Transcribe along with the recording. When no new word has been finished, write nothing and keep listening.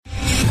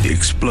The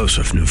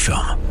explosive new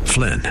film,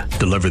 Flynn,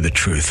 deliver the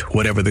truth,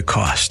 whatever the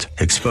cost,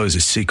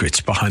 exposes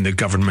secrets behind the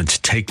government's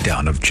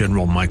takedown of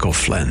General Michael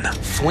Flynn.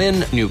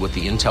 Flynn knew what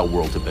the intel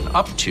world had been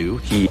up to.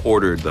 He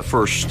ordered the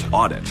first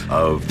audit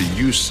of the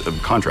use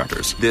of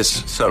contractors.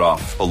 This set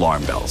off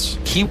alarm bells.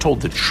 He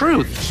told the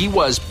truth. He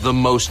was the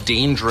most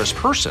dangerous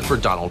person for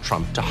Donald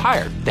Trump to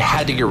hire. They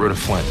had to get rid of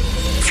Flynn.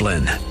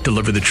 Flynn,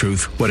 deliver the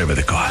truth, whatever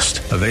the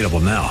cost. Available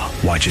now.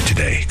 Watch it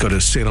today. Go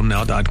to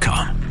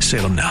salemnow.com.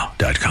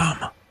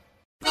 salemnow.com.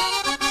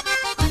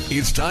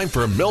 It's time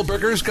for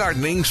Milberger's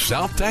Gardening,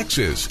 South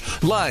Texas.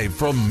 Live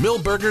from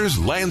Milberger's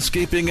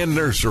Landscaping and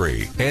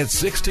Nursery at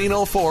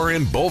 1604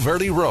 in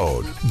Bulverde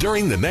Road.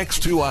 During the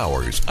next 2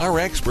 hours, our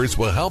experts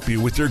will help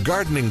you with your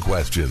gardening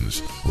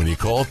questions when you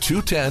call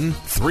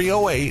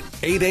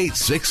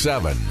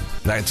 210-308-8867.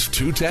 That's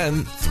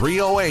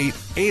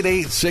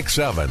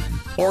 210-308-8867.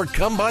 Or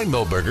come by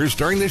Milberger's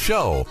during the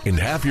show and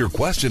have your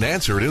question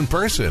answered in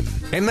person.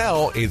 And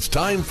now it's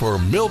time for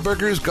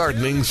Milberger's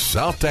Gardening,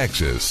 South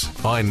Texas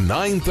on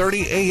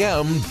 9:30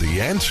 a.m.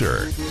 The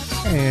Answer.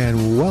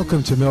 And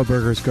welcome to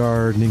Milberger's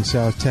Gardening,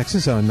 South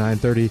Texas on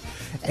 9:30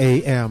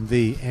 a.m.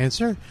 The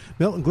Answer.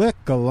 Milton Glueck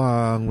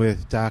along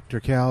with Dr.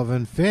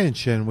 Calvin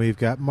Finch, and we've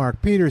got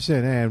Mark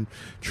Peterson, and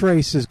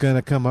Trace is going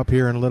to come up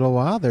here in a little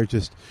while. They're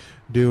just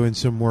doing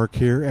some work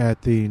here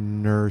at the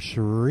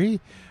nursery.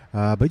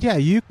 But yeah,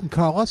 you can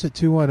call us at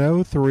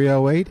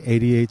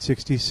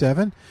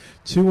 210-308-8867,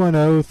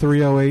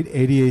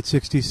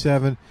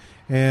 210-308-8867.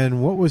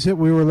 And what was it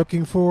we were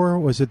looking for?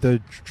 Was it the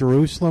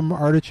Jerusalem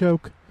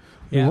artichoke?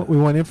 Yeah. We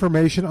want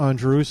information on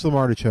Jerusalem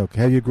artichoke.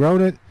 Have you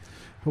grown it?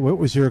 What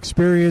was your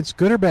experience,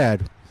 good or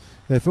bad?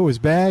 If it was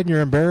bad and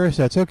you're embarrassed,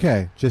 that's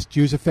okay. Just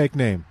use a fake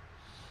name.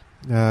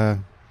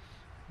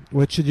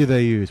 What should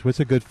they use? What's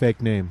a good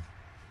fake name?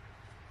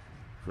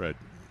 Fred.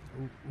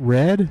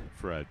 Red?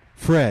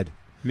 Fred.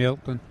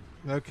 Milton.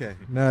 Okay.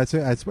 No,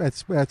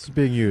 that's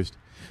being used.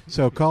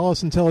 So call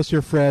us and tell us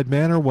you're Fred,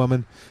 man or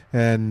woman,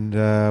 and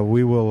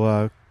we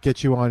will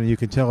get you on, and you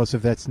can tell us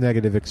if that's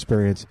negative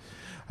experience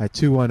at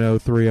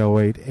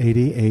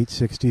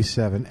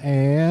 210-308-8867.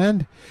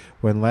 And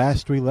when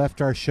last we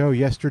left our show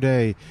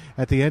yesterday,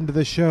 at the end of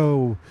the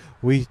show,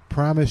 we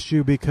promised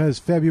you, because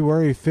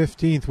February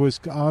 15th was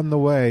on the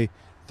way,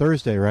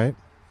 Thursday, right?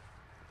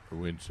 Or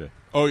Wednesday.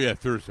 Oh, yeah,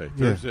 Thursday.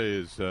 Yeah. Thursday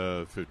is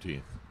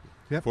 15th.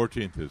 Yep.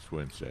 14th is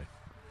Wednesday.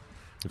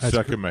 It's That's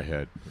stuck cor- in my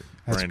head.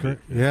 That's Branded.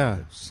 correct. Yeah.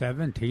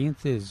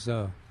 17th is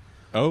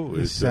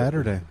It's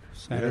Saturday.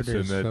 Yes,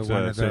 and that's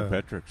one of St.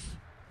 Patrick's.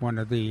 One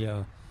of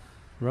the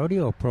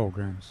rodeo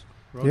programs.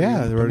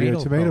 The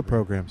rodeo tomato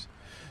programs.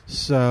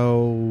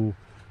 So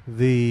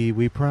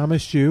we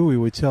promised you we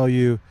would tell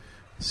you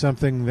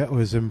something that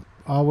was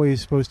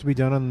always supposed to be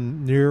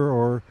done near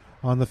or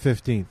on the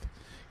 15th.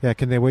 Yeah,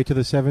 can they wait till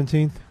the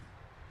 17th?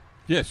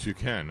 Yes, you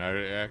can. I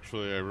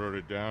wrote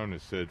it down.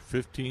 It said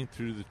 15th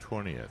through the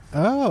 20th.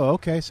 Oh,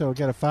 okay. So we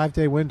got a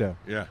 5-day window.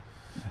 Yeah.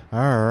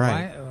 All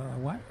right.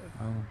 What?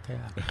 Okay.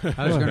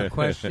 I was going to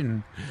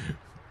question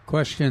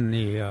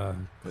the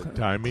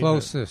timing.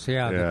 Closest. The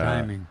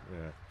timing.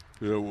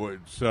 Yeah.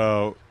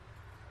 So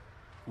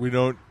we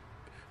don't.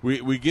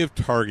 We give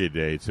target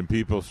dates, and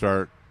people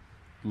start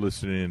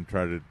listening and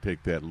try to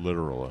take that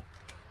literal,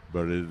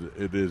 but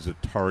it is a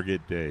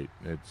target date.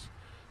 It's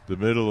the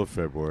middle of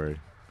February.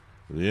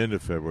 The end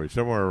of February,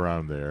 somewhere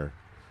around there,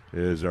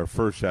 is our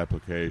first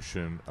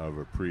application of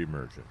a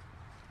pre-emergent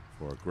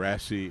for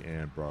grassy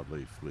and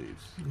broadleaf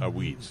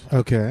weeds.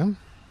 Okay.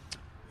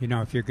 You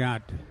know, if you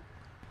got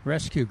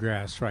rescue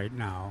grass right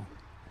now,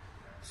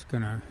 it's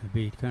going to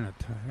be kind of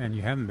and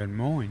you haven't been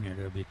mowing it,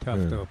 it'll be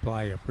tough to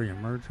apply a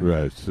pre-emergent.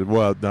 Right. So,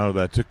 well, now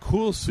that's a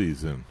cool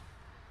season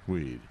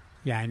weed.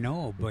 Yeah, I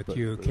know, but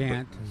you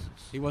can't.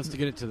 He wants to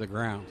get it to the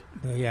ground.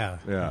 Yeah.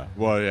 Yeah.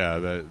 Well, yeah.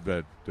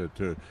 That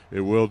it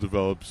will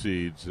develop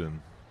seeds,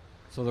 and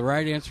so the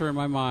right answer in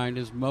my mind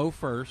is mow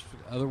first.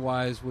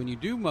 Otherwise, when you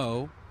do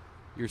mow,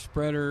 your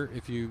spreader,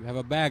 if you have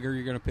a bagger,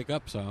 you're going to pick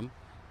up some,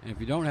 and if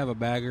you don't have a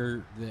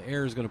bagger, the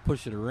air is going to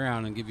push it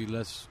around and give you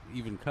less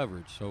even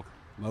coverage. So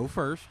mow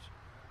first,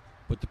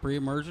 put the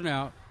pre-emergent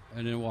out,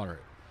 and then water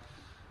it.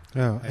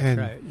 Oh, and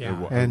right.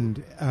 Yeah.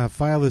 And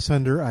file this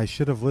under I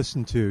should have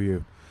listened to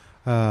you.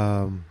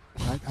 I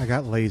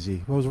got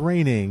lazy. It was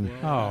raining.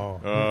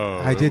 Oh.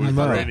 I didn't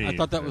mow. I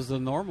thought that was the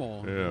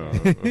normal. Yeah.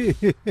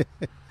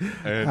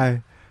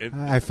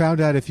 I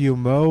found out if you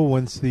mow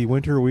once the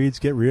winter weeds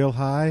get real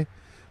high,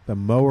 the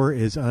mower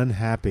is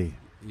unhappy.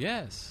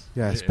 Yes.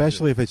 Yeah,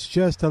 especially if it's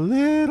just a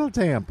little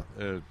damp.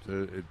 The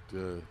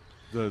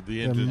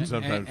engine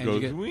sometimes and goes.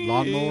 you get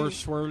lawnmower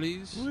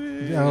swirlies.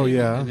 Oh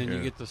yeah. And then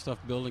you get the stuff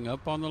building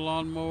up on the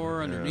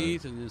lawnmower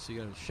underneath, and then so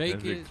you got to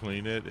shake it.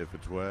 Clean it if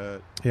it's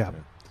wet. Yeah.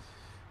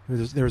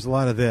 There's a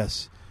lot of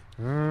this.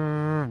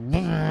 Yeah,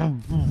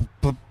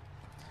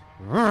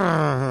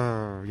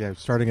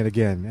 starting it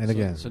again and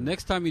again. So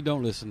next time you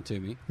don't listen to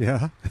me,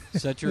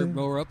 set your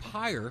mower up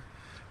higher.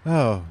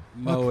 Oh.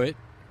 Mow it.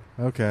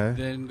 Okay.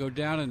 Then go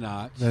down a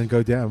notch. Then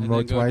go down.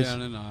 Mow twice. Go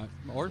down a notch,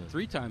 or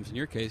 3 times in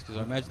your case, because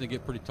I imagine they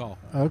get pretty tall.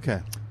 Okay.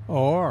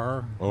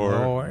 Or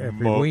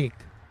every week.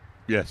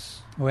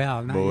 Yes.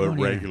 Well, not Mow it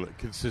regularly,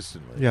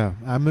 consistently. Yeah,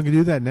 I'm going to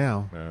do that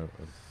now.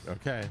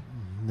 Okay.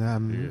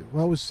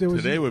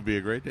 Today would be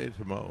a great day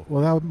to mow.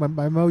 Well,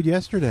 I mowed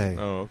yesterday.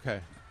 Oh,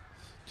 okay.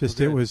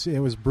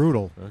 It was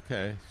brutal.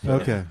 Okay.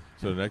 Okay.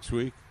 So next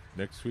week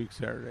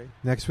Saturday.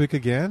 Next week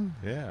again?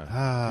 Yeah.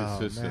 Oh,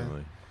 consistently.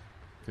 Man.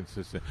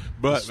 Consistent.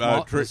 But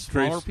the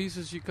smaller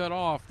pieces you cut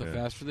off, the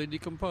faster they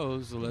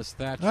decompose, the less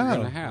thatch you're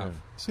going to have. Yeah.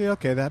 See,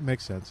 okay, that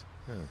makes sense.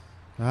 Yeah.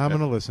 I'm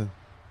going to listen.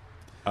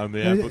 On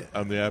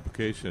the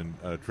application,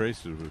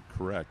 Trace was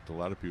correct. A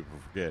lot of people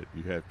forget.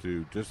 You have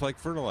to, just like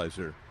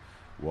fertilizer,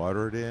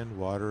 water it in,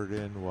 water it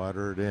in,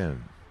 water it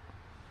in.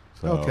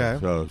 So, okay.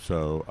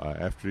 So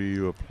after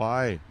you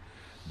apply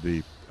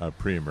the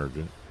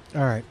pre-emergent,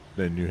 all right,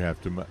 then you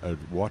have to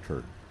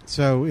water.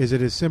 So is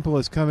it as simple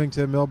as coming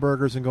to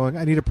Milberger's and going,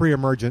 I need a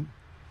pre-emergent?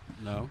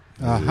 No.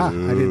 Aha, I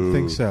didn't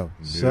think so.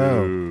 No.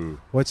 So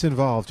what's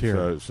involved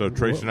here? So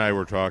Trace and I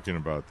were talking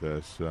about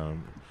this.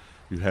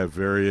 You have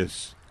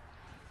various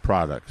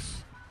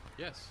products.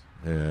 Yes.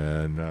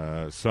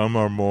 And some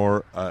are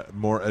more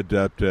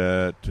adept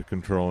at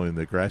controlling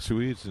the grassy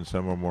weeds, and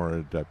some are more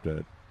adept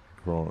at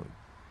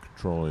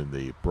controlling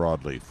the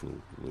broadleaf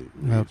weeds.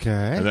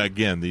 Okay. And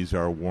again, these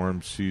are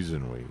warm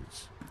season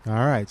weeds. All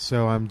right.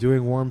 So I'm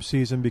doing warm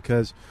season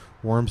because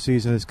warm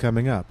season is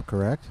coming up,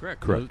 correct?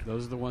 Correct.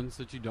 Those are the ones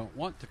that you don't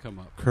want to come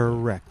up.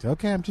 Correct.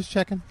 Okay, I'm just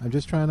checking. I'm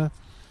just trying to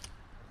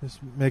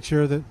make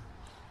sure that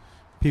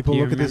people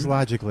look at this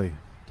logically.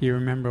 Do you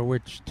remember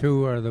which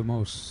two are the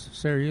most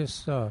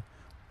serious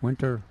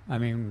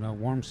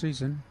warm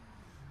season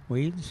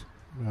weeds?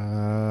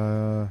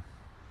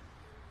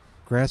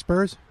 Grass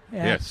burrs?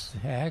 Yes.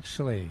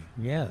 Actually,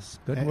 yes.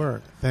 Good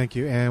work. Thank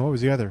you. And what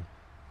was the other?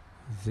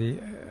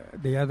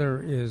 The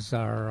other is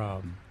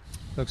our,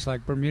 looks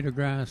like Bermuda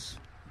grass.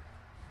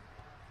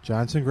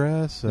 Johnson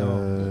grass?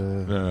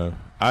 No.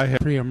 I have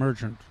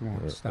pre-emergent.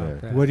 Won't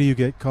stop that. What do you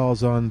get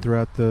calls on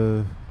throughout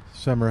the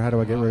summer? How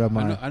do I get rid of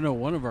mine? I know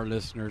one of our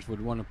listeners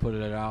would want to put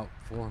it out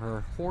for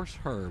her horse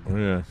herb.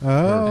 Yeah.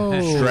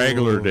 Oh.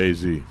 Straggler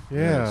daisy.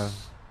 Yeah.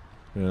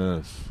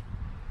 Yes.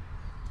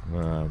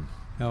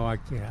 I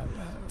can't.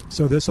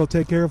 So this will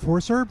take care of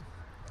horse herb?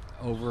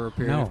 Over a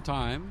period of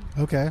time.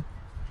 Okay.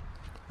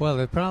 Well,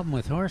 the problem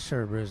with horse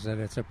herb is that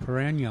it's a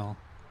perennial,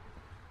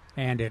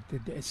 and it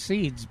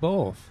seeds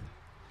both.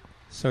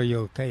 So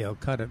you'll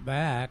cut it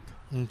back.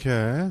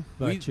 Okay.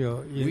 But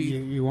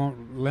you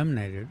won't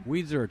eliminate it.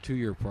 Weeds are a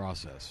 2-year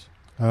process.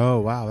 Oh,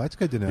 wow. That's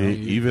good to know.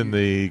 Even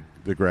the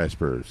grass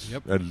burrs.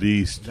 Yep. At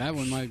least. That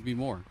one might be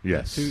more.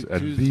 Yes. Two's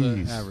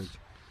the average.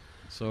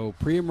 So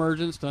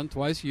pre-emergence done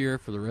twice a year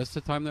for the rest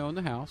of the time they own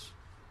the house.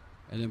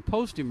 And then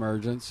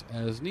post-emergence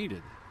as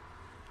needed.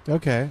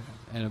 Okay.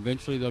 And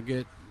eventually they'll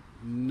get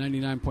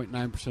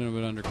 99.9% of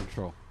it under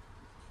control.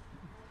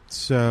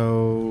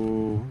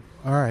 So,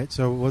 all right.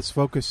 So let's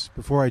focus,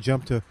 before I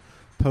jump to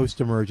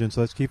post-emergence,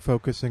 let's keep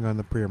focusing on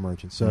the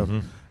pre-emergence.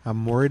 So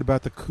I'm worried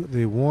about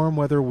the warm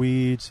weather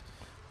weeds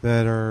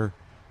that are,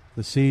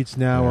 the seeds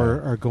now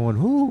are going,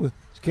 ooh,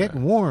 it's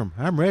getting warm.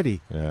 I'm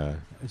ready. Yeah.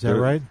 Is that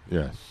right?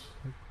 Yes.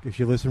 If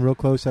you listen real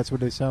close, that's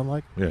what they sound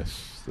like?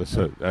 Yes.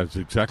 That's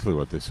exactly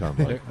what they sound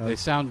like. They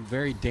sound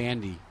very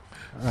dandy.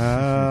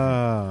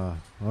 Okay.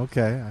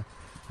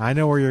 I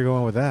know where you're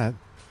going with that.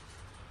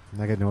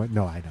 I got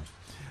no, I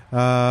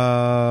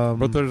don't.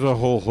 But there's a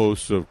whole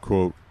host of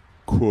quote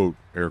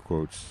air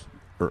quotes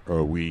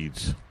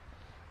weeds.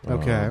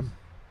 Okay.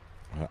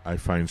 I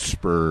find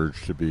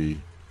spurge to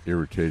be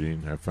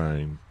irritating. I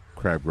find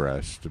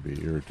crabgrass to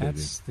be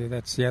irritating.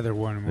 That's the other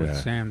one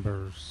with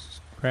sandburrs,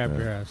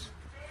 crabgrass.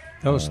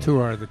 Those two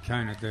are the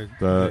kind of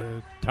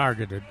the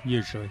targeted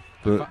usually.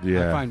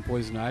 I find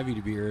poison ivy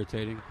to be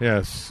irritating.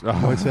 Yes.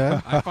 What's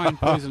that? I find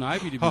poison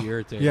ivy to be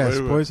irritating. Yes,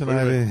 poison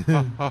ivy.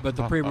 But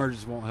the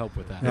pre-emergence won't help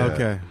with that.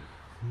 Okay.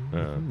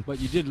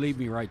 But you did lead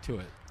me right to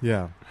it.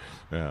 Yeah.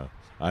 Yeah.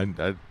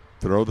 I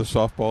throw the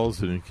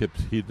softballs and he keeps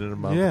heating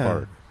them out of the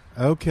park.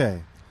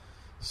 Okay.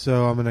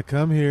 So I'm going to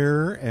come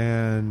here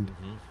and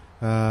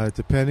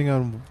depending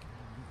on,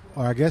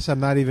 or I guess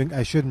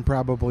I shouldn't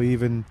probably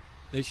even.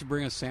 They should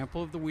bring a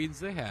sample of the weeds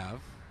they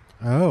have.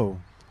 Oh.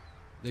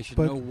 They should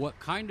know what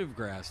kind of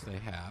grass they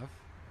have.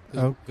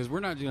 Because we're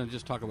not going to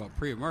just talk about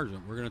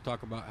pre-emergent. We're going to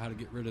talk about how to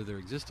get rid of their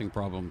existing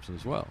problems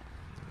as well.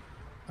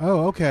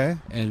 Oh, okay.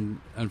 And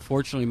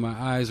unfortunately, my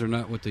eyes are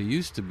not what they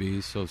used to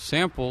be, so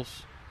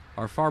samples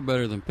are far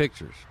better than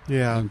pictures.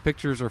 Yeah. And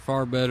pictures are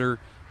far better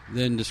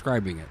than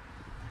describing it.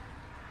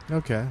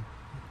 Okay.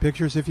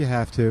 Pictures if you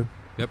have to.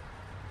 Yep.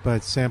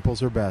 But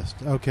samples are best.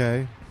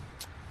 Okay.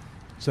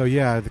 So,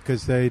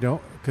 because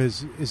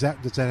does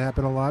that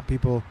happen a lot?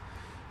 People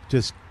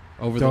just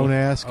don't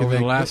ask. Over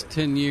the last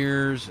 10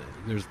 years,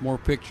 there's more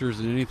pictures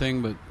than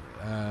anything, but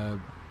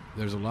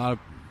there's a lot of,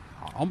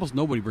 almost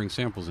nobody brings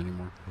samples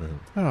anymore. Right.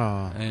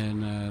 Oh.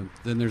 And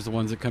then there's the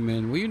ones that come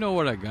in, well, you know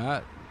what I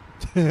got.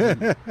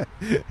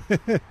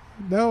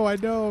 No, I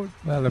don't.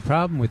 Well, the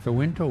problem with the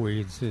winter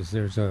weeds is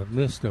there's a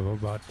list of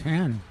about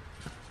 10.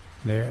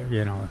 There,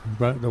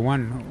 but the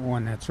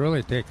one that's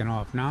really taken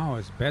off now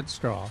is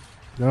bedstraw.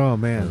 Oh,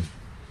 man.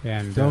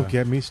 And Don't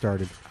get me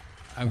started.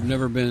 I've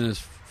never been as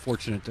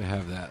fortunate to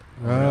have that.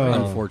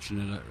 Oh.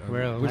 Unfortunate.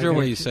 Well, whichever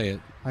way you say it.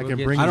 I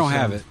can bring I you don't some.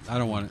 have it. I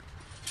don't want it.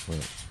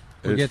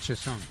 we'll get you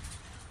some.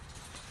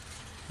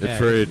 It's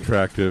very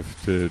attractive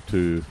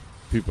to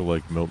people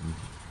like Milton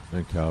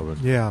and Calvin.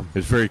 Yeah.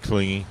 It's very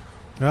clingy.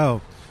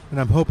 Oh, and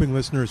I'm hoping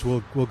listeners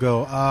will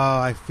go,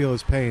 I feel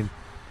his pain.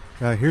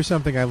 Here's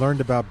something I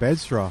learned about bed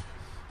straw.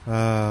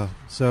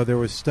 So there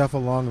was stuff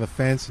along the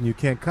fence, and you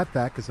can't cut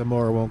that because the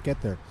mower won't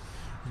get there.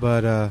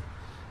 But,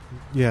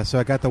 yeah, so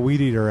I got the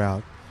weed eater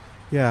out.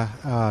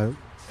 Yeah,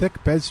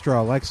 thick bed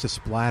straw likes to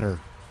splatter.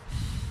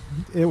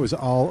 It was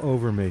all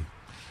over me.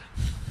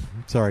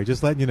 Sorry,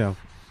 just letting you know.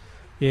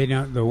 You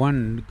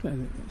know,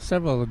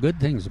 several of the good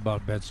things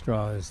about bed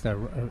straw is that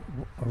a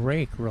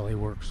rake really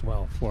works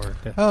well for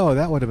it. Oh,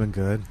 that would have been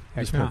good.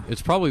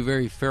 It's probably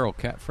very feral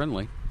cat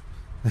friendly.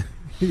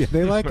 Yeah,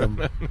 they like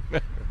them.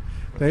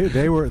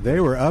 They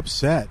were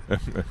upset.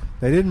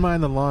 They didn't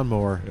mind the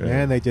lawnmower,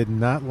 and they did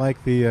not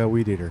like the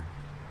weed eater.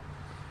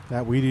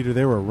 That weed eater,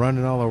 they were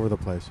running all over the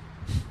place.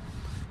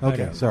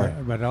 Okay, sorry.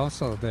 But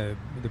also the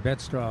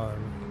bed straw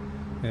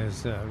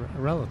is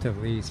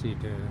relatively easy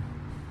to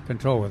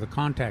control with a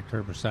contact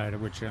herbicide,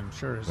 which I'm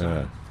sure is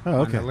on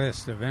the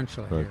list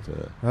eventually.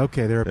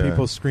 Okay, there are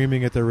people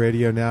screaming at the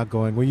radio now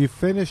going, will you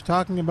finish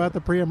talking about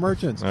the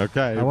pre-emergents?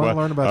 Okay. I want to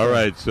learn about that. All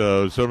right,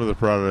 so some of the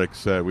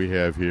products that we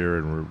have here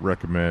and we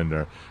recommend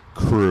are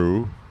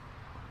Crew,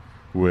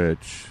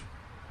 which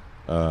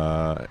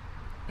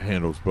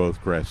handles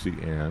both grassy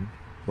and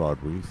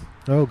broadleaf.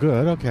 Oh,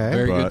 good. Okay.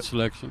 Very good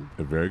selection.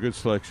 A very good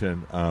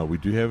selection. We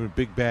do have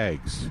big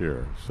bags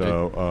here.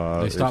 So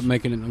they stopped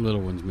making it in the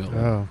little ones, Milton.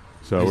 Oh.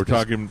 So we're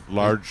talking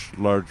large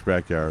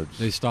backyards.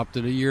 They stopped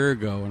it a year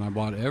ago, and I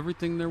bought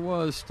everything there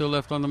was still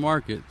left on the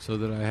market so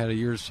that I had a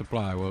year's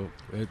supply. Well,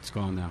 it's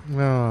gone now.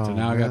 Oh, so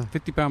now I got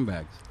 50-pound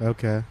bags.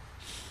 Okay.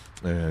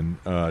 And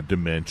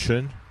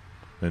Dimension.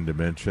 And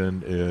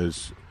Dimension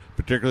is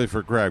particularly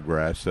for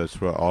crabgrass.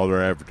 That's what all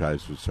their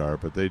advertisements are,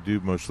 but they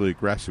do mostly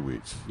grassy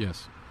weeds.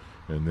 Yes.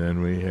 And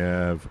then we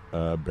have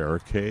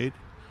Barricade.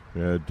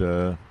 We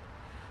had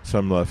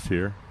some left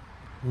here.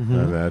 Mm-hmm.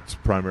 And that's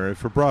primary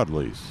for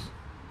broadleaves.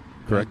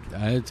 Correct?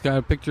 It's got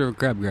a picture of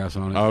crabgrass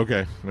on it. Oh,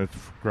 okay. That's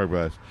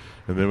crabgrass.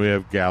 And then we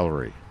have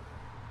Gallery.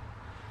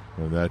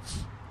 And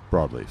that's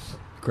broadleaves.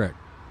 Correct.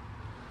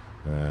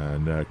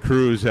 And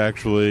Crew is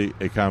actually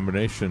a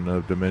combination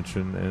of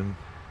Dimension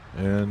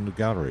and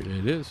Gallery.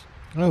 It is.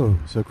 Oh,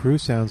 so Crew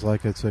sounds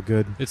like it's a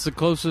good... It's the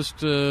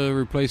closest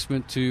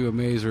replacement to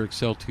Amaze or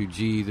Excel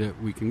 2G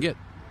that we can get.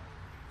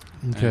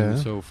 Okay. And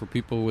so for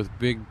people with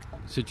big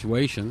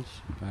situations,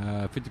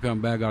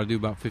 50-pound bag ought to do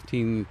about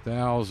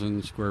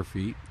 15,000 square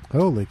feet.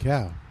 Holy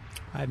cow.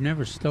 I've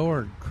never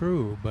stored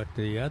Crew, but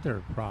the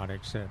other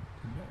products that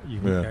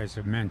you guys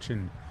have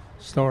mentioned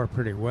store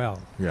pretty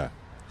well. Yeah.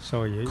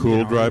 So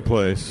dry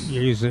place.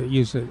 You use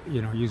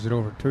it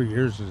over 2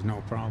 years is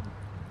no problem.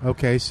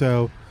 Okay,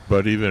 so...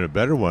 But even a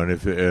better one,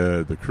 if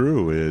the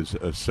Crew is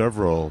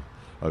several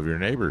of your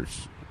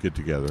neighbors get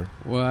together.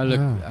 Well,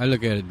 I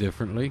look at it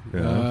differently.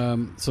 Yeah.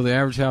 So the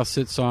average house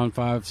sits on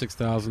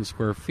 6,000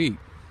 square feet.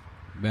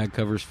 Bag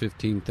covers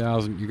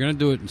 15,000. You're going to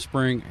do it in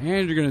spring,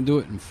 and you're going to do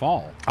it in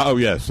fall. Oh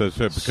yes, that's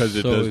it, because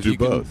it does do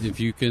both. If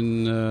you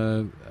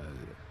can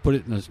put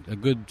it in a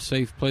good,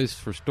 safe place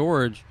for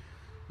storage,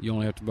 you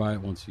only have to buy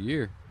it once a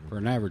year for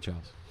an average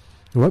house.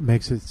 What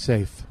makes it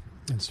safe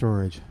in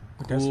storage?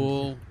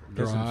 Cool,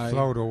 dry, doesn't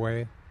float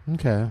away.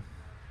 Okay.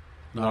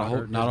 Not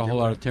a whole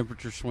lot of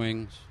temperature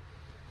swings.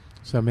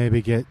 So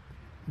maybe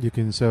like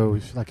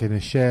in a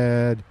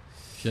shed.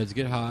 Sheds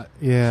get hot.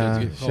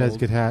 Yeah, sheds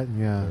get hot.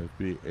 Yeah. It'd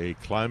be a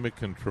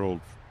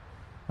climate-controlled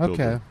Okay.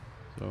 building.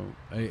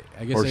 So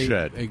I guess Or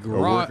shed. a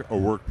garage, a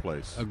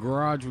workplace. A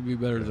garage would be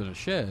better than a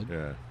shed.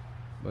 Yeah.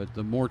 But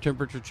the more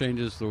temperature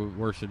changes, the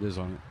worse it is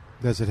on it.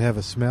 Does it have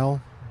a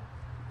smell?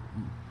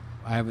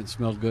 I haven't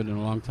smelled good in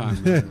a long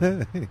time.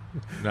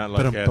 Not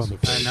like acid.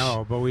 I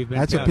know, but we've been.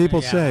 That's what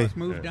people say. Let's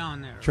move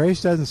down there.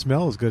 Trace doesn't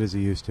smell as good as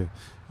he used to.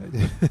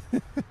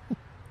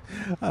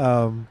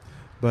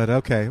 But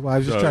okay. Well, I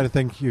was just trying to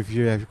think if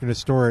you're going to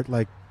store it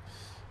like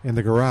in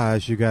the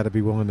garage, you got to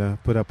be willing to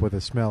put up with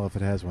a smell if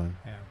it has one.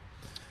 Yeah.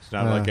 It's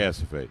not like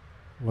acephate.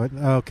 What?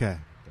 Okay.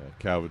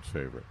 Calvin's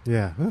favorite.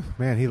 Yeah. Ooh,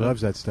 man, he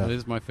loves that stuff. That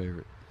is my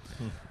favorite.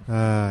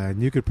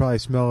 And you could probably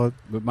smell it.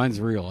 But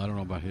mine's real. I don't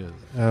know about his.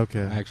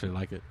 Okay. I actually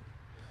like it.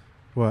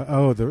 What?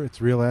 Oh, it's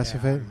real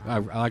acephate? I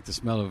like the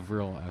smell of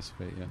real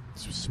acephate, yeah. It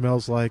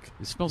smells like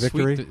It smells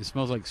Victory? sweet. It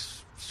smells like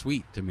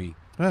sweet to me.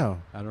 Oh.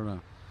 I don't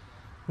know.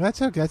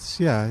 That's okay.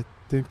 Yeah.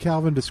 Then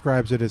Calvin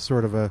describes it as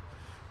sort of a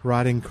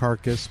rotting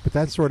carcass, but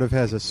that sort of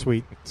has a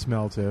sweet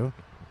smell too.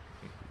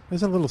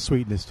 There's a little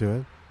sweetness to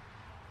it.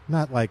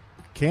 Not like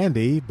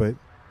candy, but...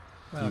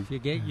 Well, if you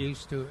get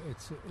used to it,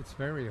 it's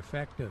very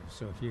effective.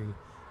 So if you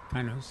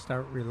kind of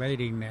start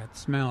relating that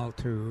smell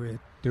to it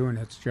doing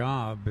its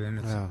job,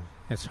 then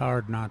it's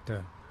hard not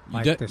to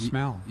like the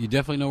smell. You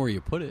definitely know where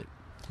you put it.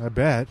 I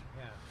bet.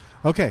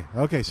 Yeah.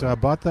 Okay. So I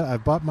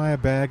bought my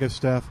bag of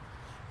stuff.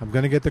 I'm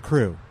going to get the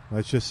Crew.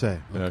 Let's just say.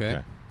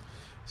 Okay.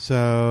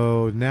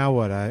 So now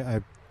what?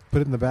 I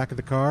put it in the back of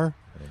the car?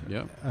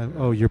 Yep.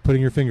 You're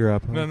putting your finger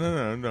up.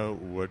 No.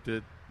 What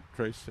did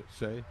Trace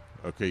say?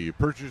 Okay, you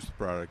purchase the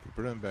product, you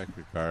put it in the back of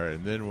the car,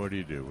 and then what do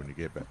you do when you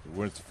get back?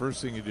 What's the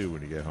first thing you do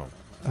when you get home?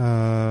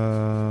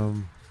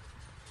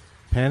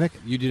 Panic?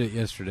 You did it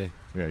yesterday.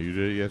 Yeah, you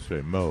did it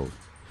yesterday. Mow.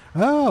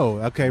 Oh,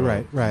 okay,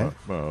 Mow, right.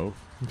 Mow.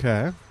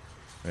 Okay.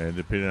 And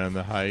depending on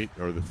the height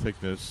or the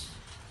thickness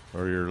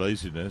or your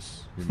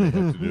laziness, you may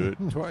have to do it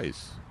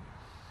twice.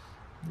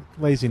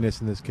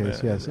 Laziness in this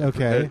case, yes.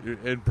 Okay.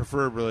 And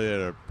preferably at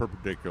a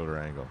perpendicular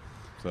angle.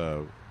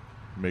 So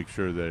make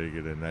sure that you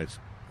get a nice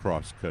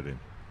cross cutting.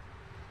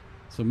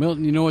 So,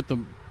 Milton, you know what the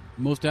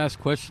most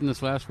asked question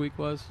this last week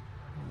was?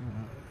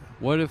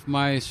 What if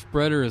my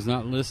spreader is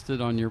not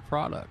listed on your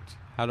product?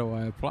 How do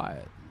I apply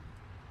it?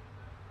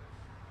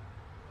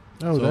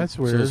 Oh, that's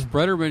weird. So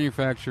spreader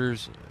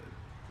manufacturers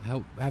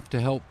have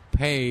to help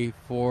pay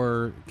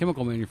for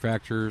chemical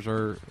manufacturers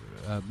or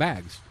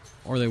bags,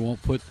 or they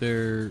won't put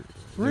their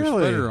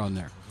spreader on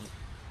there.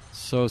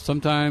 So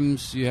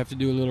sometimes you have to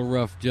do a little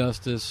rough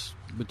justice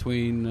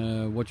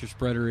between what your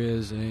spreader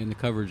is and the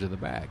coverage of the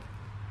bag.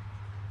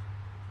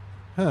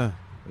 Huh.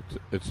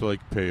 It's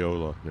like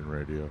payola in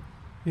radio.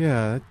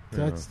 Yeah,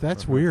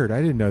 that's weird. I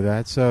didn't know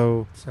that.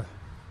 So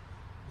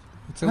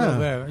it's a little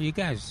bit. You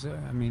guys,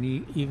 I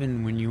mean,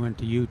 even when you went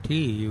to UT,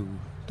 you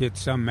did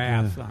some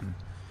math on,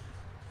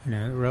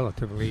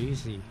 relatively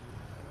easy.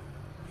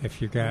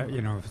 If you got,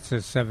 if it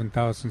says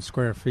 7,000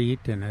 square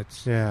feet and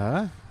it's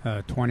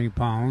 20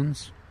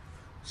 pounds,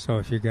 so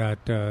if you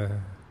got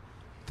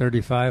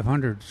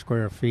 3,500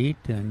 square feet,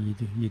 then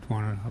you'd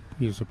want to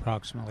use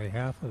approximately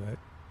half of it.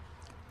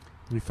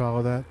 You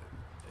follow that?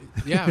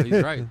 Yeah,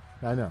 he's right.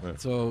 I know.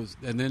 So,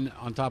 and then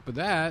on top of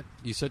that,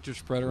 you set your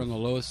spreader on the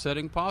lowest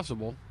setting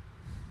possible,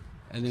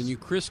 and then you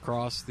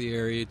crisscross the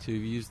area to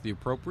use the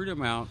appropriate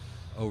amount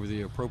over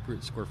the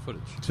appropriate square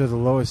footage. So the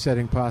lowest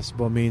setting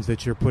possible means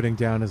that you're putting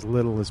down as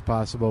little as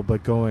possible,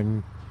 but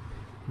going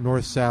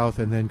north-south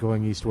and then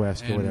going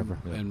east-west or whatever.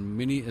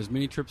 And as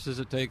many trips as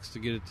it takes to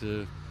get it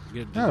to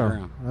the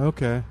ground.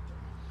 Okay.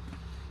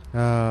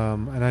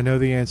 And I know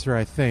the answer,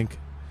 I think.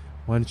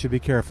 One should be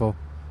careful.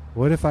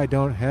 What if I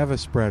don't have a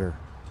spreader?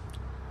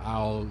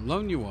 I'll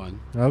loan you one.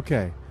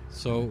 Okay.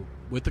 So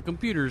with the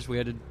computers, we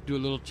had to do a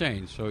little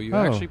change. So you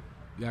actually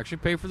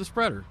pay for the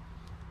spreader.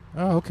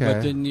 Oh, okay.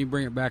 But then you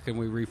bring it back and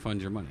we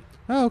refund your money.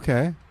 Oh,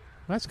 okay.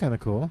 That's kind of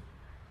cool.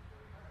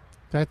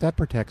 That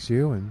protects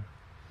you. And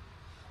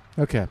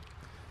okay.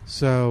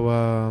 So,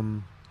 all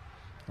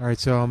right.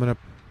 So I'm going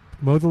to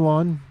mow the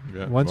lawn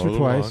once or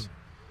twice.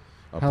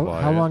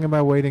 How long am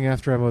I waiting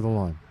after I mow the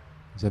lawn?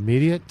 Is it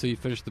immediate? Until you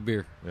finish the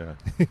beer. Yeah.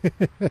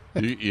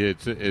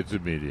 It's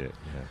immediate.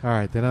 Yeah. All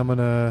right, then I'm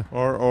gonna.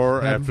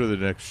 Or after the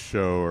next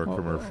show or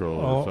commercial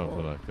or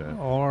something like that.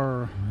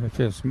 Or if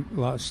there's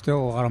still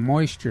a lot of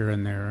moisture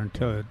in there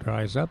until it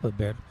dries up a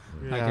bit.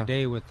 Yeah. Like a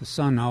day with the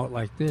sun out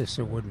like this,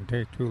 it wouldn't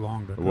take too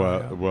long to dry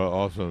up. Well,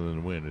 also in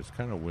the wind. It's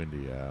kind of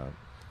windy out.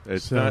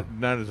 It's not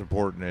as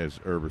important as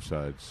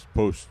herbicides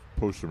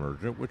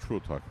post-emergent, which we'll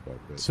talk about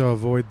later. So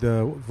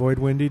avoid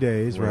windy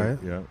days, right?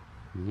 Yeah.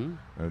 Mm-hmm.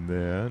 And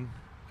then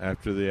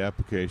after the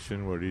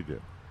application, what do you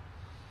do?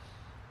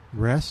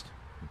 Rest?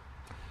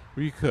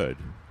 Well, you could.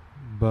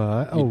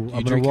 But, I'm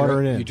going to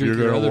water it in. You're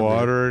going to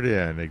water it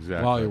in,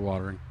 exactly. While you're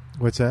watering.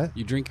 What's that?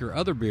 You drink your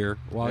other beer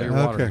while you're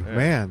watering. Okay,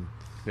 man.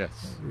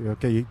 Yes.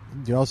 Okay,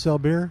 you all sell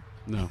beer?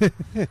 No.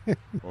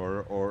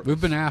 or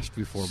we've been asked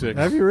before.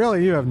 Have you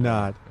really? You have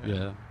not.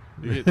 Yeah.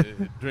 You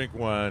drink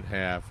one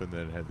half and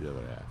then have the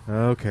other half.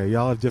 Okay,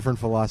 y'all have different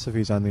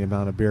philosophies on the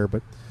amount of beer,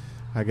 but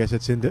I guess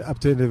it's up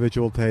to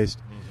individual taste.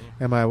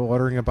 Mm-hmm. Am I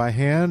watering it by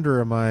hand, or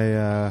am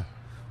I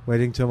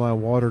waiting till my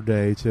water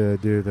day to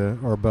do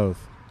or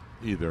both?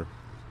 Either.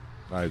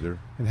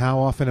 And how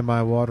often am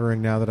I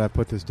watering now that I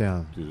put this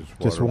down?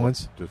 Just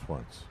once? Just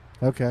once.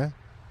 Okay.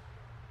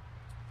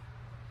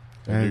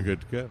 And you're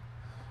good to go.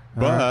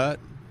 But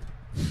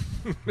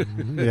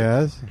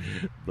yes.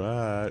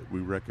 But we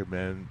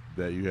recommend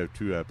that you have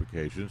 2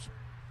 applications,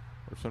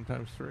 or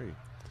sometimes 3.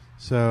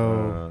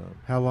 So,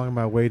 how long am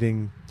I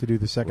waiting to do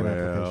the second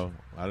application? Well,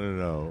 I don't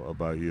know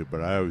about you,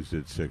 but I always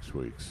did 6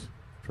 weeks.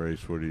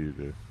 Trace, what do you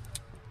do?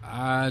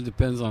 It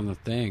depends on the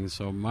thing.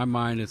 So in my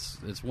mind,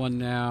 it's one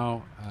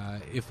now.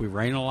 If we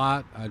rain a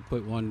lot, I'd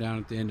put one down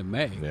at the end of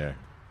May. Yeah.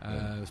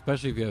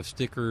 Especially if you have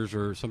stickers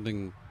or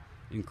something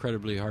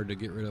incredibly hard to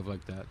get rid of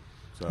like that.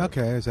 So,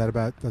 okay, is that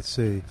about? Let's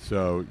see.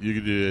 So you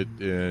could do it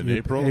in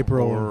April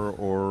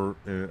or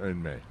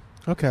in May.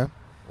 Okay.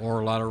 Or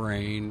a lot of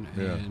rain,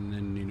 and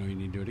then you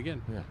need to do it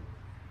again. Yeah.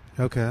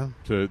 Okay.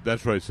 So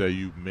that's why I say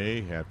you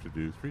may have to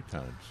do 3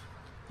 times.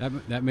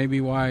 That may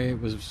be why it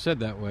was said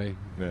that way.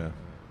 Yeah.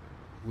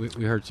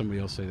 We heard somebody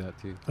else say that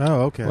too.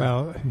 Oh, okay.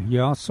 Well,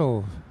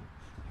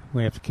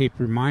 we have to keep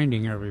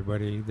reminding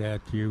everybody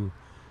that you're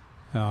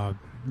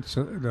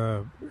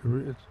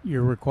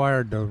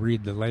required to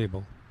read the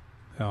label.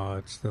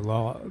 It's the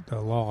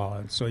law,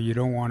 and so you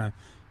don't want to,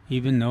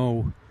 even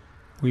though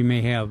we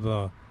may have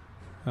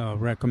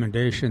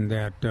recommendation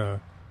that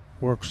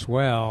works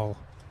well.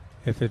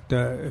 If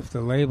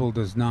the label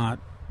does not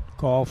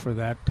call for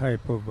that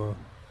type of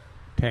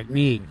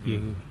technique,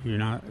 you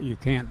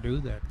can't do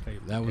that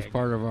type. That was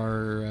part of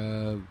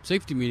our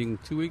safety meeting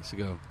 2 weeks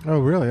ago. Oh,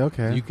 really?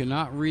 Okay. You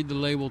cannot read the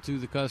label to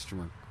the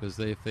customer because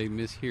if they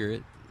mishear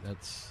it,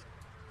 that's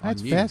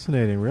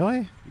fascinating.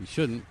 Really? You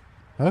shouldn't.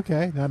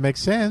 Okay, that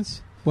makes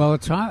sense. Well,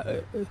 it's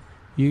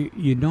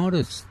you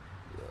notice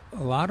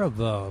a lot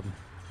of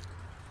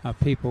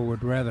people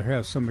would rather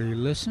have somebody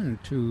listen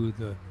to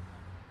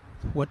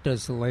what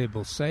does the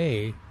label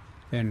say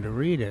than to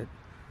read it.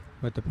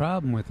 But the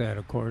problem with that,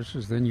 of course,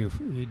 is then you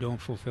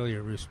don't fulfill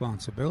your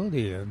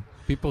responsibility.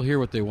 People hear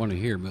what they want to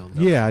hear,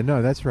 Milton. Yeah,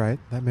 no, that's right.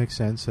 That makes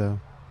sense. So,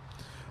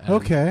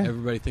 okay.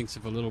 Everybody thinks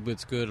if a little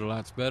bit's good, a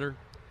lot's better.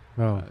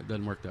 Oh, it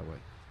doesn't work that way.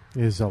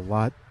 Is a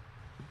lot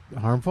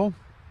harmful?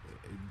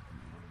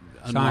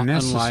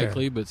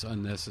 Unlikely, but it's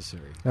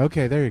unnecessary.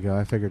 Okay, there you go.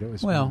 I figured it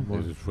was. Well,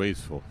 it's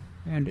wasteful.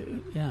 And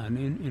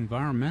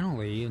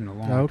environmentally, in the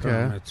long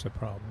term, it's a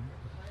problem.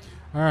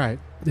 All right.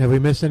 Have we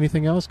missed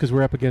anything else? Because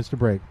we're up against a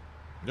break.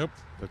 Nope.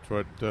 That's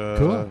what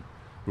cool.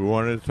 we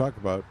wanted to talk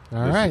about.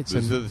 All right.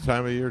 This is the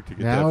time of year to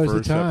get now that is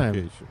first the time.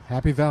 application.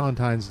 Happy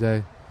Valentine's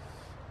Day.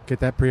 Get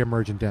that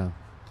pre-emergent down.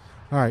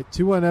 All right.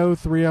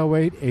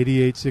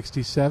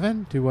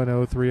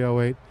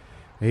 210-308-8867.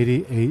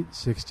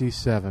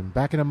 210-308-8867.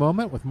 Back in a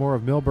moment with more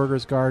of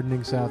Milberger's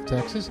Gardening, South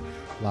Texas.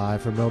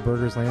 Live from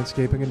Milberger's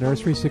Landscaping and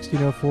Nursery,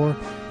 1604 on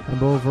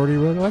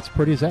Boulevardy Road. Oh, that's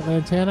pretty. Is that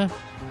Lantana?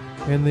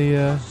 In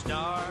the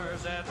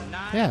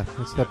yeah,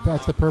 that's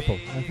the purple.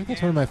 I think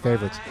that's one of my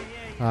favorites.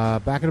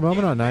 Back in a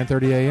moment on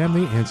 9:30 a.m.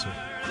 The Answer.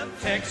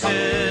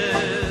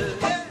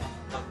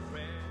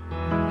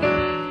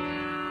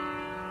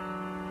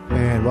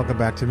 And welcome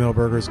back to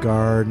Milberger's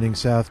Gardening,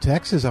 South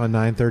Texas on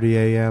 9:30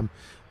 a.m.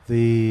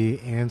 The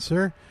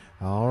Answer.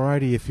 All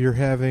righty, if you're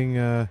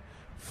having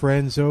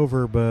friends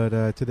over,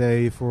 but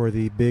today for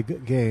the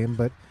big game,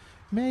 but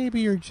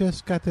maybe you're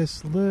just got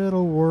this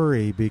little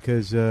worry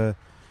because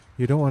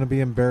you don't want to be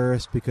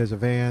embarrassed because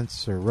of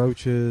ants or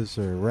roaches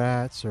or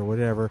rats or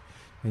whatever,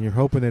 and you're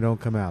hoping they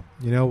don't come out.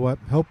 You know what?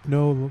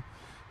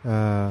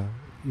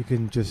 You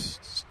can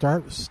just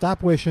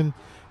stop wishing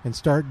and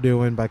start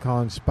doing by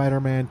calling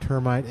Spider-Man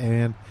Termite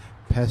and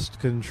Pest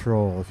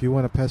Control. If you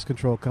want a pest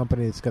control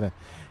company that's going to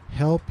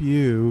help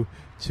you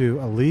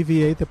to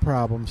alleviate the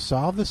problem,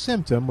 solve the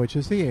symptom, which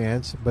is the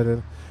ants,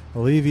 but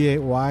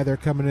alleviate why they're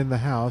coming in the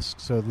house.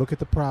 So look at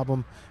the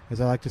problem, as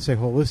I like to say,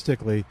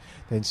 holistically.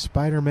 Then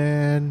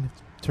Spider-Man,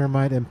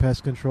 Termite, and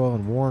Pest Control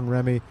and Warren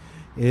Remy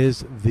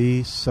is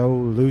the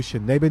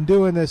solution. They've been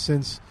doing this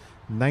since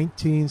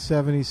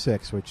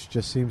 1976, which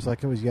just seems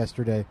like it was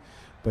yesterday.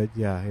 But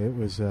yeah, it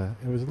was a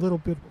little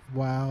bit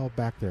while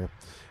back there.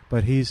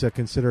 But he's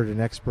considered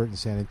an expert in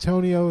San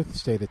Antonio, the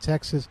state of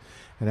Texas,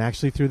 and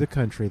actually through the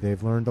country.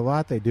 They've learned a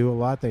lot. They do a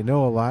lot. They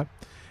know a lot.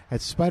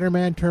 At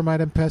Spider-Man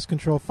Termite and Pest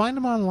Control, find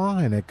them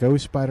online at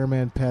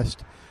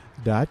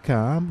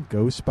GoSpidermanPest.com.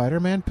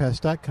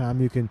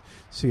 GoSpidermanPest.com. You can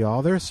see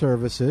all their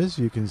services.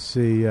 You can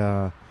see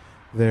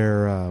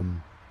their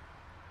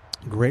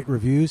great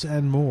reviews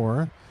and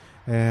more.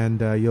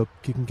 And you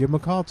can give them a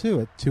call, too,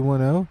 at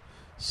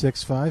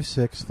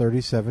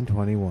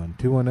 210-656-3721.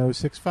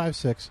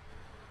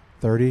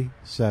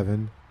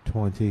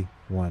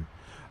 210-656-3721.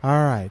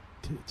 All right.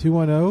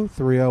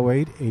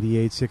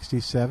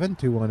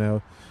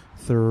 210-308-8867.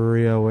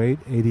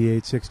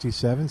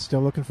 210-308-8867.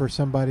 Still looking for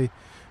somebody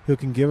who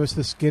can give us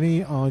the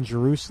skinny on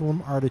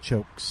Jerusalem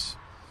artichokes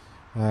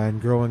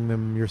and growing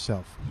them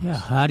yourself. Yeah,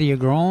 how do you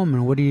grow them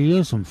and what do you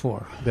use them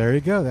for? There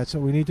you go. That's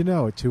what we need to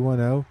know at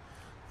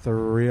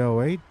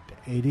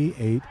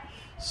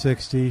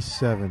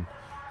 210-308-8867.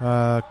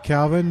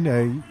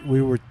 Calvin,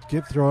 we were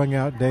throwing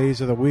out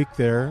days of the week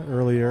there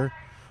earlier,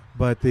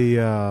 but the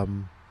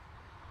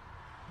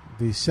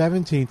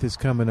 17th is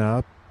coming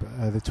up.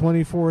 The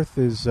 24th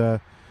is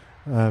a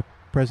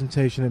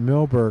presentation at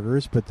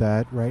Milberger's, but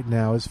that right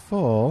now is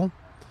full.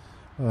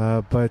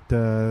 But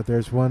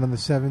there's one on the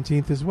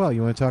 17th as well.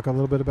 You want to talk a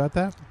little bit about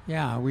that?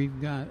 Yeah,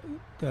 we've got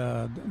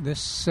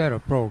this set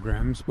of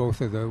programs, both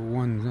of the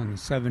ones on the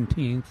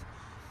 17th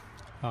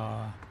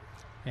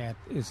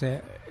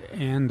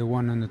and the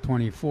one on the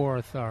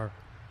 24th are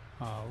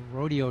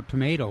rodeo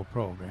tomato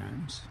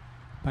programs.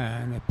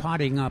 And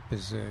potting up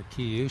is a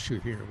key issue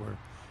here,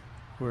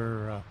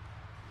 where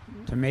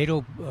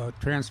tomato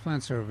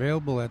transplants are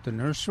available at the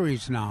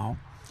nurseries now,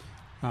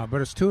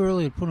 but it's too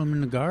early to put them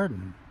in the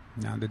garden.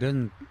 Now, it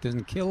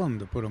doesn't kill them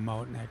to put them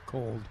out in that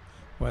cold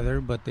weather,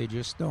 but they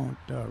just don't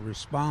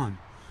respond.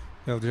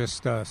 They'll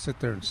just sit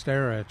there and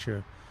stare at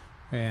you.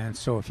 And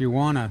so if you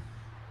want to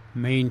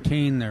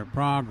maintain their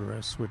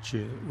progress, which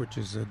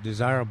is a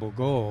desirable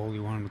goal,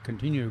 you want them to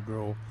continue to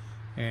grow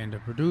and to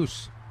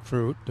produce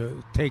fruit,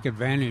 to take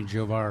advantage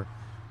of our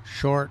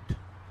short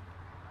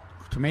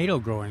tomato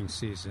growing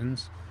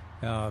seasons,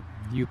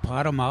 you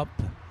pot them up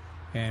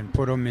and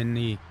put them in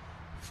the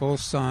full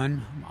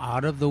sun,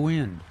 out of the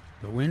wind.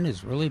 The wind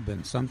has really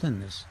been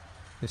something this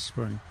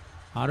spring.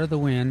 Out of the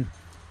wind,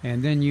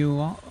 And then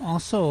you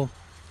also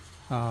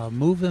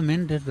move them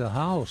into the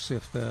house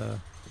if the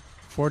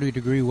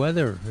 40-degree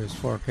weather is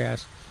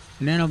forecast.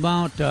 And then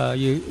about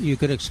you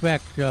could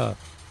expect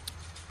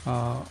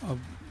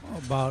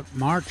about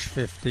March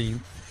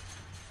 15th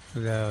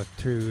the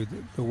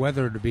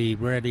weather to be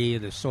ready,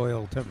 the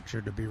soil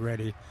temperature to be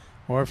ready.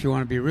 Or if you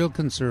want to be real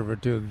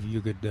conservative, you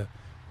could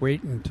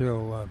wait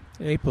until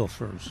April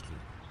 1st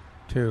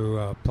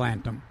to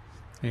plant them.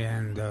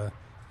 And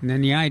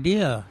then the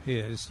idea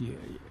is,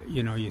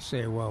 you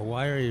say, well,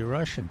 why are you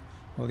rushing?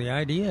 Well, the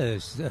idea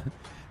is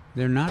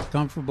they're not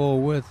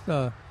comfortable with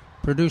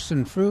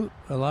producing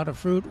a lot of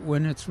fruit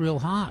when it's real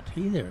hot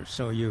either.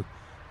 So you're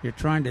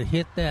trying to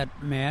hit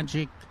that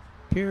magic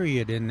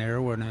period in there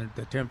when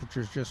the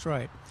temperature's just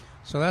right.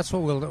 So that's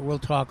what we'll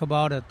talk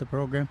about at the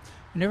program.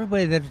 And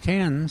everybody that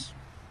attends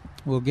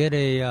will get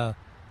a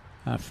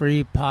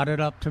free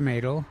potted up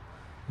tomato.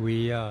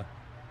 You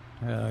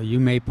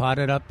may pot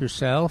it up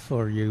yourself,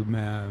 or you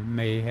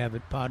may have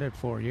it potted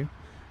for you.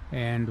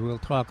 And we'll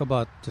talk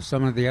about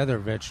some of the other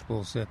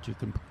vegetables that you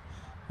can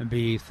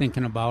be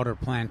thinking about or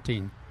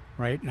planting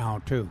right now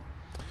too.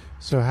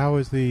 So how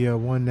is the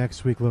one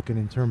next week looking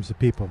in terms of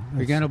people?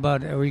 We got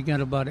about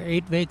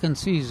 8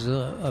 vacancies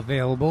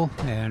available,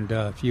 and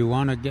if you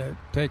want to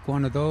take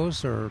one of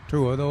those or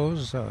two of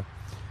those,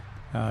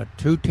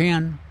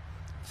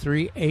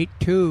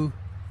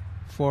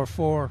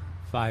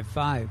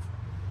 210-382-4455.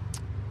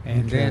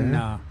 And okay. Then,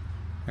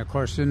 of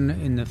course,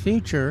 in the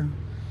future,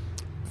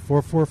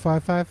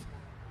 4455.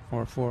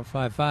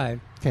 4455.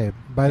 Okay.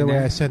 By the way,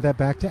 I sent that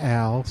back to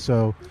Al,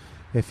 so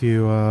if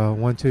you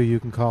want to, you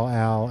can call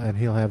Al, and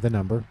he'll have the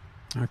number.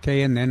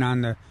 Okay, and then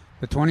on the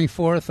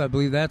 24th, I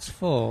believe that's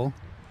full.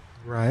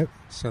 Right.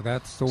 So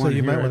that's the one. So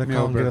you here might want to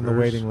call and get on the Milberger's.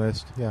 waiting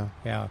list. Yeah.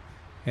 Yeah.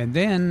 And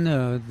then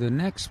the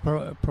next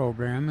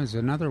program is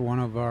another one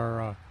of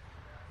our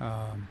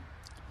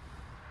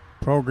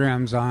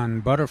programs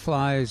on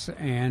butterflies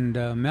and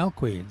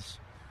milkweeds.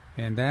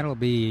 And that'll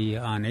be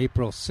on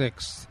April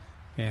 6th.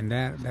 And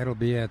that'll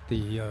be at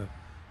the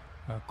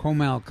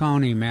Comal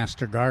County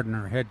Master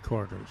Gardener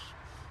headquarters.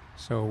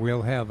 So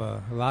we'll have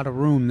a lot of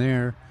room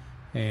there.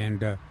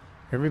 And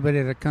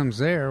everybody that comes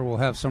there will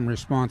have some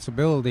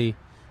responsibility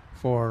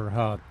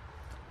for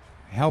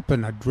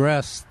helping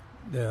address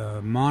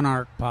the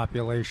monarch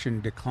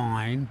population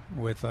decline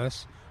with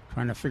us,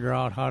 trying to figure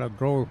out how to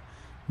grow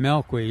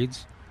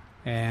milkweeds,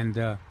 and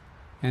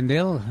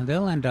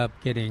they'll end up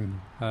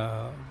getting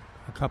a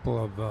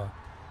couple of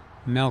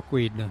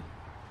milkweed,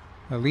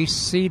 at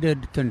least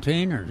seeded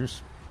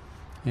containers,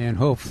 and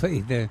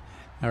hopefully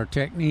our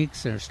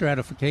techniques, our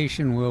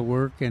stratification will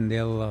work, and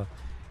they'll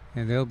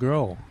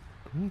grow.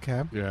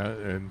 Okay. Yeah,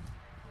 and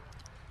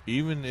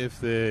even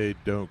if they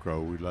don't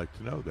grow, we'd like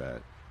to know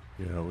that.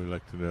 We'd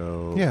like to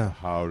know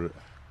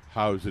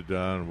how is it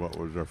done, what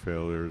was our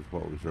failures,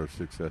 what was our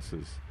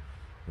successes,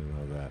 and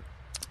all that.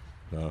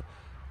 So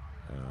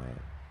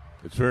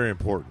it's very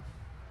important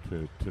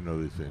to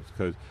know these things,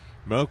 because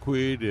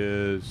milkweed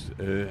is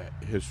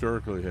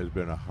historically has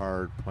been a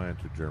hard plant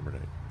to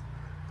germinate,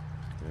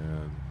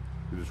 and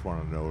we just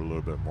want to know a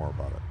little bit more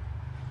about it.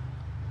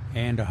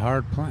 And a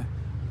hard plant.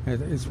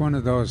 It's one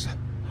of those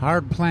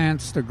hard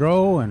plants to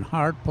grow and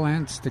hard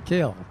plants to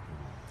kill.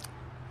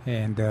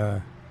 And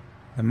the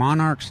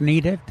monarchs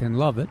need it and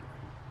love it.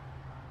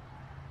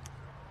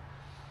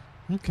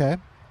 Okay.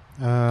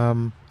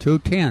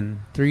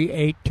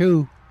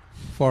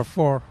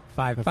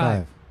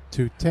 210-382-4455.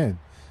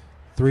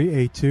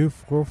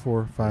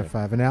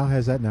 210-382-4455. And Al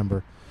has that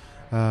number.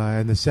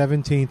 And the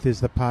 17th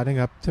is the potting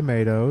up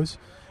tomatoes,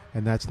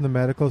 and that's in the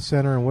medical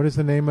center. And what is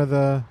the name of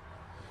the?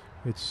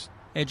 It's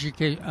the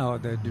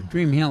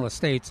Dream Hill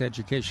Estates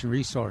Education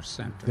Resource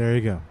Center. There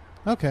you go.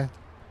 Okay.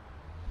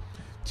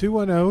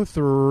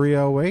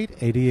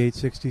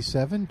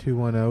 210-308-8867.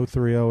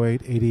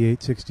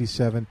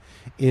 210-308-8867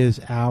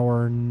 is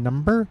our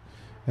number.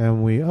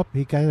 And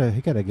he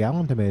got a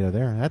gallon tomato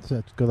there. That's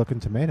a good looking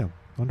tomato. I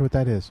wonder what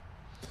that is.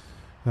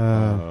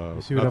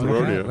 You see what I'm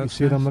looking at? You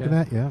see what I'm looking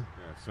at? Yeah.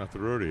 It's not the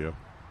rodeo.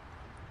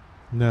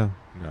 No.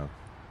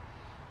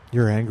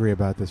 You're angry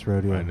about this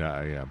rodeo. I know.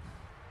 I am.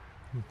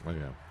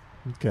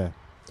 Okay.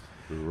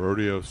 The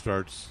rodeo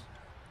starts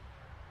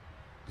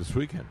this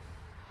weekend.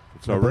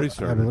 It's already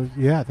started.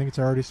 I think it's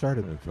already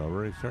started. It's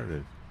already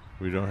started.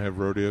 We don't have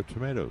rodeo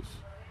tomatoes.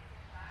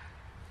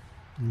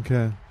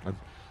 Okay.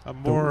 I'm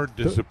more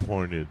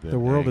disappointed than the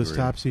world angry. is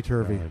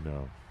topsy-turvy. I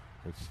know.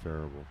 It's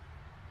terrible.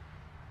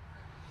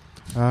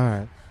 All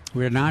right.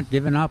 We're not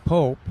giving up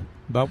hope,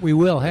 but we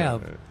will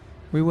have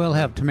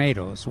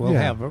tomatoes.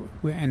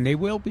 And they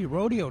will be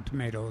rodeo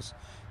tomatoes.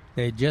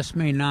 They just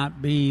may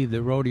not be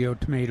the rodeo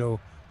tomato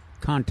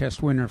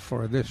contest winner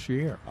for this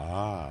year.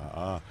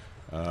 A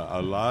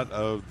lot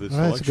of the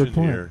selection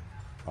here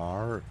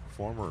are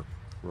former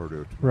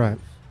rodeo tomatoes. Right.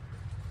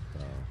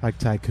 Like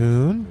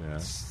Tycoon?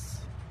 Yes.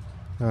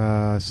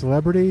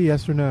 Celebrity,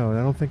 yes or no?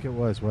 I don't think it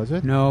was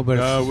it? No,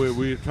 but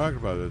we talked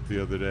about it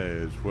the other day.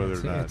 Is whether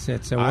or not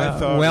it's I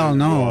thought well it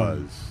known.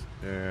 was.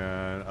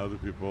 And other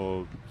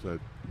people said,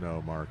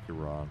 "No, Mark, you're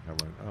wrong." I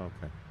went, "Oh,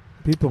 okay."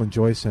 People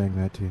enjoy saying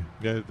that to you.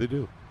 Yeah, they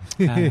do.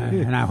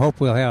 And I hope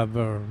we'll have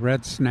a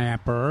red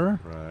snapper.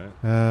 Right.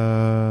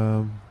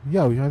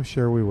 Yeah, I'm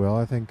sure we will.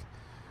 I think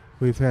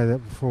we've had that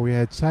before. We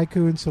had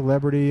Tycoon,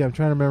 Celebrity. I'm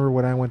trying to remember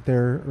when I went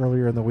there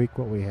earlier in the week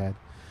what we had.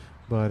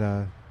 But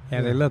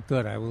yeah, they look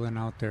good. I went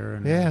out there.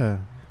 And,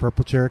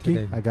 Purple Cherokee.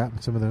 today. I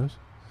got some of those.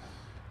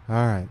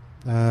 All right.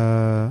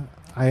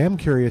 I am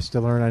curious to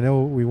learn. I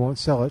know we won't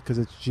sell it because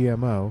it's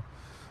GMO,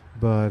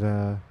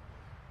 but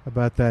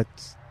about that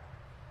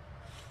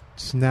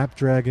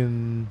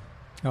Snapdragon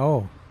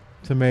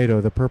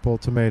tomato, the purple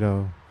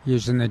tomato.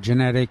 Using the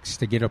genetics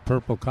to get a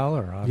purple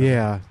color out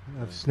of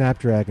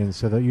Snapdragon.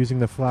 So they're using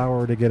the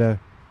flower to get a...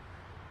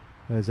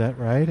 Is that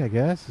right, I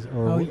guess?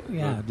 Or,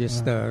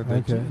 just the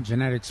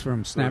genetics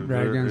from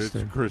Snapdragons.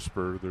 It's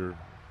CRISPR. They're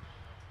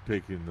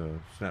taking the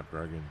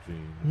Snapdragon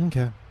gene.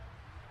 Okay.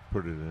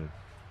 Put it in.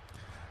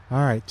 All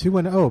right.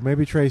 210.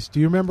 Maybe Trace, do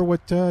you remember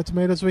what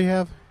tomatoes we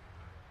have?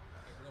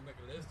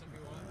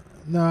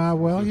 No,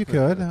 well, you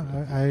could.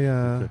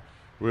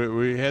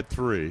 We had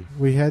 3.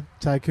 We had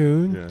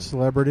Tycoon,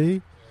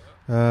 Celebrity,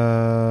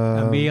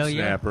 Amelia.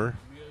 Snapper.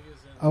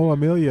 Oh,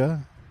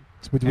 Amelia.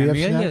 Do we have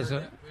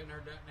Snapper?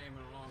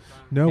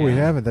 No, we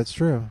haven't. That's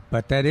true.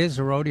 But that is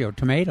a rodeo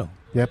tomato.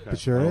 Yep, it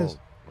sure is.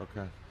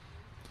 Okay.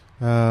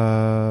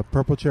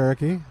 Purple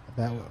Cherokee.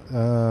 That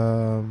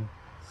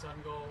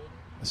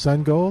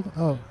Sun Gold.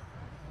 Oh.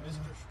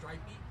 Mr. Stripey.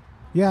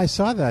 Yeah, I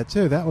saw that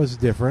too. That was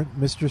different.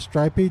 Mr.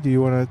 Stripey, do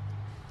you want to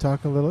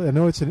talk a little? I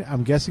know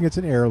I'm guessing it's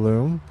an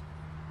heirloom.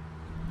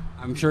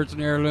 I'm sure it's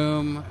an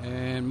heirloom,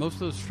 and most of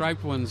those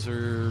striped ones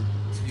you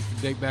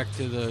can date back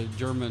to the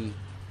German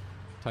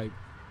type.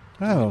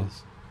 Oh,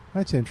 tomatoes.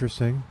 That's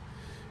interesting.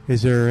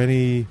 Is there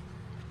any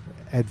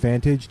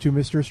advantage to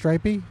Mr.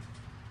 Stripey?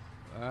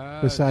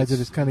 Besides that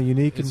it's kind of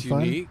unique and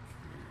fun? It's unique.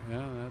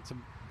 Yeah,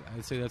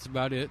 I'd say that's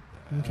about it.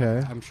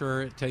 Okay. I'm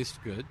sure it tastes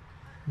good.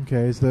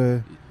 Okay. Is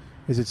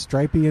it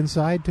stripey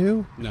inside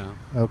too? No.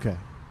 Okay.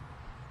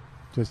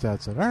 Just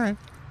outside. All right.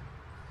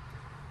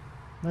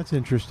 That's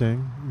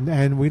interesting.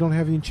 And we don't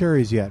have any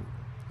cherries yet,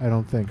 I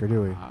don't think, or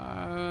do we?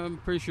 I'm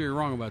pretty sure you're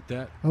wrong about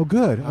that. Oh,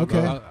 good.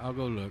 Okay. I'll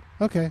go look.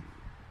 Okay.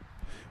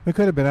 It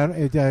could have been.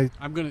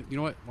 I'm going to, you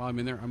know what? While I'm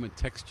in there, I'm going to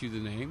text you the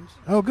names.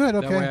 Oh, good.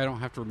 Okay. That way I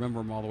don't have to remember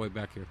them all the way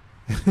back here.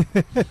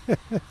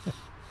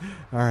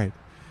 All right.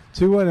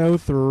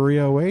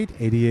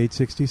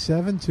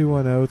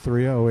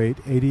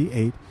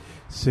 210-308-8867.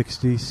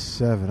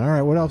 210-308-8867. All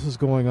right. What else is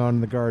going on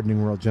in the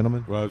gardening world,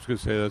 gentlemen? Well, I was going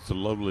to say that's a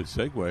lovely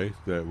segue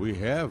that we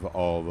have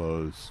all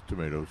those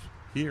tomatoes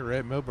here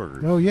at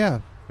Milberger's. Oh, yeah.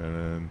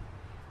 And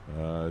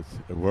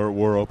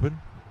we're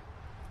open,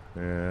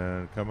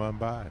 and come on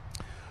by.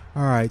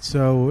 All right.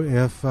 So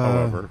if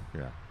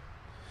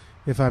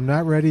if I'm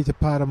not ready to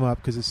pot them up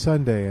because it's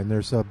Sunday and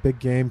there's a big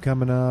game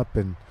coming up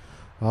and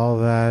all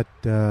that,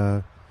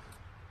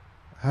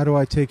 how do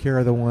I take care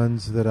of the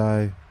ones that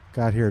I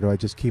got here? Do I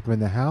just keep them in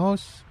the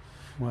house?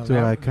 Well,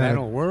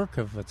 that'll work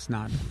if it's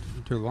not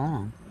too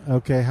long.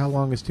 Okay, how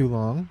long is too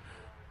long?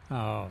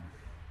 I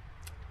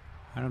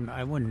don't know.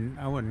 I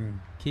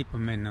wouldn't keep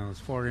them in those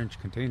 4-inch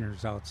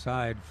containers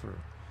outside for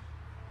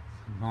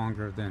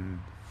longer than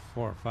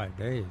 4 or 5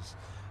 days.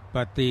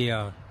 But the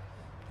other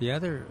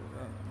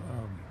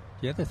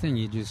thing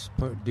you just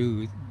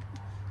you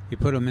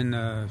put them in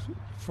the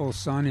full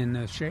sun in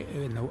the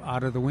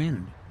out of the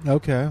wind.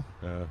 Okay.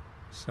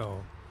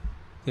 So,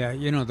 yeah,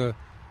 the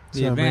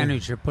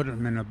advantage of putting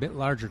them in a bit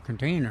larger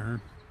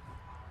container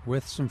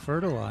with some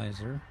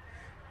fertilizer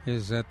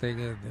is that they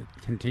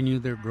continue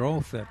their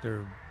growth that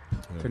they're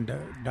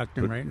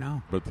conducting right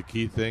now. But the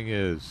key thing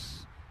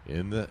is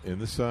in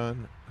the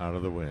sun, out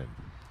of the wind.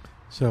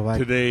 So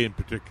today in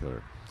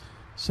particular.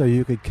 So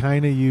you could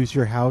kind of use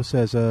your house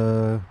as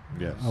a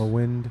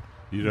wind.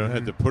 You don't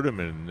have to put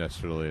them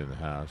necessarily in the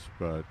house,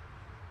 but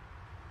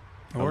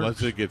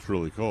unless it gets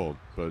really cold.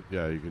 But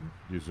yeah, you can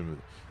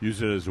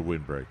use it as a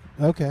windbreak.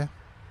 Okay.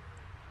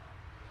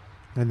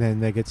 And then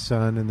they get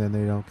sun, and then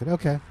they don't get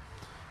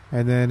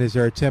And then is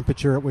there a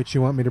temperature at which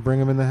you want me to bring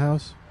them in the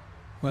house?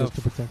 Well,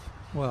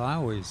 I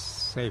always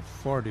say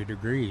 40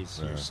 degrees.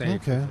 You're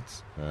safe. Okay.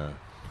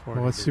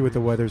 Well, let's see what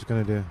the weather's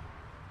going to do.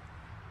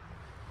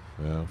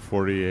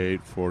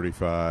 48,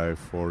 45,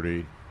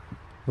 40.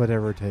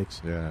 Whatever it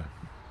takes. Yeah.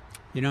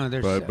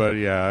 There's... But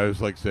yeah, I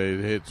was like, say,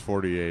 it hits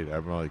 48.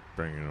 I'm like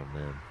bringing them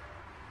in.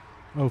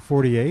 Oh,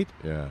 48?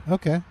 Yeah.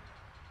 Okay.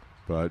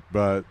 But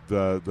the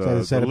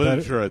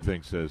literature, I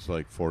think, says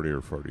like 40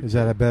 or 40. Is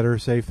that a better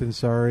safe than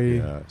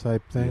sorry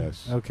type thing?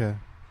 Yes. Okay.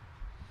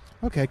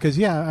 Okay,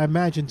 because, I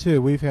imagine,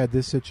 too, we've had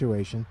this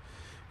situation.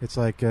 It's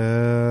like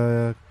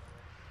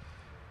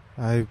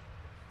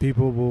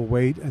people will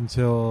wait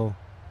until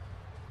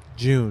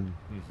June.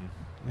 Mm-hmm.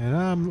 And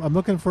I'm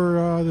looking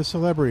for the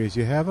celebrities.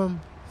 You have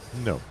them?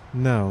 No.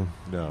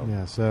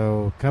 Yeah,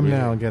 so come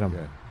now and get them.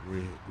 Yeah.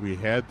 We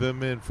had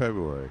them in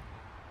February,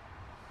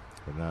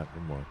 but not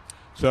anymore.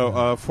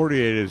 So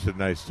 48 is a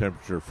nice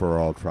temperature for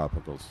all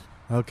tropicals.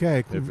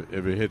 Okay. If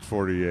it hits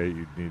 48,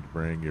 you need to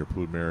bring your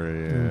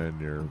plumeria in,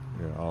 your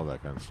all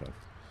that kind of stuff.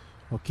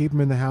 Well, keep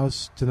them in the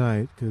house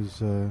tonight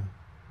because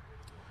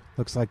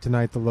looks like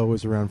tonight the low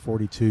is around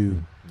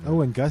 42. Yeah.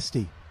 Oh, and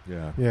gusty.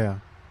 Yeah. Yeah.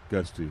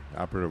 Gusty,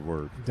 operative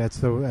word. That's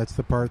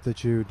the part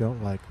that you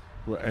don't like.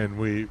 Well, and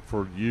we,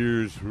 for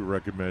years, we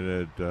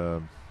recommended,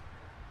 I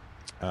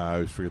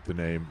always forget the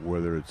name,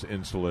 whether it's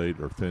insulate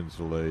or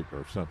thinsulate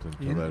or something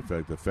to that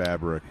effect, the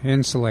fabric.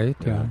 Insulate,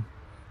 yeah.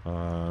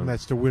 And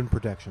that's the wind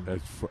protection.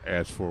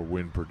 As for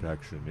wind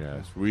protection,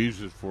 yes. We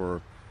use it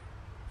for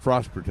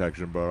frost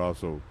protection, but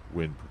also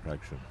wind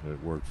protection.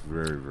 It works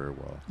very, very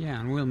well. Yeah,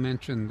 and we'll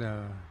mention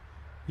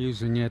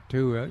using it,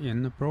 too,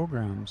 in the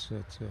programs.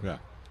 Yeah.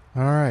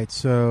 All right,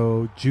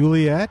 so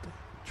Juliet,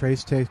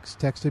 Trace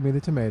texted me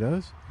the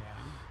tomatoes.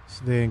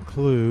 So they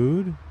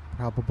include,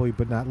 probably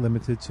but not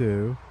limited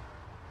to,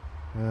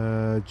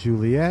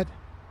 Juliet,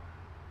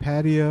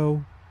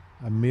 Patio,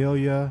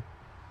 Amelia,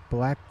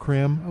 Black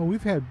Crim. Oh,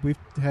 we've had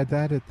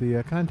that at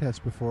the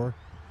contest before,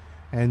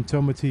 and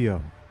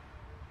Tomatillo.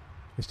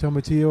 Is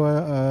Tomatillo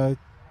a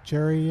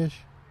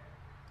cherry-ish?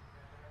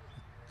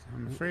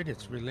 I'm afraid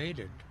it's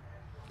related.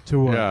 To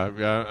what?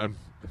 Yeah.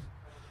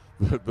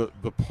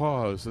 The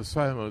pause, the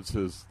silence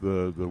is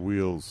the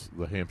wheels,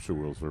 the hamster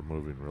wheels are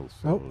moving real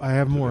slow. Oh, I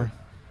have more.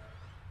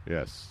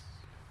 Yes.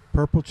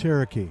 Purple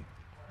Cherokee,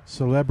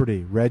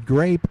 Celebrity, Red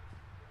Grape,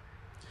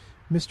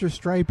 Mr.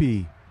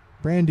 Stripey,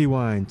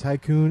 Brandywine,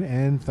 Tycoon,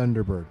 and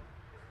Thunderbird.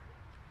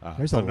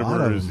 There's Thunderbird a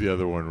lot of them. is the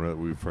other one that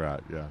we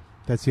forgot, yeah.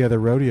 That's the other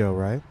rodeo,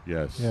 right?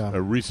 Yes. Yeah.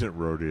 A recent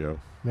rodeo.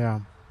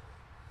 Yeah.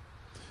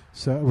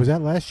 So, was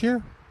that last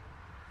year?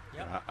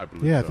 Yep. I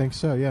believe so. I think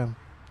so, yeah.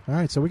 All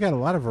right, so we got a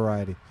lot of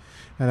variety.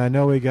 And I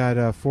know we got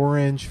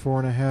 4-inch,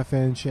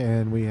 4.5-inch,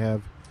 and we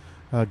have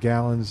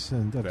gallons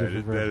and of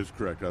different that is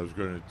correct. I was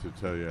going to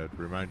tell you, to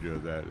remind you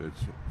of that.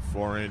 It's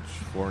 4-inch,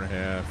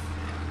 4.5,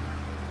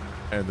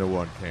 and the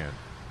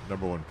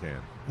number one can.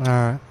 All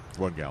right.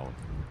 1 gallon.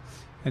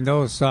 And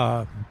those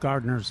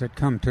gardeners that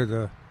come to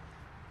the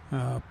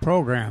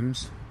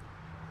programs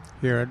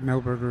here at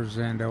Milberger's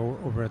and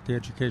over at the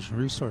Education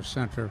Resource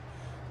Center,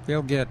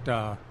 they'll get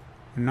a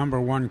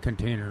number 1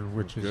 container,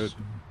 which is good.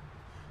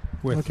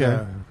 With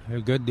a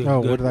good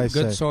what did I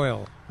say? Good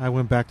soil. I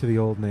went back to the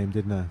old name,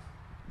 didn't I?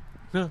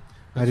 No,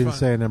 I didn't fine.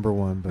 say number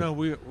 1. But no,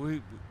 we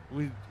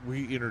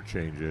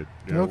interchange it.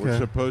 We're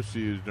supposed to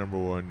use number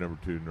 1, number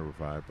 2, number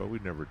 5, but we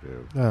never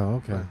do. Oh,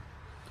 okay.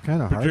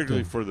 Kind of hard.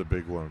 Particularly for the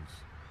big ones.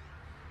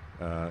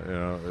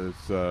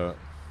 It's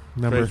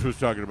Trace was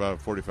talking about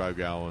a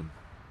 45-gallon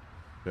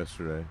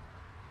yesterday,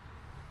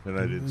 and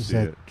I didn't see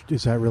it.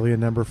 Is that really a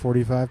number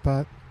 45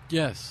 pot?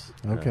 Yes.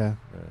 Okay.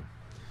 Yeah.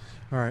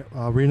 All right.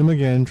 I'll read them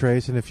again,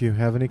 Trace, and if you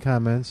have any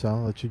comments,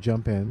 I'll let you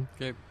jump in.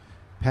 Okay.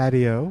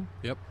 Patio.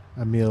 Yep.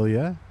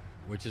 Amelia.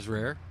 Which is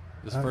rare.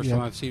 This is the first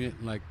time I've seen it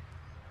in like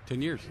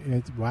 10 years.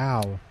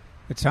 Wow.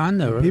 It's on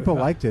the... people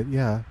liked it,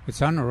 yeah.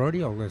 It's on the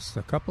rodeo list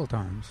a couple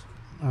times.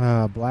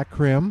 Black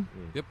Crim.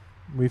 Yep.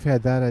 We've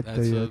had that at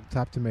the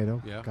Top Tomato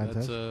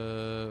contest.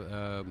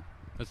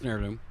 That's an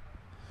heirloom.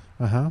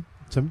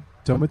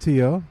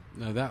 Tomatillo.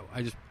 No, that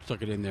I just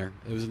stuck it in there.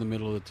 It was in the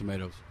middle of the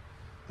tomatoes.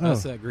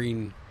 That's that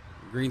green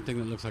thing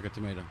that looks like a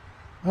tomato.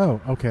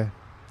 Oh, okay.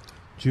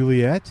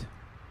 Juliet.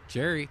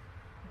 Cherry.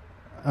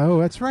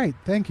 Oh, that's right.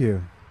 Thank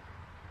you.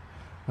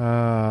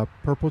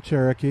 Purple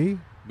Cherokee.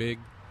 Big.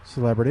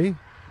 Celebrity.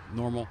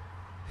 Normal.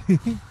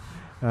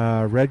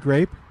 Red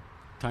Grape.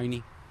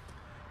 Tiny.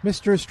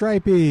 Mr.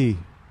 Stripey.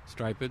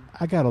 Striped.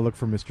 I got to look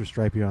for Mr.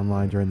 Stripey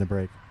online during the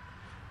break.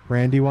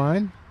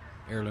 Brandywine.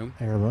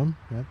 Heirloom.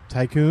 Yep.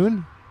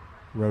 Tycoon.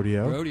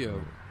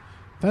 Rodeo.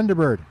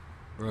 Thunderbird.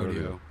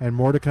 Rodeo. And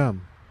more to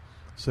come.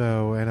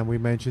 So, and we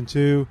mentioned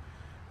too,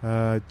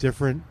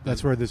 different.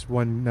 That's where this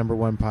number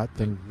 1 pot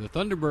thing. The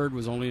Thunderbird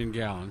was only in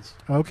gallons.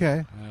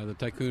 Okay. The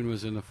Tycoon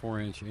was in the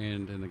 4-inch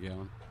and in the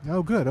gallon.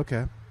 Oh, good.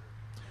 Okay.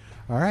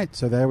 All right.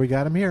 So there we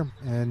got them here,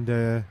 and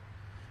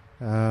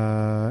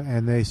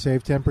they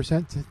save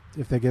 10%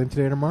 if they get them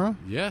today or tomorrow.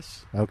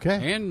 Yes.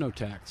 Okay. And no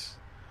tax.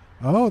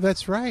 Oh,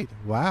 that's right.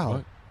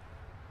 Wow.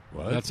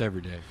 What? That's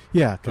every day.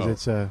 Yeah, because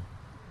it's a.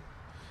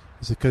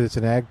 Is it because it's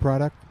an ag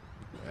product?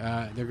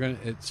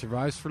 It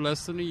survives for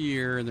less than a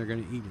year, and they're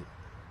gonna eat it.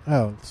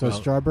 Oh, so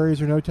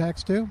strawberries are no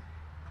tax too?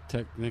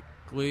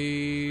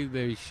 Technically,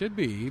 they should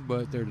be,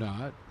 but they're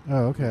not.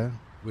 Oh, okay.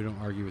 We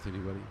don't argue with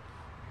anybody.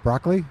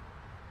 Broccoli?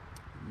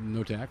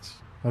 No tax.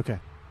 Okay,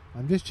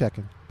 I'm just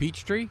checking.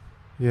 Peach tree?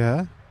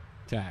 Yeah.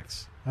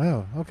 Tax.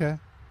 Oh, okay.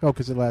 Oh,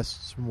 because it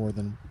lasts for more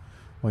than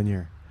 1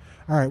 year.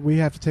 All right, we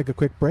have to take a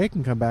quick break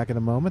and come back in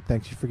a moment.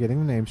 Thanks you for getting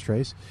the names,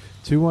 Trace.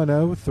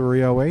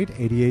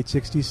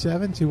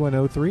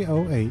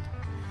 210-308-8867,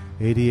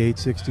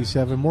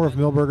 210-308-8867. More of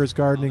Milberger's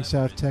Gardening,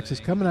 South Texas,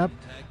 coming up.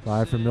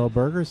 Live from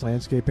Milberger's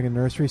Landscaping and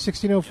Nursery,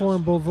 1604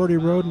 on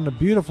Boulevardy Road on a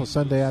beautiful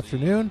Sunday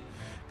afternoon.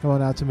 Come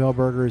on out to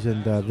Milberger's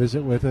and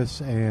visit with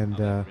us,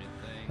 and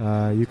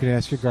you can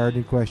ask your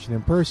gardening question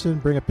in person,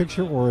 bring a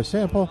picture or a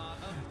sample,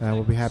 and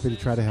we'll be happy to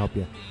try to help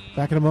you.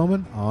 Back in a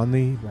moment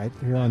right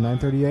here on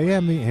 9:30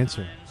 a.m. The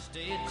Answer.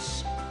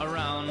 States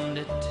around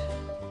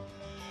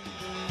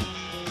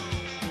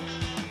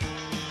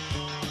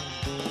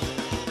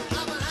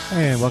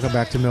And welcome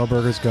back to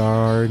Milberger's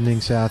Gardening,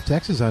 South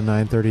Texas on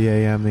 9:30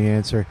 a.m. The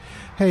Answer.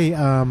 Hey,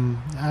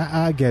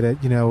 I get it.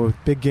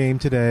 Big game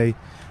today,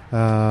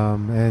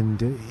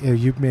 and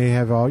you may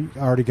have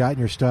already gotten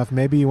your stuff.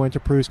 Maybe you went to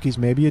Pruski's,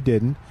 maybe you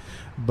didn't,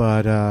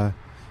 but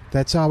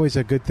that's always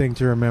a good thing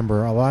to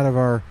remember. A lot of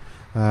our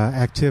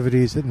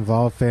activities that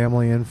involve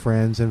family and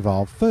friends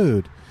involve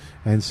food,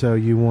 and so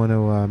you want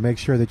to make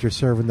sure that you're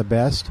serving the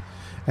best.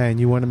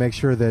 And you want to make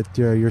sure that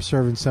you're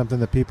serving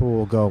something that people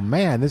will go,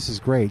 man, this is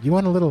great. You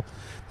want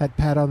that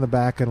pat on the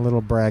back and a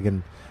little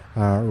bragging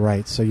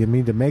rights. So you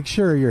need to make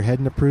sure you're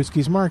heading to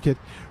Pruski's Market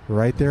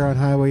right there on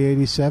Highway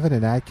 87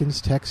 in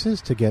Atkins, Texas,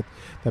 to get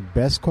the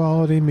best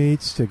quality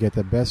meats, to get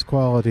the best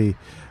quality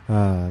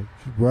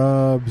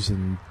rubs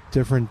and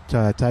different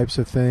types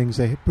of things.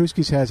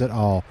 Pruski's has it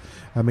all.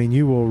 I mean,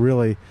 you will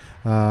really,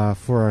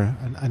 for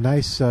a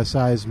nice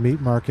sized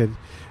meat market,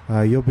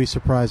 you'll be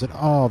surprised at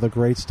all the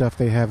great stuff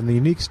they have and the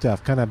unique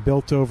stuff, kind of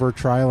built over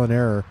trial and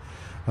error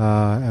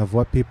of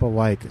what people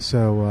like.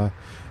 So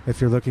if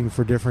you're looking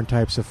for different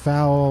types of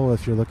fowl,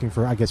 if you're looking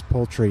for, I guess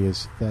poultry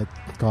is that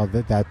called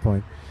at that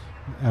point,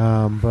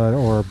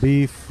 or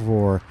beef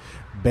or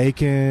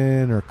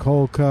bacon or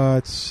cold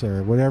cuts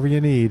or whatever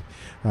you need,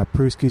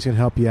 Pruski's can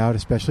help you out,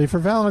 especially for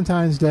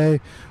Valentine's Day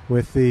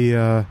with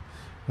the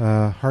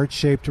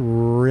heart-shaped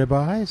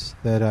ribeyes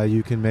that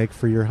you can make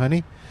for your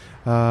honey.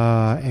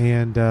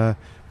 And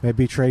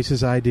maybe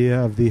Trace's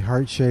idea of the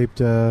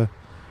heart-shaped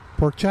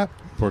pork chop.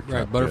 Pork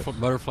chop,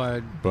 right? Butterfly.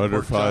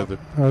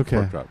 Okay.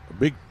 Pork chop, a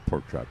big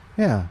pork chop.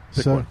 Yeah.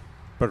 Thick one.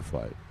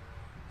 Butterfly.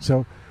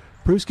 So,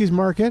 Pruski's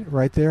Market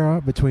right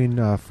there between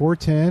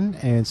 410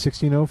 and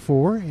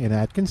 1604 in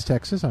Atkins,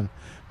 Texas, on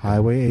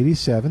Highway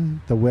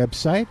 87. The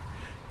website,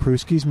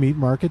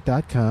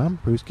 Pruski'sMeatMarket.com.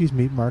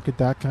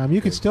 Pruski'sMeatMarket.com. You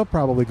can still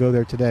probably go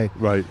there today.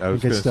 Right. I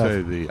was going to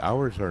say the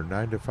hours are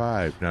 9 to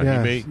 5. Now, yeah,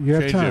 you may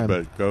change it,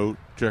 but go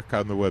check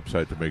on the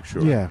website to make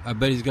sure. Yeah. I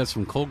bet he's got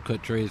some cold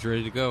cut trays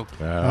ready to go.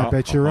 I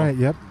bet you're right.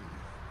 Yep.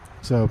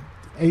 So,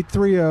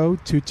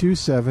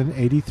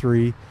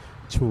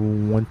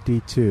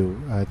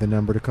 830-227-8322. The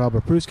number to call.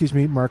 But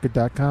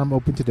Pruski'sMeatMarket.com,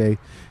 open today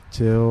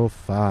till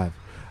 5.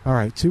 All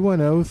right.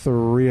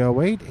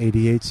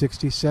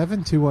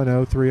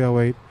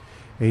 210-308-8867.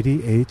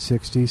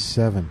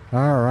 210-308-8867.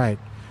 All right.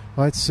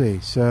 Let's see.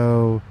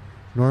 So,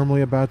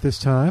 normally about this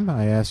time,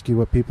 I ask you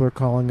what people are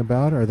calling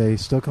about. Are they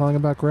still calling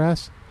about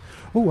grass?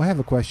 Oh, I have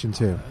a question,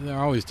 too. They're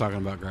always talking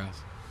about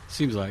grass.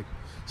 Seems like.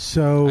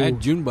 So I had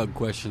June bug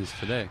questions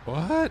today.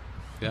 What?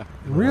 Yeah.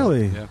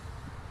 Really? Yeah.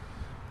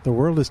 The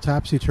world is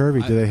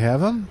topsy-turvy. Do they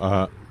have them?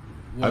 Well,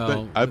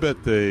 I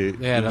bet they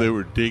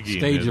were digging.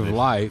 Stage of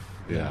life.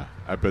 Yeah.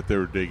 I bet they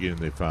were digging and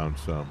they found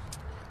some.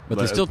 But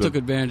they still took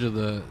advantage of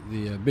the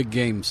big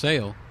game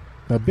sale.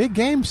 The big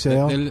game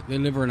sale? They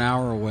live an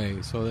hour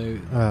away, so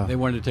they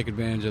wanted to take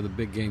advantage of the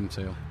big game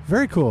sale.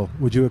 Very cool.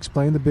 Would you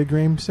explain the big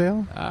game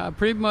sale?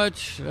 Pretty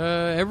much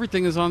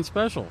everything is on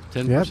special,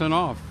 10%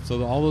 off.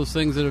 So all those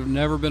things that have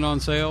never been on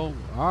sale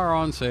are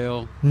on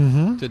sale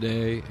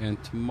today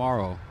and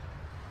tomorrow.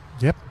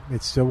 Yep,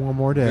 it's still one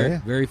more day. Very,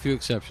 very few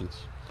exceptions.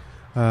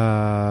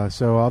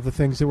 So all the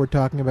things that we're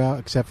talking about,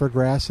 except for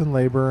grass and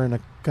labor and a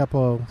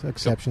couple of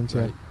exceptions.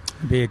 Right. Yeah.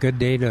 Be a good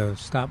day to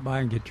stop by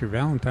and get your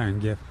Valentine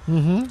gift.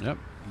 Mm-hmm. Yep.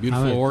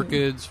 Beautiful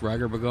orchids,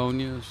 Riger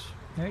begonias.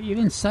 Yeah,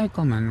 even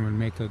cyclamen would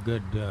make a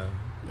good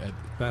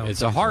Valentine's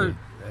It's a heart.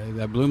 gift.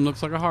 That bloom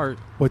looks like a heart.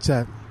 What's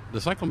that? The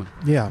cyclamen.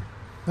 Yeah,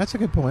 that's a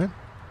good point.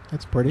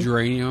 That's pretty.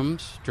 Geranium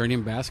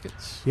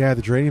baskets. Yeah,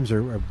 the geraniums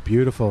are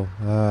beautiful.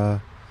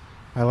 I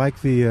like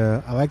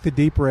the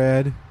deep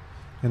red,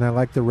 and I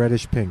like the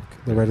reddish pink,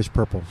 the reddish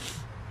purple.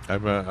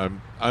 I'm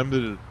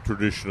the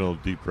traditional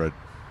deep red.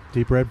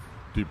 Deep red.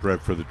 Deep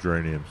red for the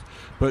geraniums,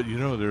 but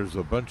there's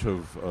a bunch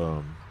of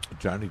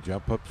Johnny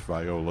Jump Ups,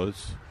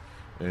 violas,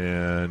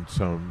 and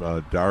some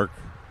dark,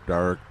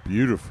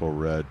 beautiful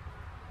red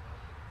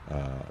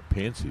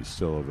pansies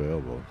still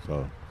available.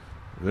 So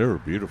they were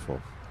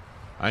beautiful.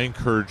 I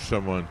encouraged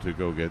someone to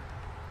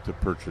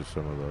purchase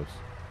some of those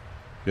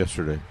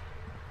yesterday.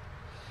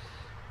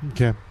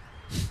 Okay,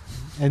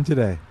 and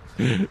today.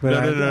 But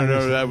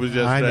no. That was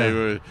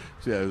yesterday.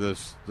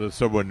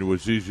 Someone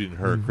was using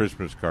her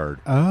Christmas card.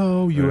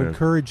 Oh, you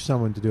encouraged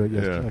someone to do it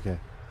yesterday.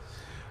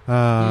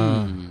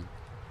 Yeah. Okay.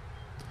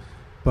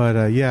 But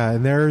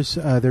and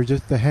they're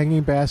just the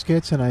hanging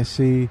baskets, and I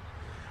see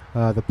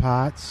the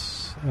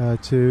pots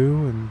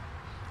too, and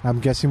I'm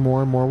guessing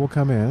more and more will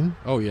come in.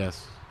 Oh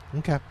yes.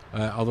 Okay.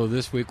 Although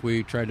this week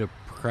we tried to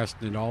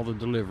procrastinate all the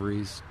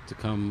deliveries to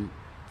come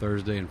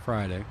Thursday and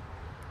Friday.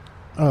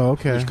 Oh,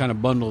 okay. Which kind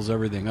of bundles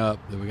everything up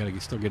that we got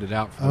to still get it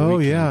out for the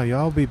weekend. Yeah,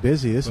 y'all be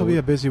busy. This will be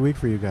a busy week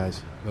for you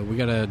guys. But we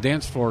got a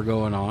dance floor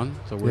going on,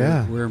 so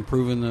we're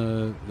improving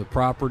the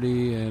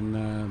property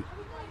and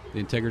the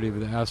integrity of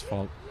the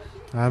asphalt.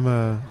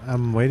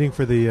 I'm waiting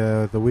for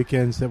the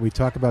weekends that we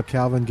talk about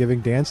Calvin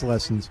giving dance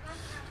lessons.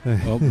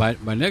 Well, by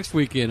next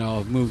weekend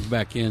I'll move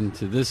back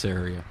into this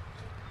area.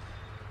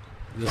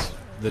 The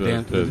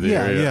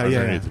area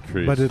underneath the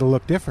trees. But it'll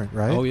look different,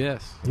 right? Oh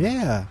yes.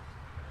 Yeah.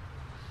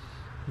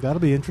 That'll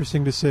be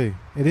interesting to see.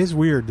 It is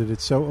weird that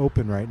it's so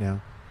open right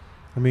now.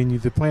 I mean,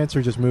 the plants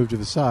are just moved to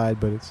the side,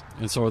 but it's...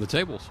 And so are the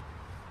tables.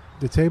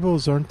 The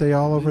tables, aren't they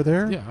all over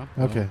there? Yeah.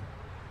 Okay.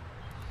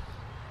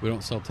 We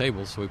don't sell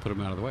tables, so we put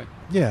them out of the way.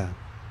 Yeah.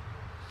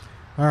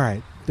 All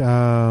right.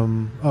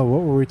 What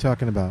were we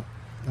talking about?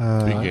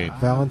 Big game.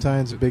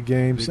 Valentine's, big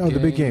games. The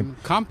big game.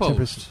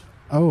 Compost.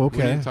 Oh, okay.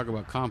 We need to talk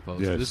about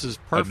compost. Yes. This is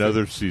perfect.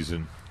 Another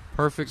season.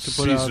 Perfect to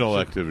put Seasonal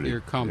out activity. your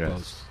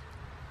compost.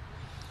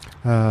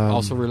 Yes.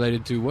 Also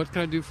related to what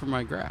can I do for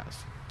my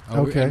grass?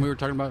 Okay. And we were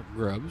talking about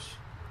grubs.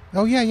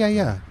 Oh,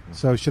 yeah.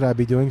 So should I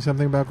be doing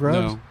something about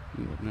grubs?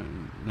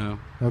 No.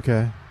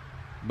 Okay.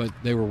 But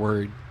they were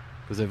worried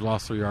because they've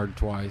lost their yard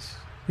twice.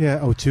 Yeah.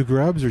 Oh, to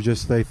grubs, or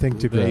just they think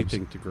to grubs? They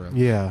think to grubs.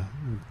 Yeah.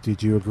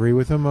 Did you agree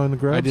with him on the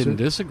grubs? I didn't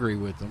disagree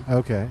with them.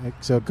 Okay.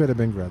 So it could have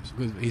been grubs.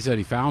 He said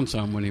he found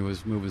some when he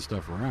was moving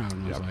stuff around.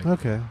 I was like,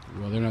 okay.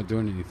 Well, they're not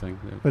doing anything.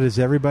 But does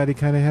everybody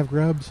kind of have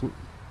grubs?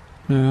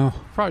 No.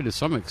 Probably to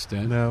some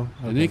extent. No.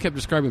 Okay. And then he kept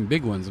describing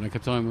big ones, and I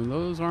kept telling him,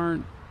 those are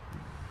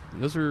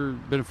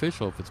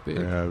beneficial if it's big.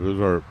 Yeah, those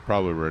are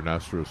probably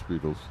rhinoceros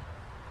beetles.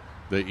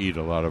 They eat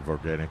a lot of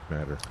organic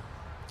matter.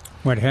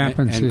 What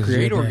happens and is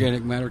create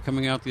organic matter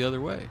coming out the other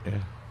way.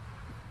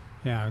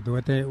 Yeah.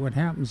 What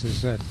happens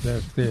is that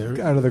if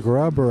they're out of the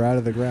grub or out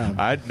of the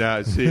ground? I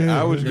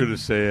was going to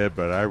say it,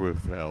 but I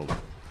withheld.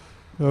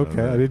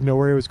 Okay, I didn't know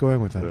where he was going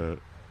with that.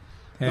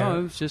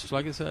 No, it's just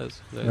like it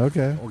says.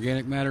 Okay.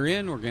 Organic matter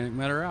in, organic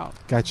matter out.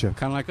 Gotcha.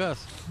 Kind of like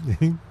us.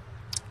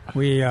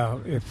 We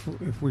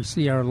if we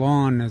see our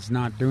lawn is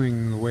not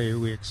doing the way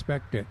we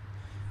expect it,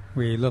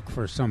 we look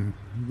for some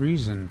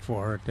reason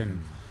for it,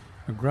 and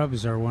the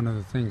grubs are one of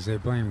the things they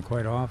blame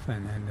quite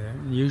often,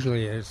 and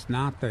usually it's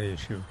not the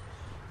issue.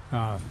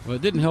 Well,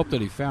 it didn't help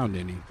that he found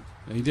any.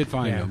 He did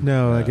find them.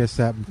 No, I guess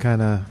that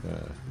kind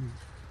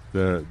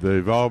of...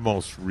 They've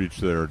almost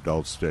reached their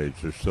adult stage.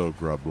 They're so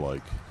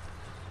grub-like.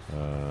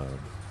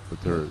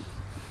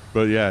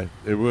 But yeah,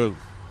 it will.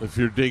 If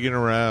you're digging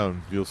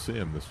around, you'll see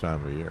them this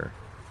time of year.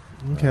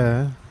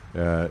 Okay.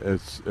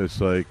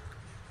 It's like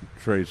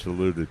Trace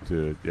alluded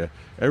to it. Yeah,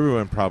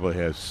 everyone probably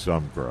has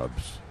some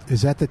grubs.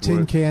 Is that the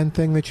tin can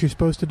thing that you're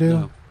supposed to do?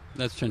 No,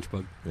 that's chinch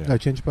bug. Yeah. Oh,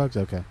 chinch bugs?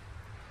 Okay.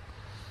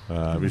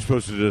 You're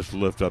supposed to just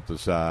lift up the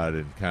side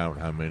and count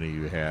how many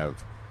you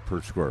have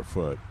per square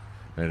foot.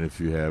 And if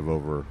you have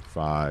over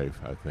 5,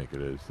 I think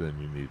it is, then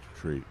you need to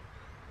treat.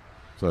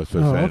 So that's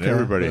what I'm saying. Okay.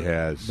 Everybody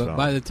has But some.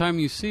 by the time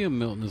you see them,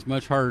 Milton, it's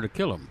much harder to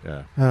kill them.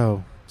 Yeah.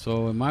 Oh.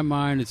 So in my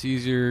mind, it's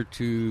easier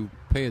to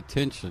pay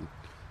attention.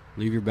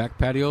 Leave your back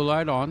patio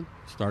light on,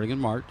 starting in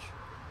March.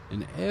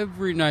 And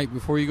every night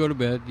before you go to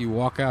bed, you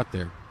walk out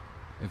there.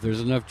 If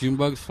there's enough June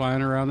bugs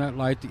flying around that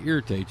light to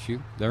irritate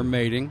you, they're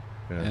mating,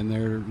 and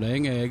they're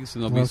laying eggs,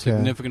 and there'll be a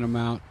significant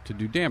amount to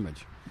do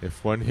damage.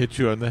 If one hits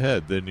you on the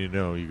head, then you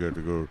know you got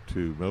to go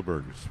to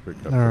Milberger's to pick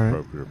up the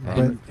appropriate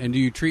product. And do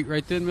you treat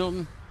right then,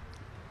 Milton?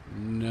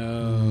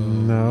 No.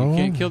 No. You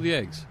can't kill the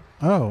eggs.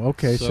 Oh,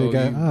 okay. So you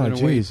got... Oh,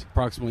 geez.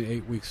 Approximately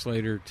 8 weeks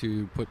later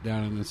to put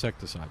down an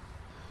insecticide.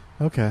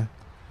 Okay.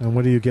 And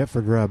what do you get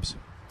for grubs?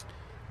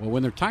 Well,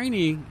 when they're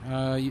tiny,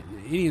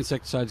 any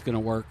insecticide is going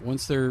to work.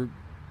 Once they're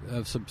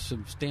of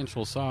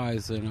substantial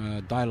size,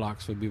 then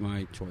Dilox would be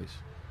my choice.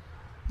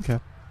 Okay.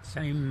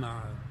 Same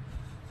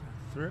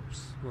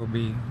thrips will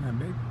be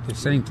the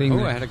same thing.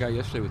 Oh, I had a guy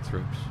yesterday with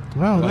thrips.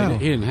 Well, no.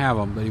 He didn't have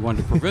them, but he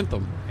wanted to prevent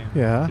them.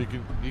 Yeah.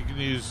 You can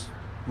use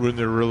when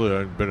they're really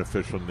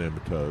unbeneficial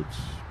nematodes,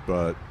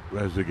 but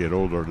as they get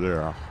older,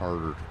 they're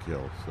harder to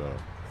kill.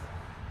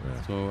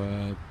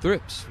 So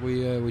thrips.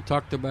 We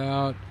talked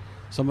about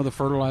some of the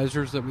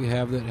fertilizers that we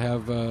have that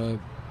have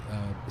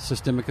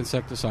systemic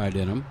insecticide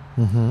in them.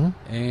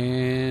 Mm-hmm.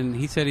 And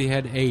he said he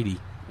had 80,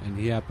 and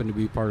he happened to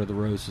be part of the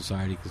Rose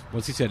Society, because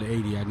once he said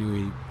 80, I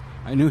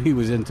knew he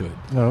was into it.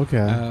 Oh,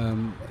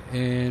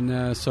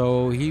 okay.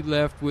 So he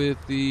left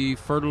with the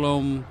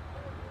Fertilome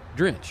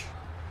Drench,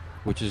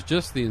 which is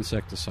just the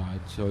insecticide,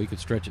 so he could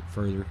stretch it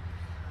further.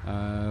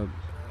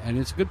 And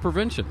it's a good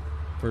prevention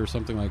for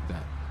something like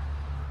that.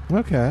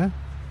 Okay.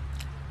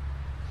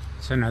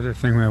 It's another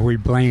thing where we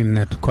blame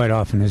that quite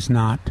often is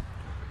not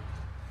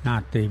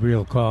the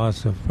real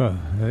cause of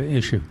the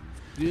issue.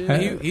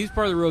 Yeah, he's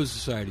part of the Rose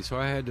Society, so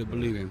I had to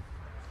believe him.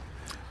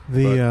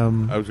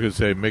 I was going to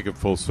say, make it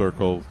full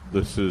circle.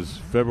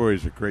 February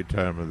is a great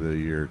time of the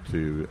year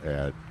to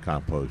add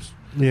compost.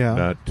 Yeah.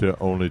 Not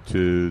only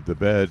to the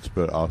beds,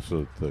 but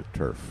also the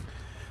turf.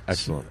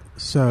 Excellent.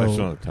 So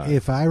excellent time.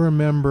 If I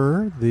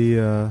remember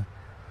the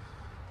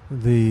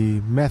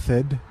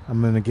method,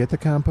 I'm going to get the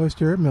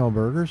composter at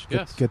Milberger's.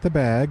 Yes. Get the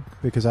bag,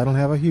 because I don't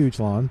have a huge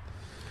lawn.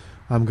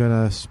 I'm going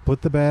to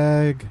split the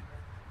bag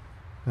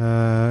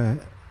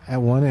at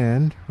one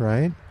end,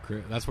 right?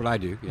 That's what I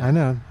do. Yeah. I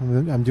know.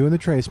 I'm doing the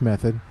trace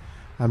method.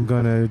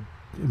 Am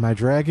I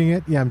dragging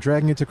it? Yeah, I'm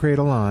dragging it to create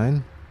a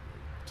line.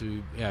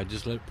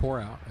 Just let it pour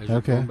out as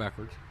you're going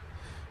backwards.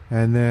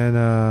 And then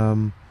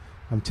I'm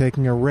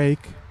taking a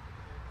rake.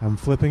 I'm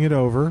flipping it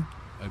over.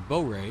 A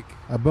bow rake.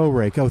 A bow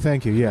rake. Oh,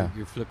 thank you. Yeah.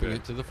 You're flipping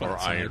it to the flat or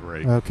side. iron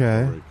rake.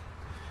 Okay.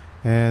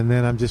 And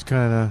then I'm just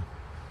kind of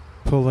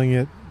pulling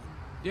it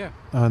Yeah.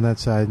 on that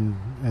side and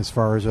as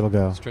far as it'll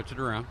go. Stretch it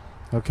around.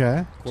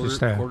 Okay.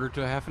 Quarter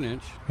to a half an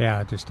inch.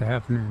 Yeah, just a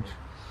half an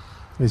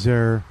inch.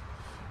 Are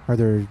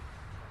there,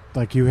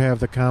 like you have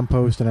the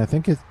compost, and I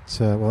think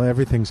it's,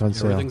 everything's on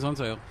sale. Everything's on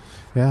sale.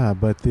 Yeah,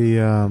 but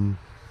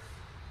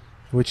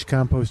which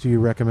compost do you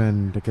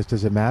recommend? Because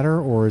does it matter,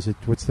 or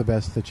what's the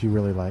best that you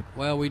really like?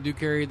 Well, we do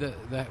carry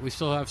that. We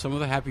still have some of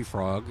the Happy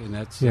Frog, and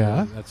that's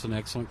an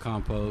excellent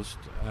compost.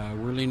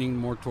 We're leaning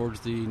more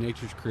towards the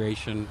Nature's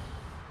Creation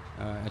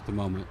at the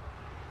moment.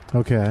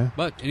 Okay.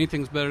 But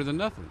anything's better than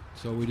nothing.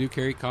 So we do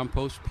carry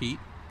compost peat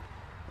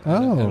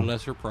at a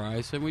lesser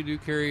price, and we do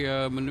carry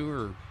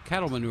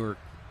cattle manure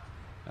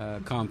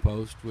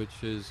compost,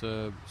 which is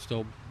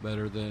still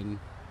better than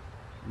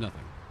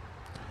nothing.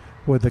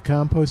 Would the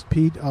compost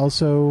peat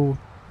also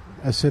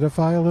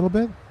acidify a little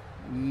bit?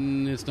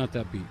 It's not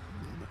that peat.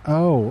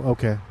 Oh,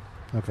 okay.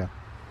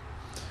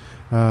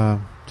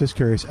 Just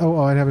curious.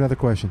 Oh, I have another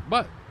question.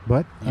 But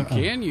you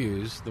can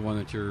use the one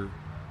that you're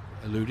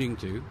alluding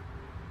to.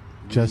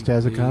 Just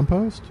as a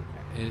compost?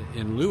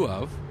 In lieu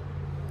of.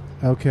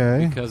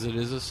 Okay. Because it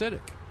is acidic.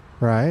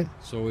 Right.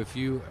 So if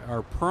you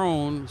are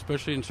prone,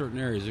 especially in certain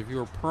areas, if you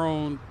are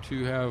prone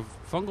to have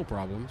fungal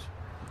problems,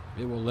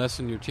 it will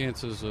lessen your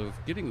chances of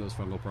getting those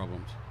fungal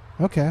problems.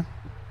 Okay.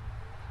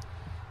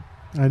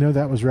 I know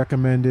that was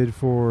recommended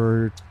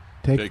for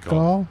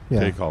take-all.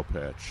 Yeah. Take-all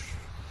patch,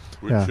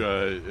 which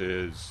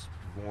is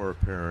more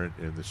apparent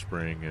in the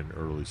spring and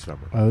early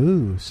summer.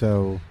 Oh,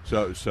 so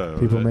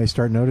people may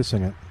start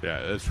noticing it.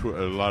 Yeah, that's what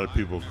a lot of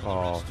people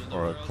called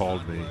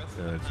me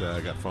and said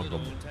I got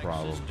fungal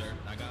problems,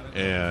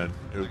 and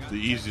the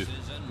easiest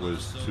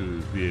was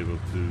to be able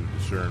to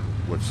discern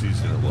what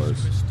season it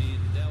was.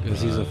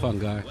 Because he's a fun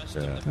guy.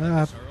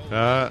 Yeah.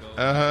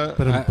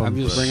 I'm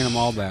just bringing them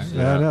all back.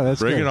 Yeah, no, that's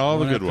bringing good. all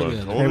the good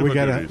ones. Hey, we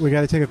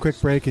got to take a quick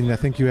break, and I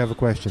think you have a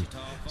question.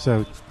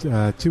 So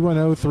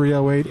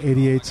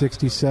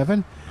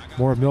 210-308-8867.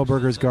 More of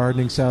Milberger's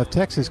Gardening South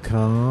Texas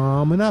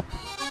coming up.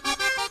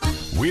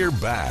 We're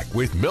back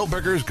with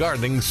Milberger's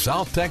Gardening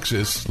South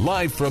Texas,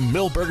 live from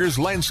Milberger's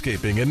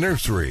Landscaping and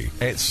Nursery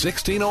at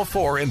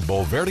 1604 in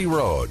Bulverde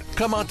Road.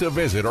 Come out to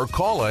visit or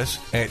call us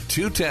at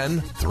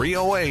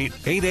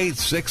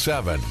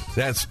 210-308-8867.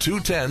 That's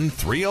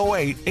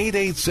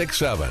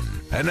 210-308-8867.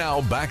 And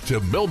now back to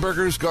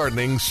Milberger's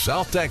Gardening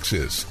South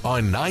Texas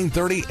on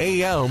 930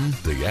 a.m.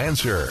 The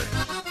Answer.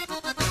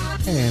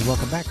 And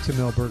welcome back to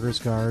Milberger's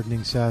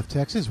Gardening South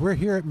Texas. We're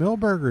here at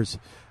Milberger's.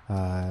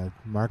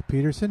 Mark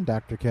Peterson,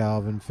 Dr.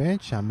 Calvin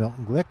Finch, I'm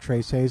Milton Glueck.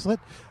 Trace Hazlett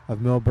of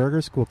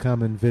Milberger's will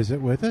come and visit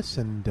with us,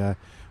 and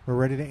we're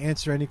ready to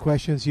answer any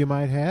questions you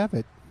might have.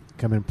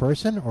 Come in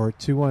person or at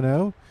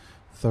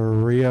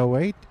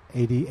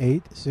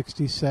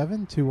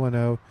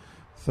 210-308-8867,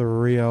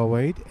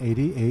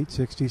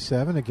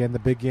 210-308-8867. Again, the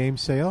big game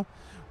sale,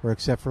 where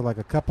except for like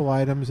a couple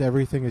items,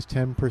 everything is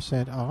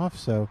 10% off,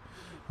 so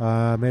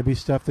maybe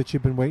stuff that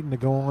you've been waiting to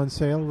go on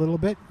sale a little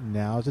bit.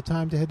 Now's the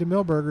time to head to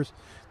Milberger's.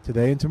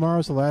 Today and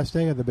tomorrow's the last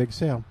day of the big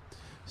sale.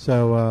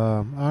 So,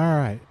 all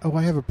right. Oh,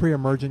 I have a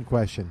pre-emergent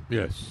question.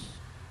 Yes.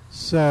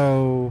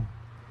 So,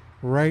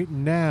 right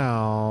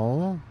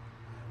now,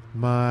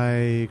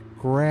 my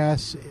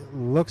grass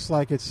looks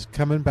like it's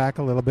coming back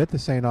a little bit, the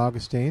St.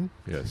 Augustine.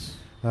 Yes.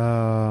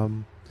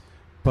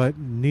 But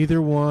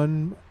neither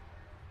one,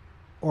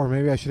 or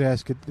maybe I should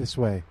ask it this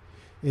way.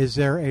 Is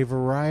there a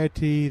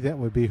variety that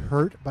would be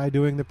hurt by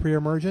doing the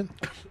pre-emergent?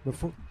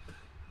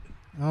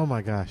 Oh,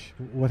 my gosh.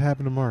 What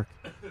happened to Mark?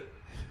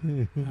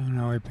 Oh,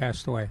 no, he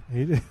passed away.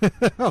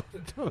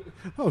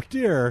 Oh,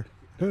 dear.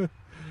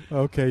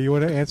 Okay, you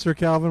want to answer,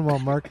 Calvin, while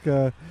Mark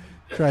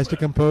tries to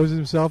compose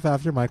himself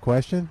after my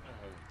question?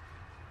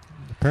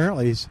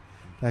 Apparently,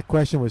 that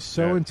question was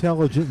so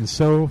intelligent and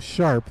so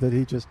sharp that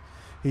he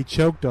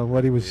choked on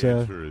what he was... The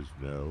answer is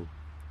no.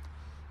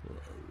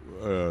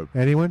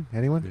 Anyone?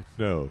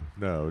 No,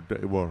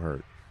 it won't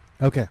hurt.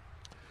 Okay.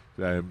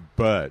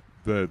 But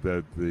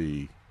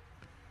the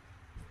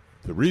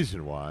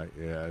reason why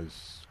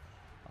is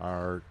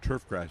our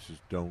turf grasses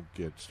don't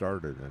get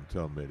started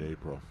until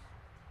mid-April.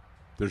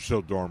 They're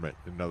still dormant.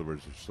 In other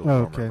words, they're still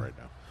dormant right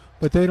now.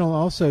 But they don't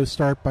also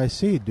start by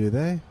seed, do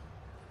they?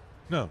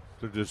 No,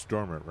 they're just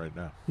dormant right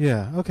now.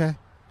 Yeah. Okay.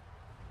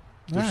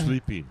 They're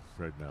sleeping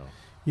right now.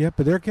 Yeah,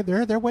 but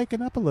they're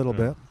waking up a little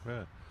bit.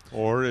 Yeah.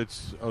 Or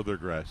it's other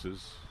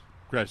grasses,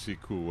 grassy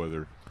cool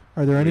weather.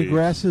 Are there any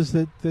grasses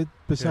that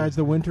besides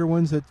the winter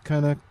ones that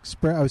kind of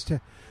spread?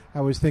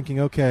 I was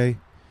thinking, okay,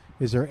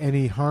 is there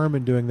any harm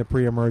in doing the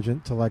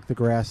pre-emergent to like the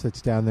grass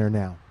that's down there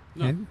now?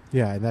 No. And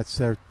that's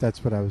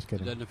what I was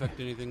getting. It doesn't affect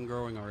anything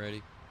growing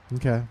already.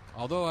 Okay.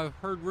 Although I've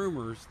heard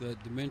rumors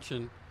that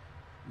Dimension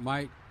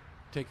might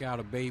take out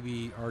a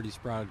baby already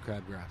sprouted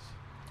crabgrass.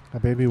 A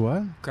baby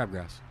what?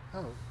 Crabgrass.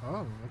 Oh,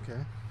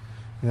 okay.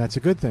 And that's a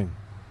good thing.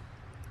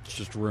 It's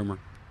just a rumor.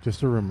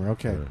 Just a rumor.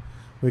 Okay. Right.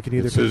 We can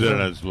either it says it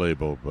on its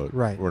label, but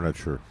we're not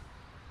sure.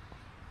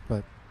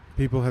 But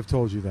people have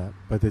told you that,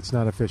 but it's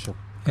not official.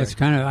 It's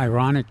kind of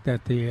ironic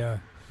that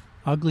the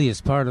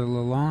ugliest part of the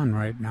lawn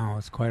right now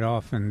is quite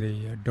often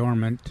the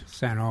dormant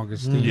San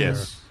Augustine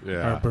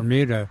or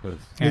Bermuda,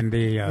 and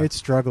it's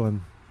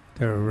struggling.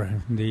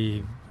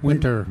 The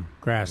winter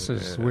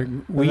grasses,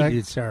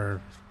 weeds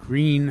are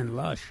green and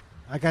lush.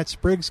 I got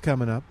sprigs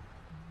coming up.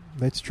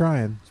 It's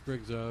trying.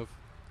 Sprigs of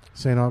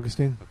St.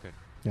 Augustine. Okay.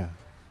 Yeah.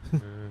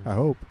 I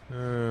hope.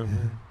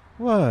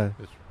 What?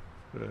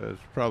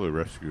 It's probably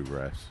rescue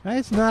grass.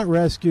 It's not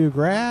rescue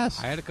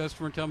grass. I had a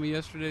customer tell me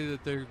yesterday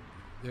that their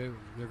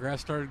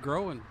grass started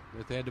growing,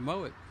 that they had to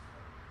mow it.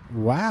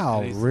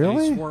 Wow, and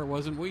really? He swore it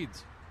wasn't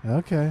weeds.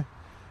 Okay.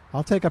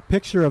 I'll take a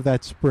picture of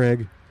that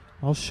sprig.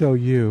 I'll show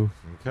you.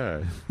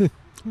 Okay.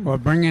 Well,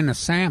 bring in a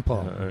sample.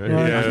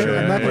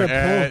 I'm not going to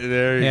pull.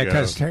 There you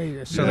go.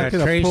 So that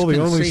I'm Trace pull the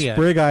can only see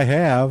sprig I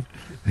have.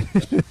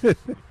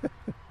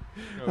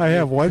 I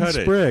have one cut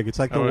sprig. It's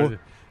like the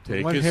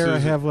one hair I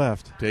have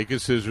left. Take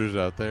his scissors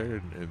out there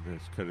and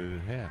just cut it in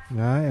half.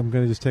 I am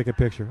going to just take a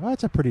picture. Oh,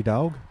 it's a pretty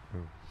dog.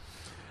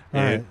 All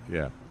right.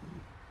 Yeah.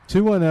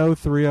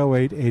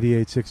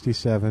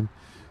 210-308-8867.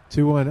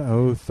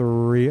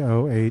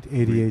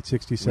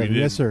 210-308-8867.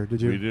 Yes, sir.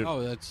 Did you?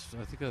 Oh, I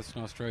think that's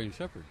an Australian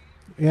Shepherd.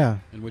 Yeah.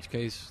 In which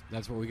case,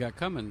 that's what we got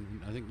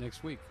coming, I think,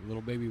 next week. A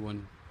little baby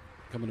one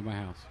coming to my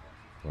house.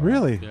 Wow.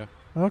 Really? Yeah.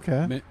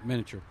 Okay.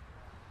 Miniature.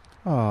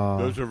 Oh.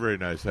 Those are very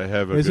nice. I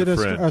have a Is good it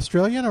friend.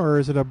 Australian or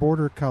is it a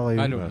border collie?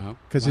 I don't know.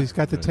 Because he's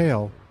got the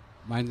tail.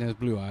 Mine has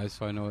blue eyes,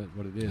 so I know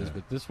what it is.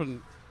 But this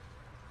one,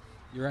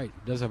 you're right,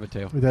 it does have a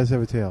tail. It does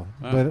have a tail.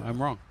 But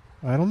I'm wrong.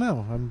 I don't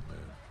know.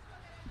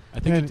 I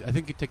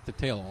think you take the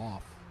tail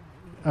off.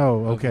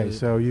 Oh, okay.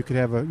 So you could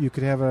have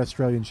an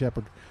Australian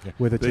Shepherd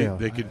with a tail.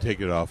 They can take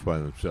it off by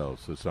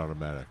themselves. It's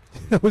automatic.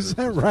 Was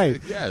that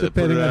right? Yeah.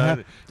 Depending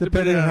on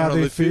how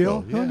they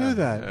feel. Yeah. Who knew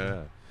that?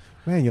 Yeah.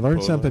 Man, you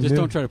learn something new. Just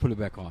don't try to put it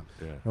back on.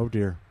 Yeah. Oh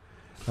dear.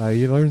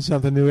 You learn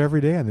something new every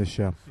day on this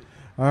show.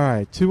 All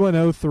right,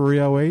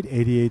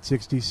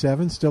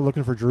 210-308-8867. Still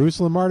looking for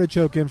Jerusalem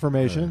artichoke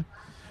information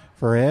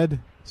for Ed.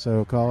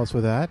 So call us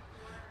with that.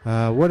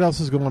 What else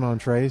is going on,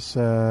 Trace?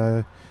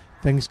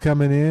 Things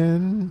coming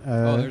in.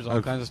 There's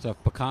all kinds of stuff.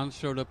 Pecans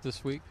showed up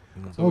this week.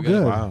 So we got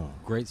good. A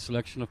great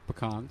selection of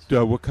pecans.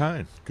 What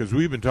kind? Because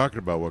we've been talking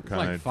about what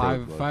kind.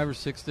 Like five or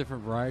six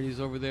different varieties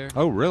over there.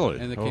 Oh, really?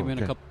 And they came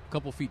in a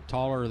couple feet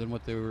taller than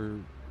what they were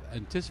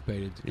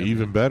anticipated.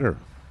 Even better.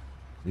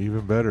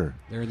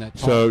 They're in that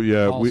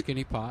tall,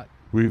 skinny pot.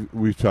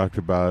 We've talked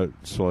about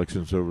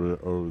selections over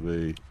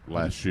the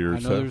last year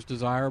or so. I know there's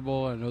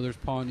Desirable. I know there's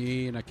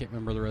Pawnee, and I can't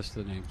remember the rest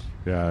of the names.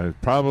 Yeah,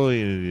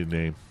 probably an Indian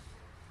name.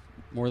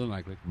 More than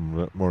likely.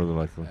 More than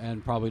likely.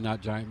 And probably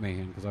not Giant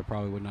Mayhem, because I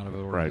probably would not have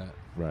ordered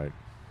that.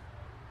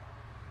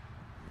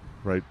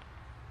 Right.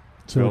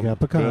 So Milton, we got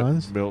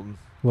pecans. Milton.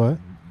 What?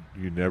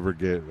 You never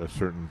get a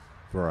certain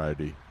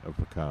variety of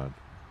pecan.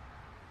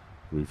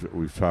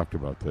 We've talked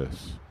about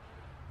this.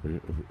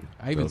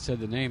 I even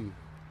said the name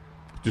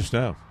just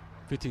now.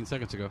 15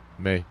 seconds ago.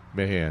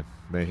 Mahan.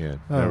 Oh,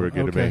 never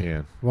get a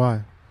Mahan.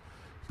 Why?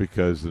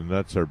 Because the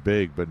nuts are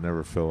big but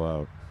never fill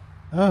out.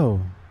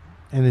 Oh.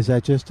 And is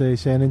that just a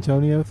San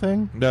Antonio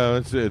thing? No,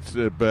 it's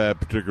a bad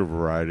particular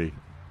variety.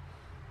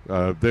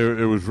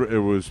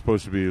 It was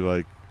supposed to be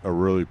like a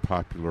really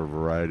popular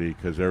variety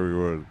because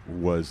everyone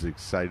was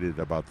excited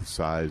about the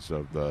size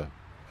of the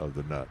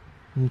nut.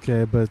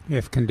 Okay, but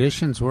if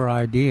conditions were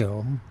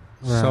ideal,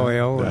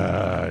 soil,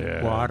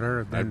 and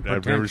water, then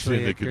I've never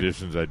seen the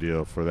conditions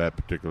ideal for that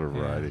particular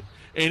variety.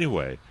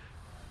 Anyway,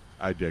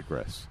 I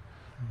digress.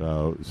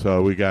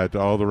 So we got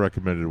all the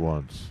recommended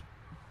ones.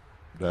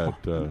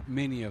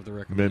 Many of the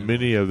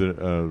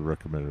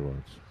recommended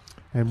ones.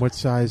 And what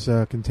size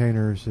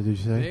containers did you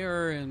say? They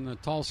are in the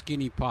tall,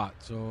 skinny pot.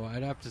 So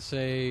I'd have to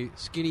say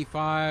skinny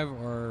 5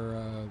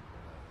 or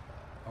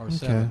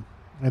 7.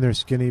 And they're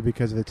skinny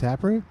because of the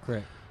taproot?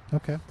 Correct.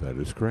 Okay. That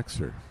is correct,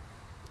 sir.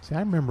 See, I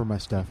remember my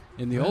stuff.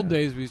 In the old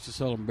days, we used to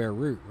sell them bare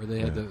root, where they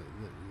had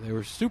they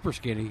were super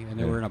skinny and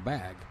they were in a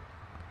bag.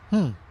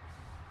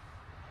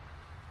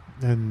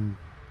 And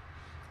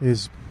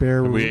is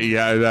bare root?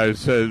 I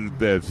said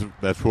that's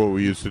what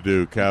we used to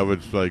do.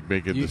 Calvin's like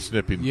making the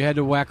snipping. You had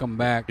to whack them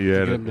back to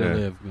get them to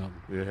live.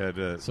 You had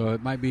to. So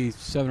it might be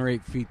 7 or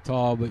 8 feet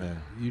tall, but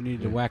you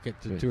needed to whack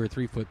it to 2 or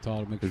 3 foot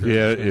tall to make sure.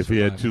 If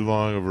you had too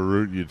long of a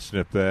root, you'd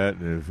snip that,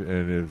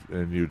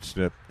 and you'd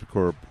snip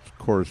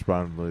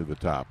correspondingly the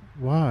top.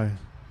 Why?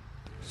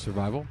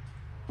 Survival.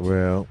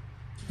 Well,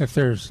 if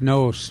there's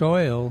no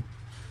soil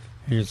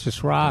and it's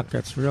just rock,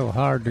 that's real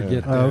hard to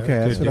get.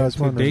 That's what I was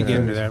wondering. Dig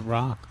into that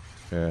rock.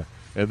 Yeah,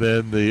 and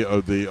then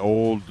the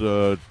old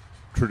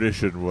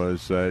tradition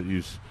was that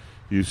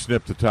you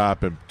snip the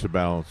top to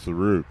balance the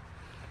root.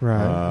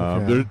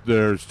 Right.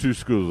 There's 2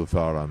 schools of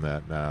thought on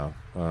that now.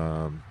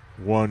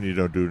 One, you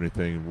don't do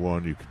anything.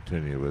 One, you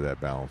continue with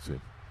that balancing.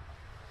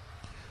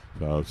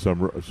 So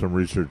some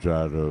research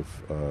out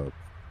of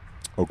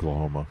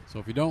Oklahoma. So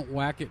if you don't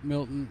whack it,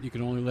 Milton, you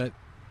can only let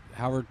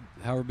however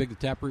big the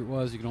taproot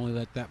was, you can only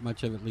let that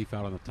much of it leaf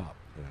out on the top.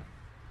 Yeah.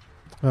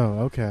 Oh,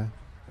 okay.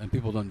 And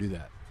people don't do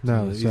that.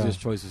 No, so the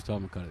easiest choice is tell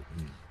them to cut it.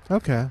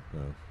 Okay.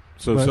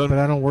 but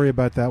I don't worry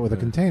about that with a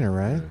container,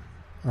 right?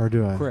 Or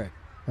do I? Correct.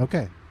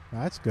 Okay,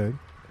 well, that's good.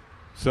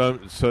 So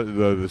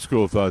the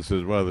school of thought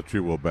says, well, the tree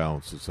will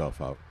balance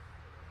itself out,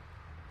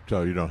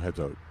 so you don't have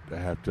to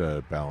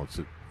balance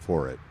it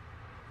for it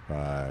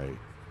by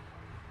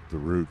the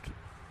root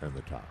and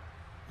the top.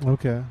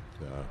 Okay.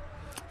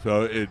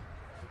 So it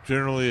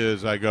generally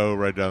is I go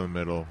right down the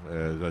middle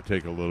as I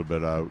take a little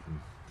bit out and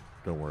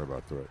don't worry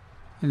about the root.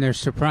 And they're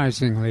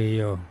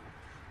surprisingly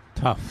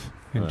tough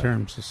in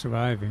terms of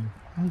surviving.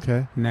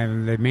 Okay.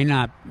 And they may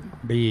not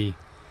be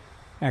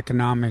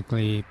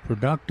economically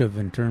productive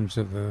in terms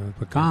of the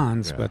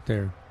pecans, but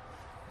if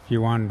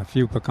you want a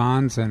few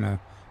pecans and a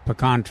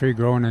pecan tree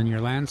growing in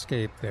your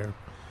landscape, they're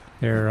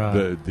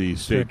the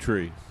state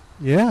tree.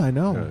 Yeah, I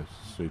know.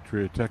 State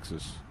tree of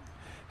Texas.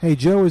 Hey,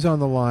 Joe is on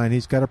the line.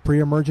 He's got a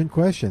pre-emergent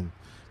question.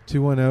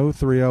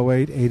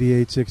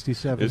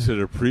 210-308-8867. Is it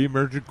a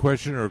pre-emergent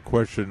question or a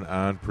question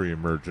on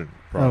pre-emergent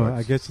products? Oh,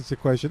 I guess it's a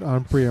question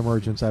on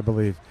pre-emergence, I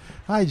believe.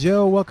 Hi,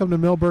 Joe. Welcome to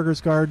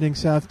Milberger's Gardening,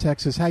 South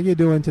Texas. How you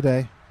doing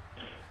today?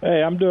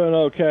 Hey, I'm doing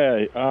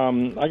okay.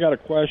 I got a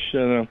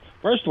question.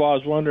 First of all, I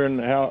was wondering,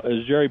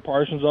 is Jerry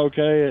Parsons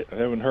okay? I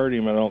haven't heard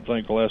him, I don't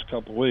think, the last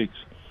couple of weeks.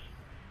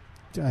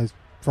 As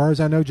far as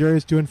I know,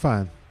 Jerry's doing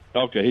fine.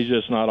 Okay, he's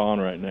just not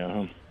on right now,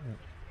 huh?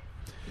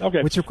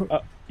 Okay. What's your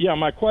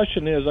my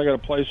question is, I got a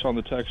place on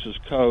the Texas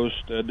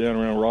coast down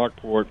around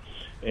Rockport,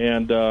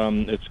 and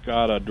it's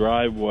got a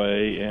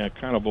driveway, and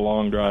kind of a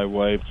long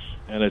driveway,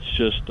 and it's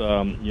just,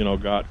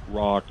 got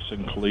rocks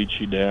and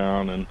caliche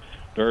down and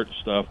dirt and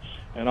stuff.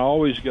 And I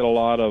always get a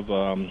lot of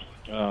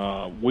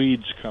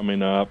weeds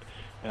coming up,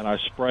 and I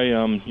spray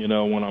them,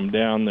 when I'm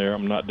down there.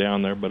 I'm not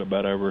down there, but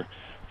about every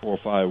 4 or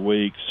 5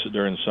 weeks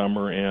during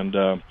summer, and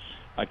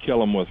I kill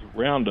them with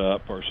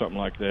Roundup or something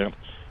like that,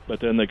 but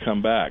then they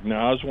come back.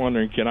 Now, I was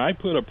wondering, can I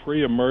put a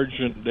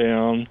pre-emergent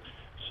down,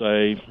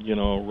 say,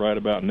 right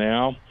about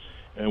now,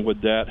 and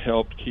would that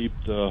help keep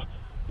the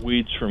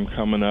weeds from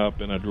coming up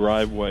in a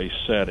driveway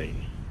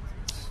setting?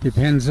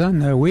 Depends on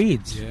the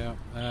weeds. Yeah.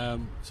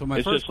 So my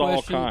it's first just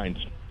all question,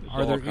 kinds.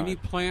 are there any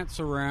plants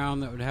around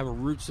that would have a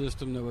root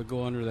system that would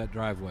go under that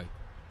driveway?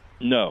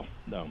 No.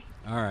 All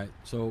right.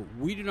 So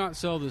we do not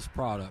sell this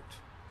product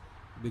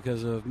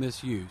because of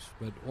misuse,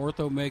 but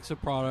Ortho makes a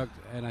product,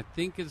 and I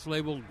think it's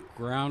labeled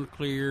Ground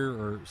Clear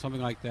or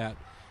something like that,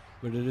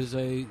 but it is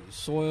a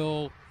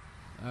soil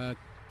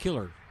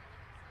killer.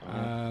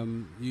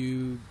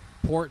 You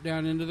pour it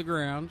down into the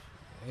ground,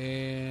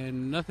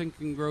 and nothing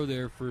can grow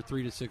there for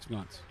 3 to 6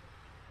 months.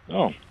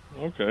 Oh,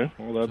 okay.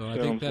 Well, that so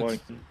sounds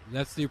like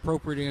that's the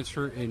appropriate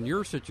answer in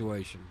your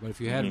situation. But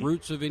if you had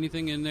roots of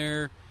anything in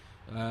there,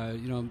 a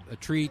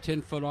tree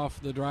 10 foot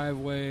off the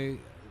driveway,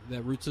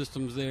 that root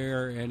system's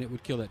there, and it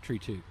would kill that tree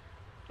too.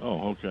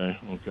 Oh, okay.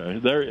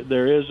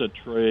 There is a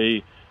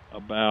tree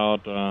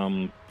about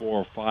 4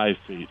 or 5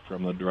 feet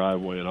from the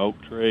driveway, an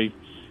oak tree.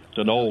 It's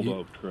an old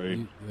oak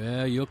tree.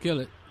 You'll kill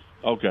it.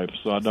 Okay,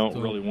 so I don't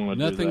really want to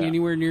do that. Nothing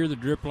anywhere near the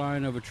drip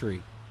line of a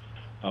tree.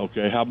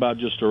 Okay, how about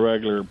just a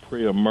regular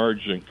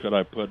pre-emergent could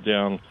I put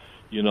down,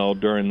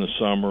 during the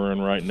summer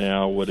and right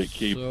now? Would it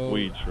keep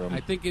weeds from?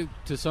 I think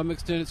to some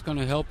extent it's going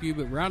to help you,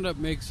 but Roundup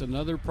makes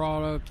another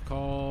product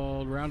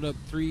called Roundup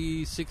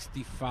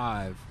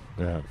 365,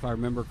 if I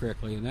remember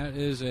correctly, and that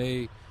is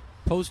a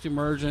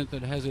post-emergent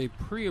that has a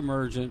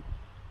pre-emergent,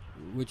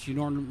 which you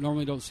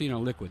normally don't see in a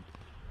liquid.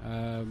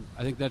 I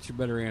think that's your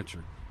better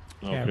answer.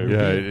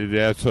 Okay.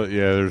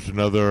 There's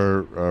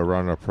another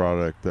Roundup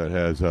product that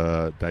has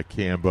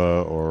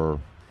dicamba or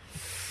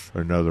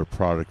another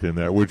product in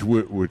there,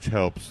 which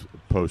helps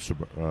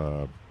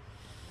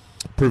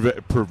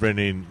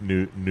preventing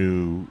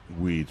new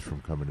weeds from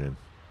coming in.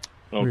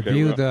 Okay,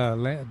 review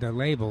the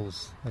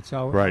labels. That's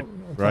all. Right.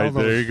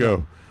 There you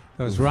go.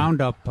 Those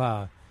Roundup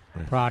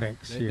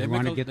products. You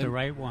want to get the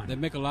right one. They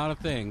make a lot of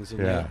things,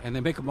 and they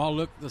make them all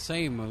look the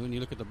same when you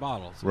look at the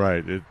bottles.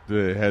 Right. It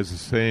has the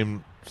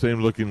same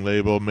looking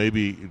label,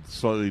 maybe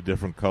slightly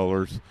different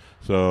colors.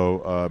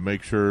 So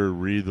make sure to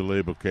read the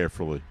label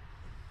carefully.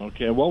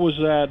 Okay. What was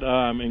that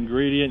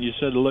ingredient you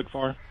said to look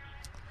for?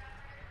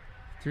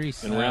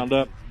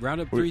 Roundup?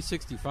 Roundup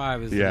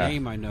 365 is the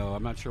name I know.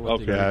 I'm not sure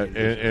what the ingredient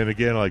is. And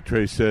again, like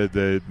Trey said,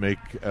 they make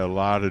a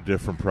lot of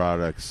different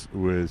products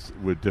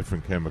with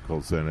different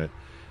chemicals in it.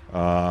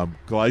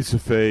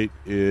 Glyphosate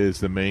is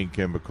the main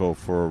chemical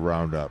for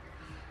Roundup,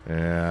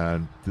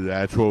 and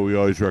that's what we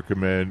always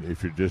recommend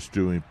if you're just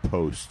doing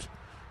post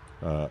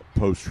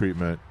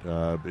treatment.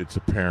 It's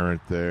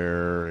apparent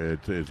there,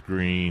 it's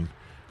green,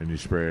 and you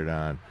spray it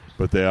on.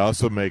 But they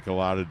also make a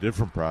lot of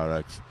different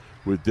products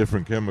with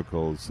different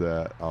chemicals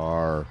that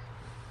are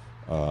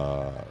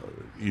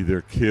either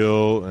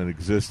kill an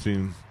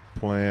existing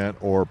plant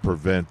or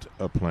prevent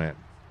a plant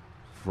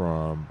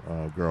from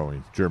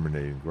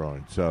germinating,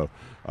 growing. So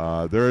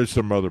there is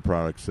some other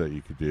products that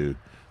you could do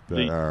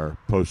that are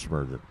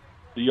post-emergent.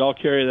 Do y'all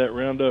carry that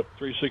Roundup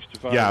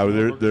 365? Yeah,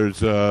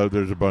 there's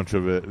a bunch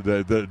of it.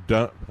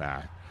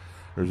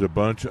 There's a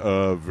bunch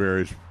of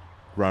various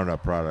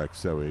Roundup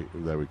products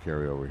that we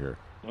carry over here.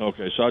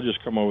 Okay, so I'll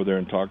just come over there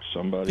and talk to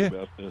somebody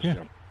about this.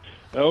 Yeah.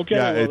 Okay.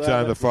 Yeah, well, it's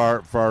on the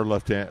far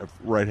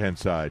right hand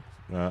side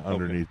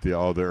underneath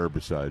all the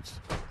herbicides.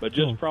 But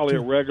just probably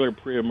a regular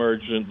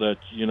pre-emergent that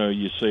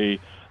you see.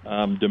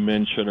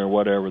 Dimension or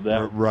whatever,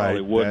 that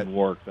probably wouldn't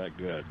work that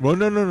good. Well,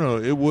 no,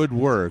 it would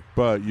work,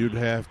 but you'd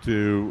have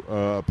to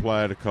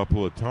apply it a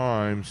couple of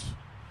times,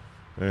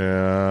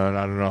 and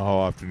I don't know how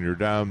often you're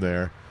down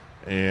there,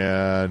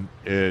 and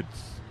it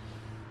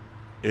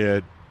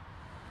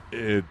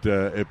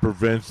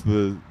prevents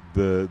the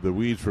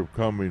weeds from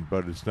coming,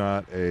 but it's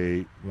not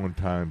a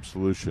one-time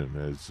solution,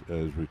 as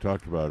we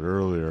talked about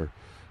earlier.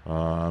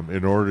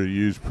 In order to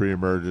use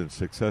pre-emergent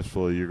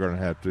successfully, you're going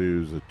to have to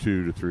use a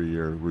 2 to 3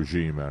 year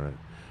regime on it,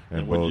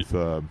 and both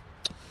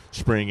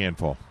spring and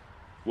fall.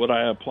 Would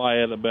I apply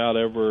it about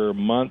every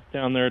month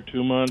down there,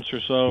 2 months or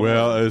so?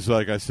 Well, it's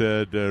like I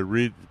said,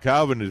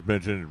 Calvin has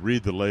mentioned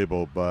read the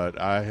label, but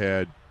I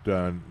had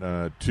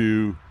done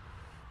two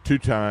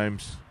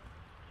times,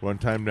 one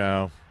time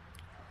now,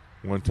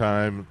 one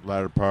time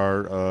latter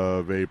part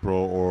of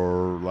April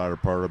or latter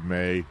part of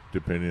May,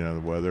 depending on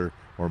the weather.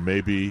 Or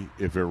maybe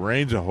if it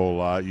rains a whole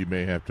lot, you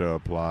may have to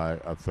apply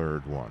a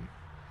third one.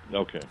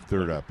 Okay.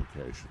 Third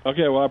application.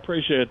 Okay, well, I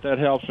appreciate it. That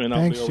helps me, and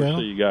Thanks, I'll be over to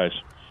see you guys.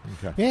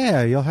 Okay.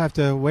 Yeah, you'll have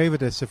to wave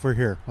at us if we're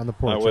here on the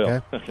porch, I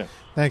will. okay?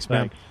 Thanks,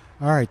 man. Thanks.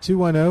 All right,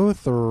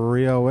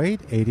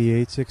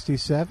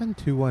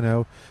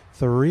 210-308-8867,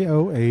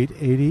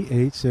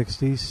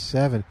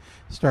 210-308-8867.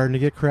 Starting to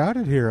get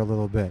crowded here a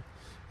little bit.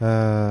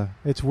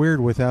 It's weird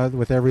with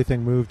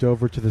everything moved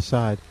over to the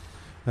side.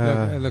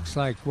 It looks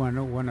like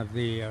one of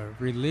the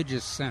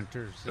religious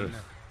centers in the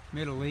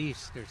Middle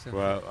East or something.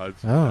 Well,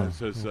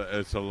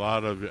 it's a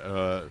lot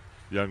of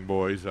young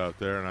boys out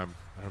there, and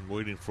I'm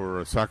waiting for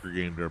a soccer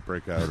game to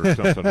break out or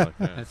something like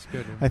that. That's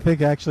good. I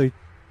think actually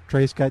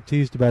Trace got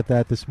teased about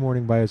that this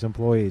morning by his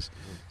employees.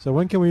 So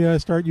when can we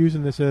start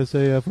using this as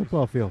a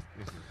football field?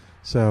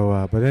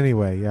 So, but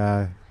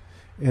anyway,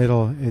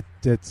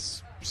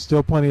 it's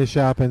still plenty of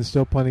shopping,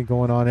 still plenty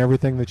going on.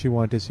 Everything that you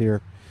want is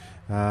here.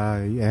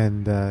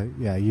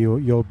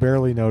 You'll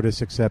barely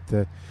notice except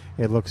that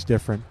it looks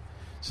different.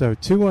 So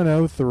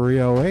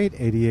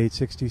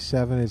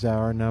 210-308-8867 is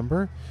our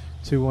number.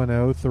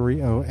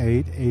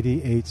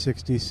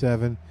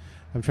 210-308-8867.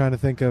 I'm trying to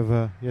think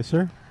of yes,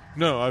 sir?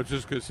 No, I was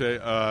just going to say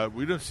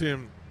we don't see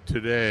him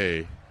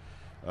today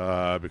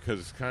because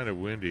it's kind of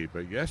windy.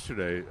 But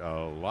yesterday,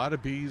 a lot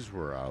of bees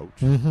were out,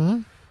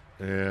 and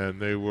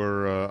they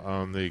were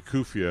on the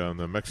Kufia, on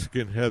the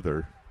Mexican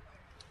heather,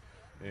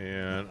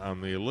 and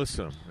on the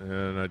alyssum.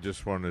 And I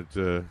just wanted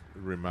to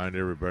remind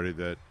everybody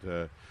that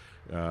the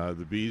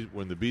bees,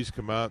 when the bees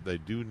come out, they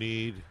do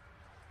need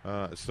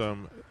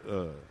some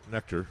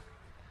nectar,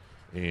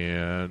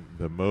 and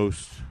the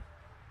most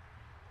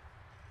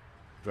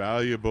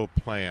valuable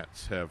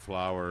plants have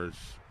flowers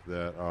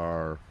that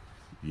are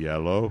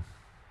yellow,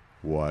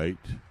 white,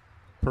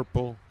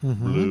 purple,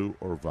 blue,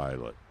 or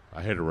violet.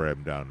 I had to write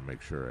them down to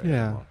make sure I had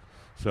them all.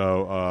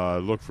 So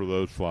look for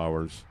those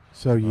flowers.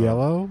 So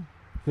yellow?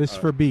 This is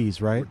for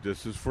bees, right?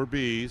 This is for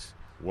bees.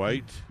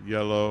 White,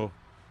 yellow,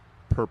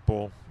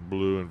 purple,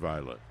 blue, and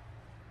violet.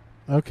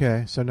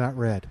 Okay, so not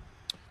red.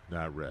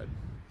 Not red.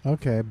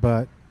 Okay,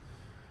 but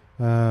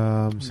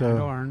not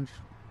orange.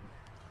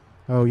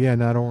 Oh yeah,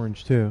 not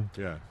orange too.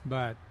 Yeah,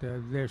 but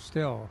they're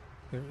still,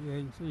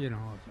 a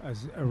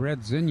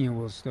red zinnia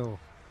will still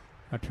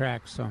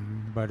attract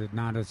some, but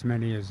not as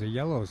many as a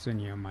yellow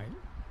zinnia might.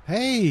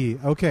 Hey,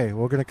 okay,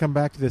 we're going to come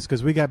back to this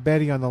because we got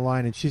Betty on the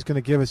line, and she's going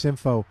to give us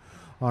info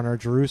on our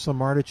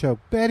Jerusalem artichoke.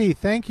 Betty,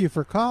 thank you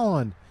for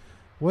calling.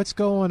 What's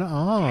going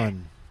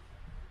on?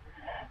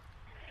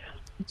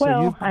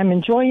 Well, I'm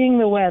enjoying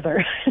the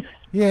weather.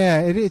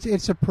 Yeah,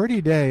 it's a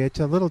pretty day. It's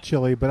a little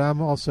chilly, but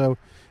I'm also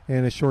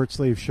in a short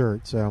sleeve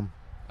shirt. So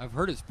I've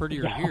heard it's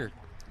prettier here.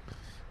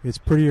 It's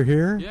prettier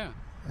here? Yeah.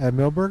 At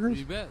Milberger's?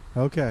 You bet.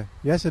 Okay.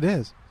 Yes, it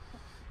is.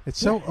 It's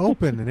so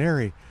open and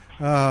airy.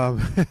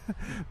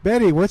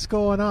 Betty, what's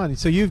going on?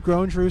 So you've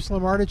grown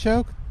Jerusalem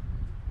artichoke?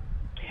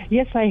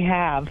 Yes, I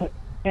have.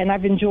 And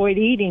I've enjoyed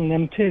eating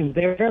them, too.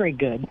 They're very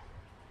good.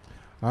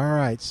 All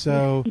right.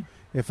 So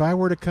if I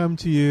were to come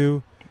to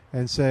you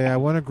and say, I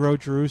want to grow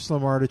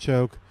Jerusalem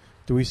artichoke,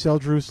 do we sell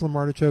Jerusalem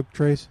artichoke,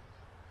 Trace?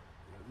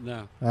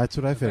 No. That's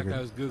what I figured. In fact,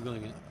 I was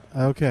Googling it.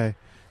 Okay.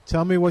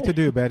 Tell me what to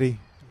do, Betty.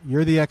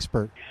 You're the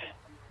expert.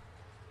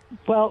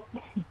 Well,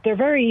 they're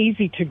very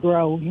easy to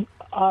grow.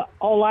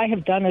 All I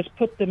have done is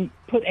put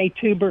a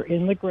tuber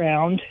in the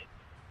ground,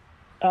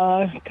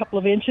 a couple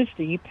of inches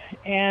deep,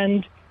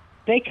 and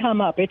they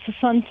come up. It's a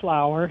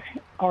sunflower,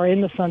 or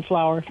in the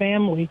sunflower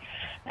family,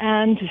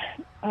 and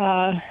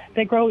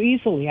they grow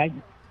easily. I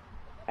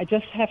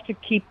just have to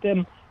keep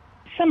them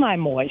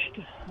semi-moist.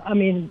 I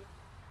mean,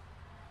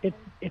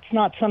 it's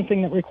not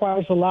something that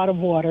requires a lot of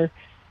water,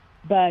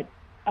 but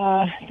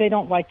they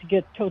don't like to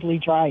get totally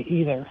dry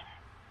either.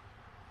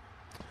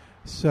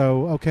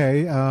 So,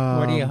 okay.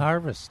 What do you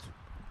harvest?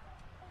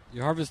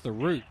 You harvest the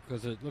root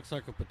because it looks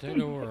like a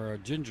potato or a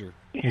ginger.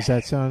 Does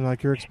that sound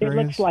like your experience?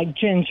 It looks like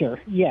ginger,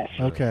 yes.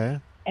 Okay.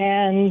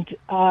 And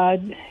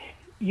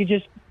you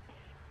just,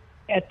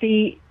 at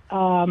the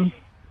in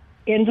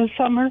the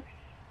summer,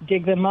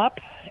 dig them up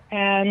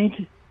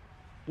and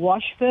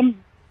wash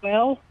them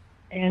well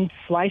and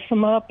slice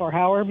them up or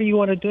however you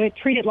want to do it.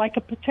 Treat it like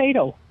a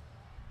potato.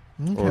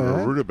 Or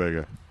a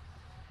rutabaga.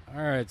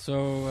 All right,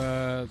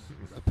 so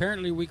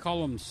apparently we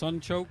call them sun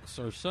chokes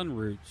or sun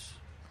roots.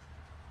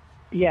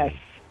 Yes.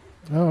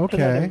 Oh,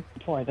 okay.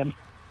 For them.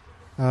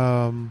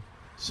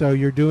 So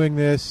you're doing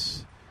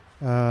this.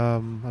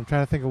 I'm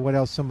trying to think of what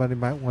else somebody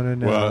might want to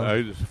know.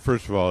 Well,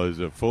 first of all, is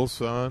it full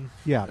sun?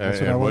 Yeah, that's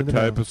what I and wanted what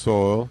to type know. of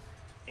soil?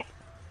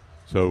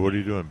 So what are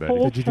you doing, Betty?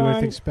 Did you do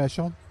anything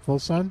special? Full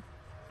sun?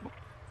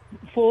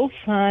 Full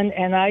sun,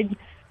 and I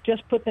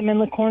just put them in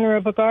the corner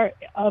of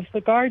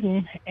the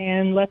garden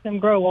and let them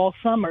grow all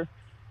summer.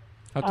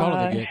 How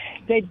tall do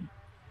they get?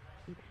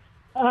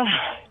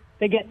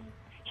 They get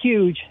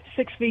huge,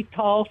 6 feet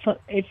tall. So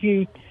if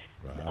you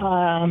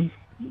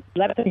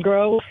let them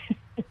grow,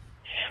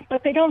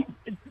 but they don't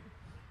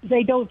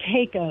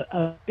take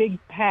a big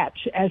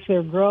patch as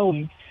they're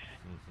growing.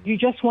 You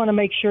just want to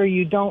make sure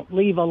you don't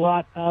leave a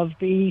lot of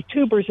the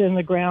tubers in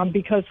the ground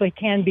because they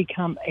can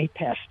become a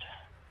pest.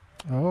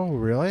 Oh,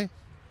 really?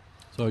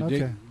 So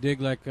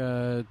dig like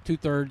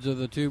 2/3 of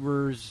the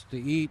tubers to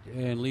eat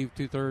and leave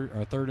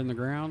a third in the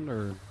ground,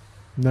 or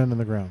none in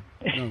the ground.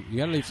 No, you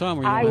got to leave some,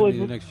 or you won't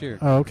have any next year.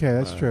 Oh, okay,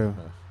 that's true.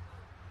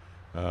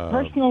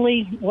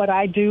 Personally, what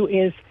I do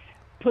is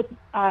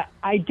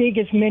I dig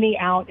as many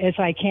out as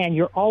I can.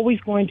 You're always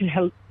going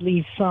to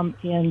leave some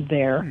in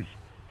there,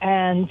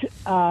 and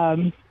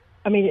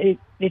I mean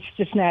it's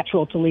just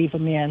natural to leave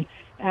them in.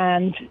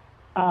 And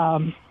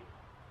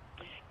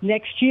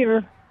next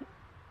year,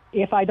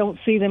 if I don't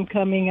see them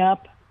coming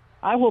up,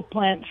 I will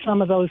plant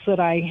some of those that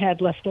I had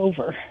left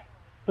over,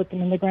 put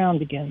them in the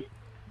ground again.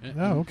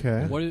 Oh,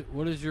 okay.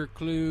 What is your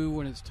clue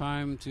when it's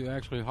time to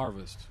actually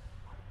harvest?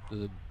 Do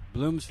the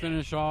blooms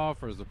finish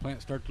off, or does the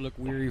plant start to look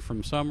weary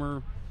from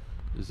summer?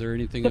 Is there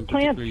anything in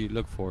particular you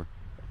look for?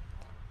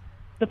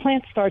 The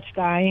plant starts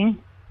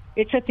dying.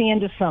 It's at the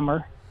end of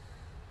summer.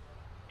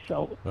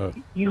 So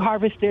you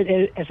harvest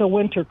it as a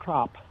winter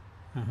crop.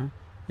 Uh-huh.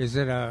 Is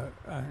it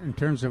in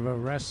terms of a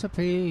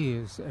recipe?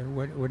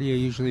 What do you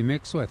usually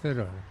mix with it,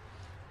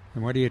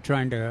 and what are you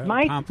trying to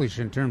accomplish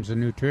in terms of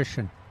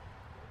nutrition?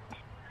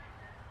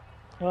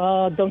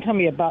 Don't tell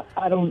me about.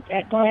 Don't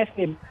ask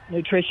me about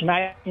nutrition.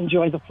 I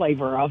enjoy the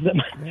flavor of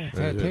them. Yeah,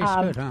 it tastes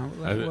good, huh?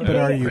 But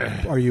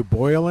are you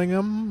boiling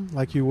them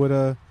like you would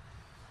a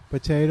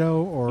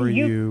potato, or are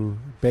you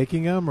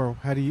baking them, or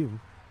how do you?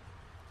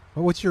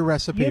 What's your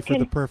recipe for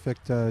the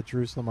perfect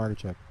Jerusalem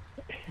artichoke?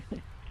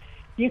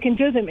 You can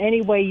do them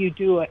any way you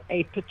do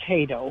a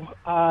potato.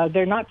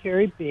 They're not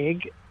very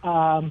big.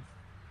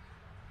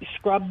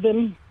 Scrub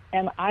them,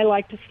 and I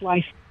like to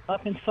slice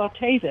up and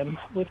saute them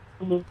with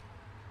a little.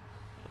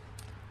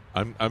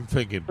 I'm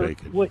thinking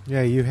bacon.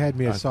 Yeah, you had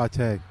me a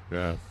saute.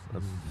 Yeah,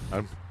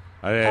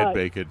 I had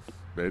bacon.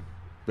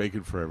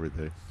 Bacon for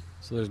everything.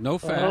 So there's no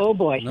fat, oh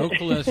boy. no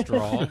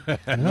cholesterol,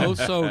 no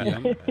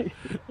sodium.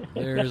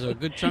 There's a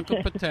good chunk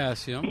of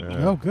potassium.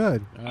 Oh,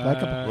 good.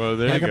 Like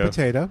a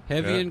potato.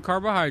 Heavy in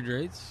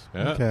carbohydrates.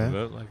 Yeah,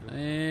 okay.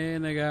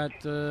 And they got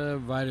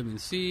vitamin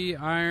C,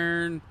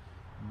 iron,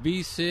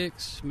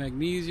 B6,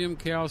 magnesium,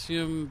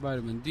 calcium,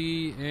 vitamin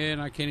D, and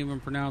I can't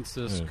even pronounce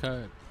this.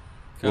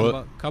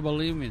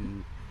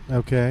 Kabbalim.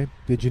 Okay.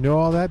 Did you know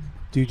all that?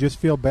 Do you just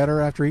feel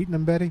better after eating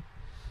them, Betty?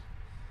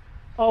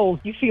 Oh,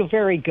 you feel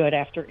very good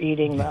after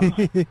eating them.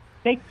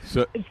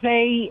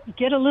 They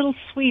get a little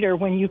sweeter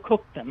when you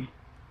cook them.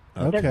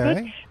 Okay. They're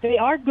good. They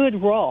are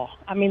good raw.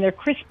 I mean, they're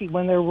crispy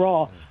when they're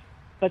raw,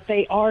 but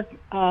they are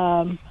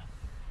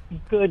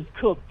good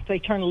cooked. They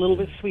turn a little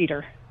bit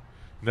sweeter.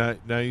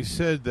 Now you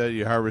said that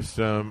you harvest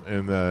them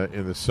in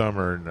the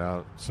summer.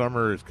 Now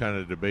summer is kind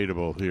of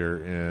debatable here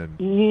in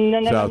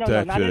South Texas.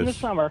 No, not in the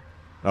summer.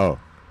 Oh,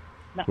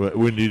 no.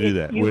 When do you do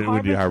that?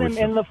 When do you harvest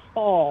them? In the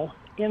fall.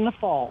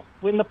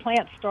 When the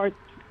plant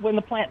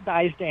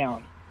dies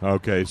down.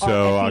 Okay,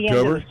 so at the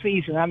October. End of the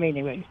season. I mean,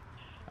 anyway.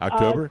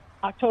 October.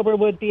 October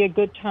would be a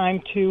good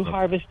time to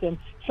harvest them.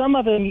 Some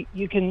of them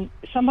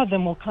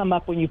will come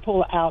up when you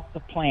pull out the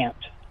plant.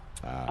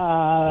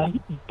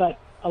 But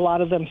a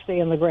lot of them stay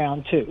in the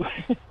ground too.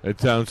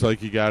 It sounds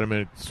like you got them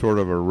in sort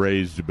of a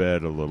raised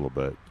bed a little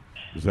bit.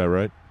 Is that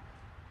right?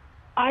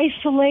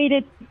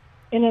 Isolated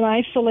in an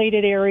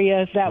isolated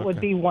area, that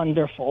would be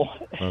wonderful.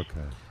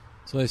 Okay.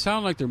 So they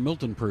sound like they're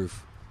Milton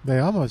proof. They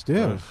almost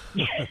do.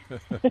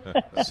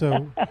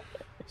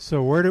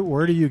 So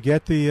where do you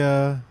get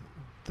the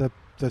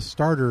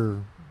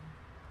starter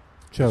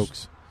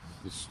chokes?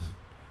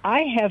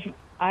 I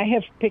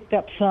have picked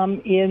up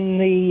some in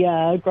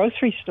the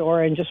grocery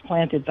store and just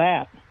planted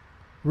that.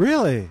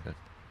 Really?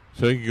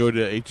 So you can go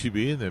to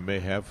H-E-B and they may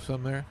have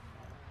some there?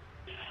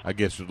 I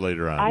guess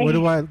later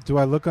on. Do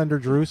I look under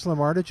Jerusalem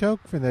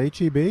artichoke from the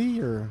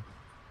H-E-B or?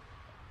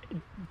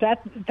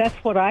 That's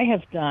what I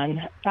have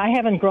done. I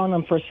haven't grown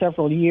them for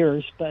several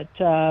years, but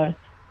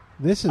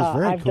this is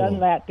very I've cool. done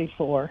that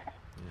before.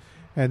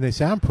 And they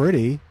sound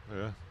pretty.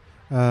 Yeah.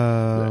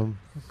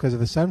 Because of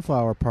the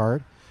sunflower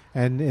part.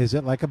 And is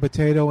it like a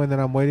potato and then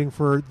I'm waiting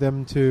for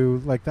them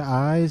to, like the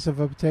eyes of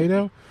a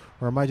potato?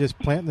 Or am I just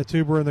planting the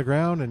tuber in the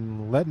ground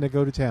and letting it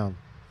go to town?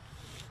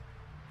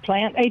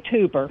 Plant a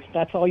tuber.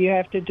 That's all you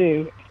have to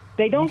do.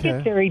 They don't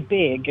get very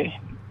big,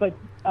 but,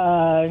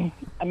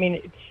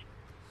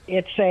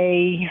 it's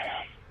a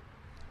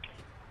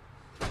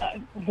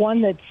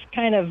one that's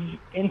kind of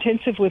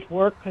intensive with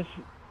work because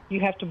you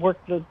have to work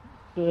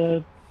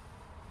the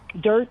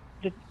dirt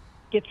that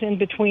gets in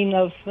between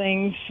those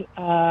things,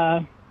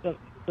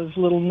 those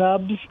little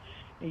nubs.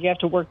 You have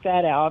to work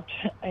that out,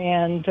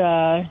 and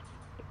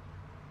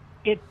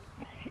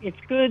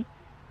it's good,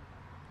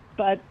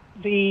 but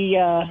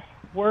the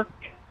work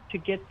to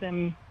get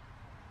them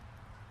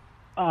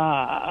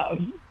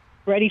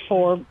ready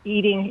for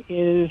eating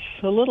is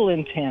a little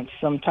intense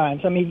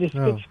sometimes. I mean, this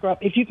good scrub.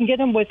 If you can get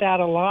them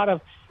without a lot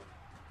of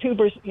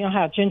tubers, you know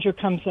how ginger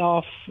comes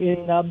off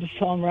in nubs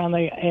on around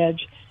the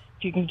edge.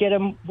 If you can get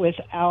them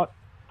without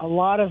a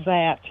lot of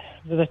that,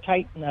 the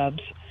tight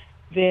nubs,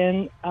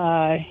 then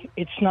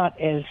it's not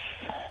as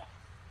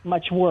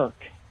much work.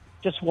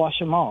 Just wash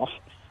them off.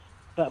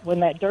 But when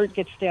that dirt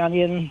gets down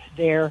in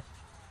there,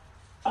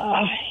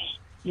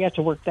 you have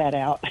to work that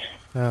out.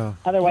 Oh.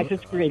 Otherwise,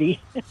 it's gritty.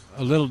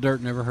 A little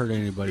dirt never hurt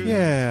anybody.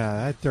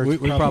 Yeah, that dirt.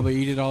 We probably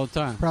eat it all the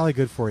time. Probably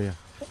good for you.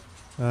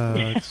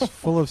 It's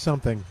full of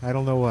something. I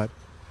don't know what.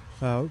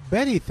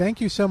 Betty, thank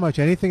you so much.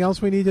 Anything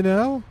else we need to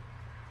know?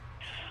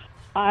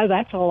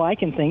 That's all I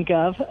can think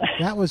of.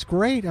 That was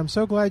great. I'm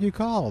so glad you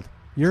called.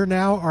 You're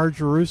now our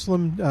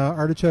Jerusalem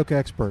artichoke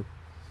expert.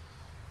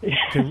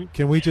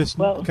 Can we just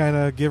kind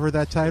of give her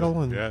that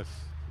title? And yes.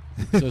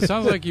 So it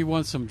sounds like you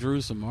want some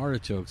Jerusalem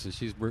artichokes, and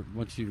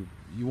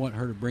you want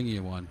her to bring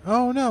you one.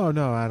 Oh no,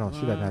 I don't. She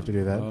doesn't have to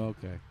do that. Oh,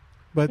 okay.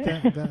 But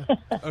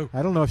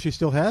I don't know if she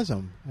still has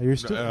them. Are you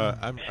still?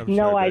 I'm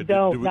no, sorry, I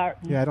don't.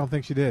 I don't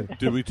think she did.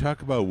 Did we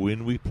talk about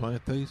when we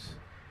plant these?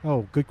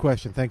 Oh, good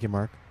question. Thank you,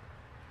 Mark.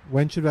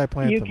 When should I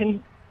plant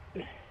them?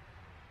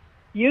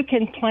 You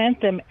can plant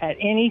them at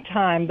any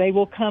time. They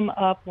will come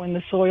up when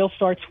the soil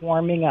starts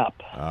warming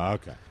up.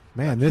 Okay.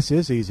 Man, this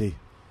is easy.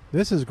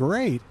 This is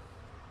great.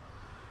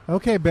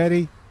 Okay,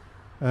 Betty.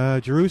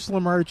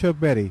 Jerusalem Artichoke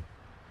Betty.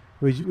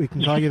 We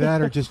can call you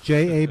that or just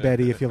J.A.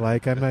 Betty if you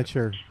like. I'm not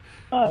sure.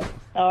 All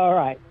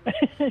right.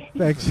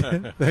 Thanks,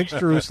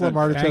 Jerusalem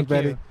Artichoke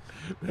Betty.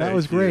 That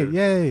was great.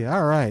 Yay.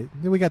 All right.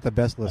 We got the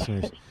best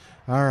listeners.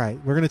 All right.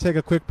 We're going to take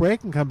a quick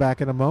break and come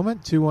back in a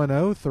moment.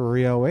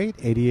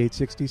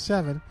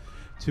 210-308-8867.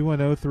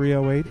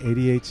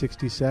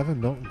 210-308-8867.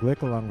 Milton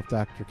Glueck along with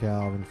Dr.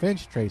 Calvin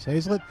Finch, Trace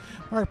Hazlett,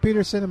 Mark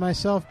Peterson, and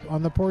myself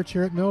on the porch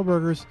here at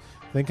Millburgers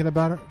thinking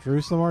about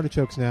Jerusalem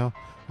artichokes now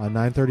on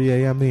 9:30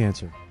 a.m. The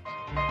Answer.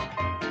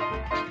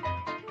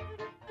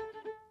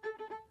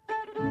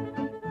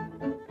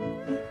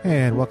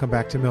 And welcome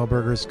back to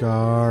Millburgers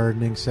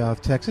Gardening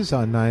South Texas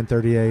on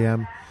 9:30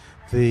 a.m.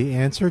 The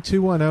Answer,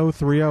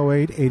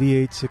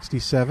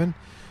 210-308-8867.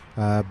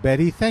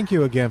 Betty, thank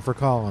you again for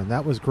calling.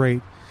 That was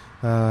great.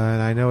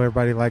 And I know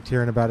everybody liked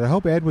hearing about it. I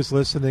hope Ed was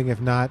listening. If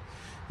not,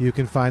 you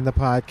can find the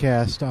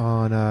podcast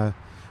on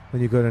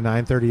when you go to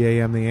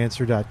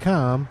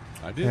 930amtheanswer.com.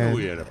 I didn't know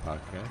we had a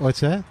podcast. What's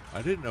that?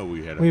 I didn't know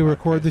we had a podcast. We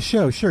record the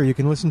show. Sure, you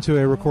can listen to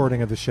a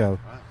recording of the show.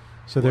 Wow.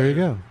 So there you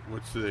go.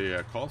 What's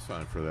the call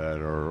sign for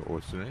that, or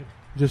what's the name?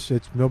 It's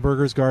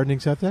Millburgers Gardening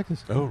South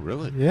Texas. Oh,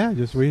 really? Yeah,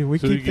 we so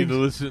keep you can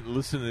things.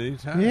 listen at any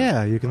time?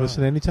 Yeah, you can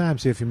listen anytime.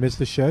 See, if you missed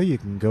the show, you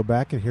can go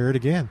back and hear it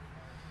again.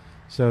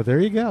 So there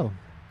you go.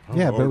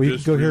 Yeah, but we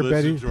can go hear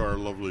Betty. To our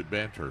lovely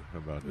banter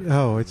about it.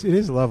 Oh, it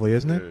is lovely,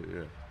 isn't it?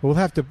 Yeah. We'll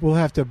have to.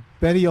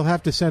 Betty, you'll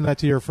have to send that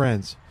to your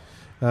friends,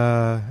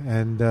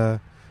 and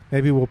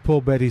maybe we'll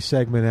pull Betty's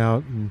segment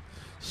out and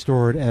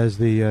store it as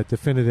the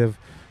definitive.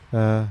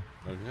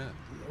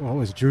 What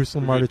was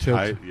Jerusalem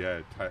artichokes?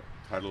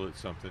 Title it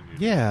something.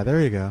 Yeah,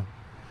 there you go.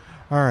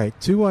 All right,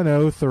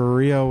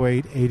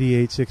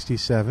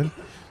 210-308-8867.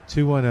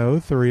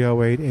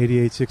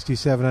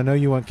 210-308-8867. I know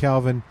you want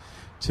Calvin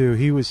to.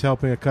 He was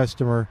helping a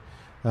customer,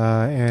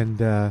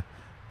 but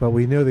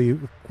we know the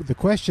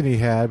question he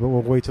had, but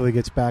we'll wait till he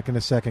gets back in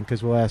a second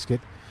because we'll ask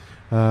it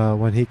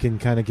when he can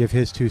kind of give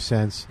his 2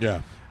 cents.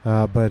 Yeah.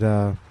 It's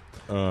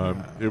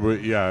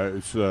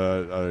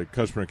a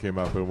customer came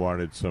up and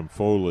wanted some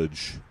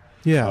foliage.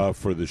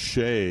 For the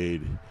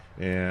shade,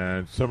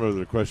 and some of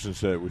the questions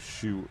said was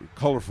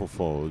colorful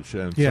foliage,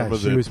 and some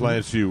of the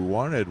plants you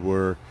wanted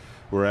were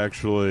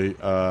actually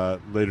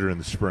later in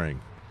the spring.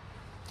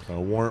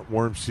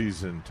 Warm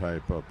season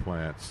type of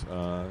plants.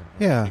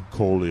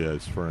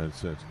 Coleas, for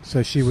instance.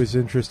 So she was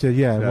interested,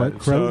 what,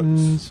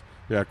 crotons?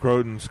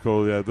 Crotons,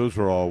 coleas, those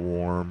are all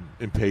warm.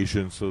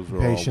 Impatiens, those are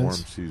all warm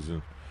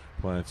season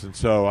plants. And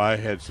so I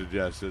had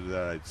suggested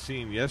that I'd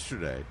seen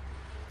yesterday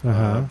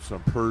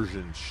some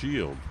Persian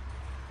shield.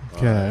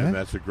 Okay. And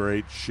that's a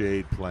great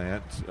shade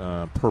plant,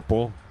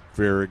 purple,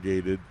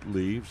 variegated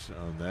leaves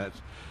on that.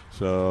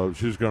 So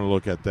she was going to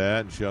look at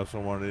that, and she also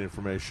wanted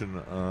information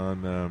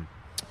on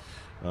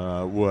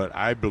what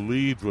I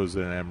believed was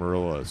an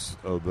amaryllis,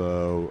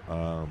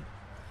 although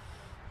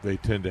they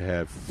tend to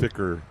have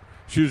thicker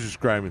she was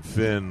describing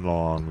thin,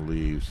 long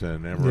leaves,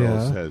 and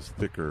Amaryllis has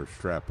thicker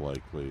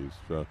strap-like leaves.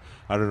 So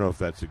I don't know if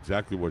that's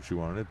exactly what she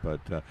wanted, but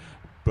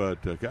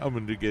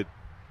Calvin did get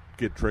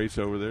Trace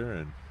over there,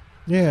 and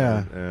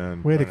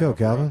way to go,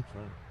 Calvin.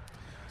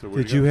 So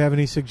did you have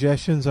any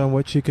suggestions on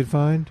what she could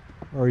find,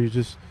 or are you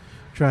just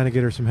trying to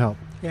get her some help?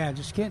 Yeah,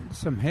 just getting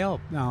some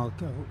help. Now,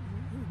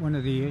 one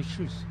of the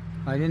issues,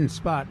 I didn't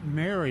spot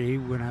Mary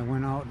when I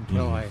went out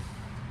until I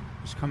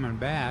was coming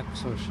back,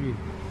 so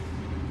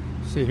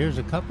see, here's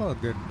a couple of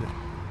good.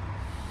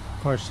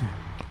 Of course,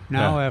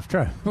 now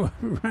after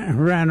I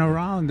ran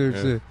around,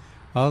 there's a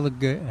lot of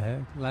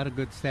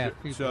good staff.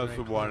 She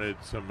also wanted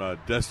some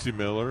Dusty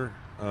Miller,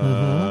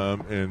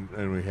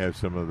 and we have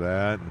some of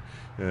that.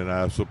 And I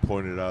also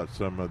pointed out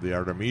some of the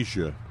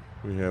Artemisia.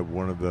 We have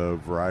one of the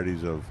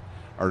varieties of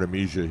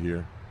Artemisia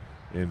here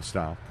in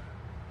stock,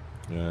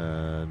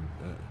 and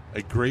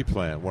a gray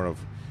plant, one of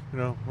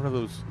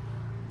those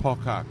Paul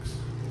Cox.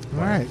 All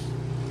right.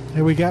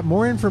 Hey, we got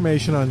more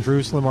information on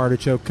Jerusalem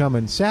artichoke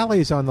coming.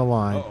 Sally's on the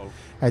line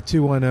at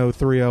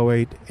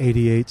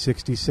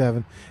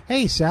 210-308-8867.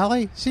 Hey,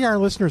 Sally. See, our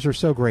listeners are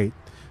so great.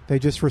 They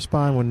just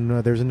respond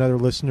when there's another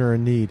listener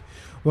in need.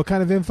 What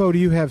kind of info do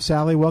you have,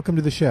 Sally? Welcome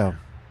to the show.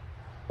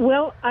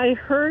 Well, I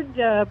heard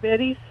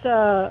Betty's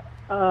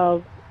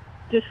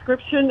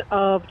description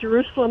of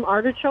Jerusalem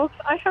artichokes.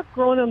 I have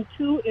grown them,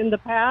 too, in the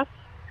past.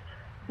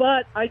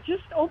 But I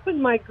just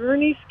opened my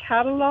Gurney's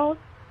catalog.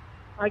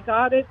 I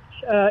got it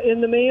in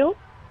the mail,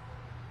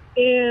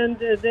 and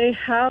they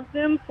have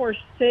them for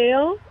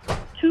sale,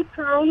 2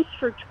 pounds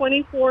for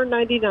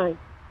 $24.99.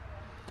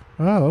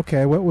 Oh,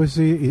 okay. What was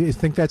you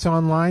think that's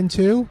online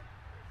too?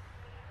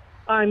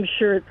 I'm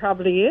sure it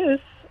probably is.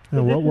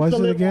 And what was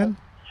it again?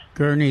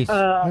 Gurney's.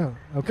 Okay.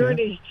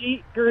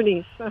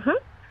 Gurney's.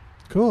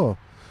 Cool.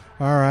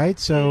 All right.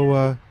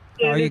 So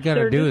all you got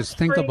to do is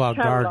think about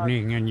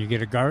gardening, and you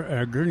get a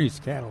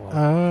Gurney's catalog.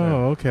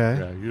 Oh, okay.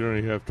 Yeah, you don't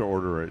even have to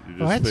order it. You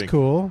just that's think.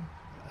 cool.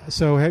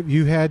 So have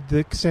you had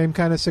the same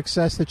kind of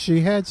success that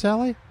she had,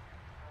 Sally?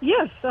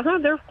 Yes.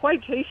 They're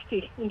quite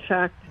tasty, in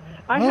fact.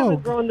 I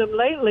haven't grown them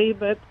lately,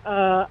 but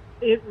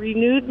it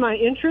renewed my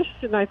interest,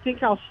 and I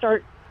think I'll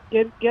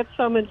get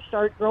some and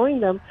start growing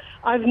them.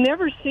 I've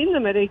never seen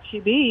them at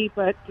H-E-B,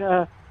 but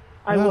I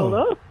will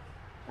look.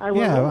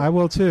 I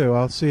will too.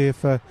 I'll see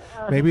if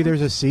maybe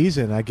there's a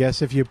season. I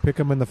guess if you pick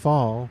them in the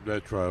fall.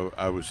 That's why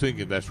I was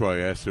thinking. That's why I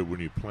asked it when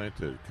you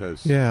planted,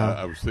 because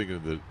I was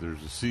thinking that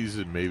there's a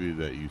season maybe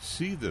that you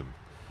see them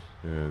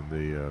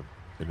in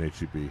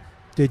H-E-B.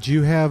 Did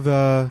you have?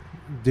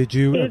 Did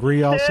you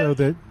agree also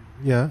that?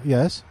 Yeah.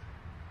 Yes.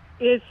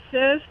 It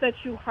says that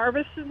you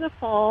harvest in the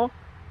fall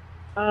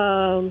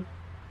to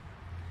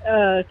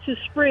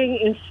spring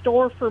and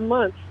store for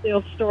months.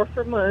 They'll store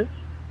for months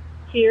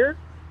here,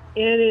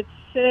 and it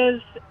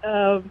says,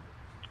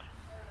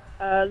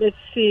 let's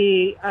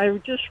see, I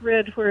just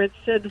read where it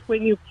said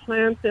when you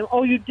plant them,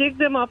 you dig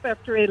them up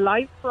after a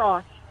light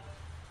frost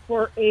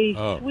for a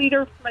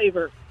sweeter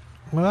flavor.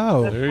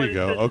 Wow. There you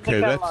go.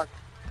 Okay,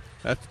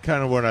 that's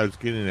kind of what I was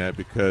getting at,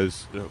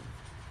 because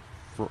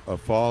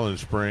fall and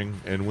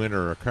spring and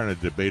winter are kind of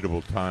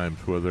debatable times,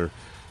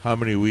 how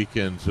many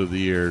weekends of the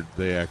year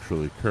they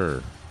actually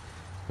occur.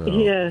 So,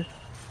 yes.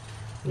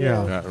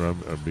 Yeah.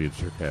 I'm being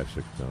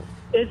sarcastic, though.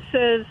 It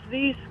says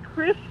these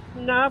crisp,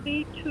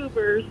 knobby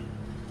tubers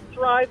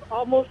thrive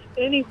almost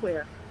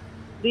anywhere,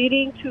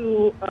 leading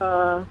to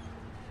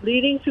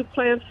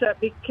plants that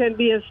can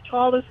be as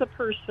tall as a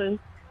person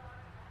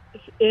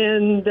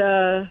and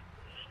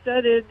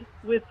studded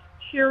with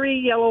cheery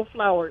yellow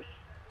flowers.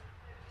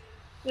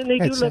 And they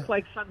do look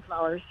like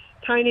sunflowers,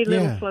 tiny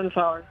little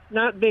sunflowers,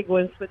 not big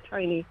ones, but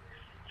tiny.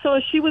 So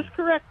she was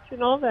correct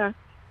in all that.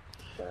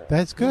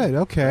 That's good.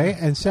 Okay.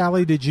 And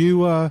Sally, did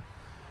you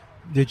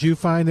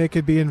find they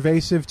could be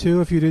invasive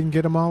too if you didn't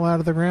get them all out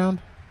of the ground?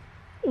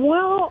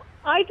 Well,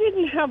 I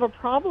didn't have a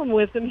problem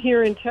with them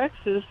here in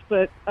Texas,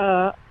 but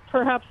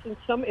perhaps in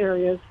some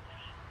areas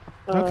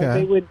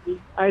they would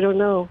be. I don't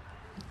know.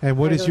 And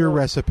what is your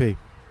recipe?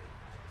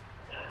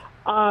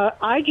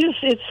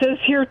 It says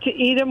here to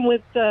eat them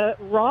with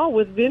raw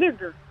with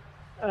vinegar.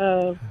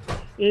 And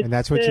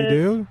that's what you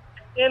do?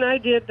 And I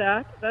did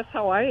that. That's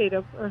how I ate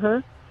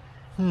them.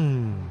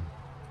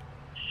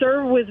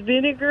 Serve with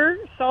vinegar,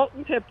 salt,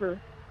 and pepper.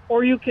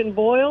 Or you can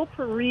boil,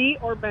 puree,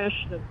 or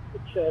mash them,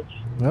 it says.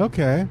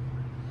 Okay.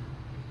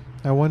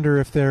 I wonder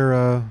if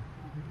they're...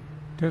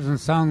 Doesn't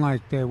sound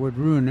like they would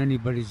ruin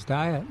anybody's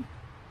diet.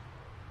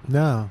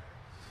 No.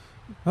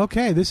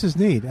 Okay, this is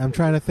neat. I'm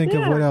trying to think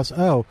of what else.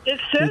 Oh. It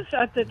says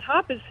at the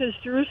top, it says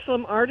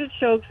Jerusalem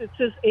artichokes. It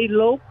says a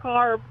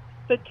low-carb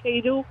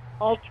potato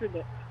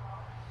alternate.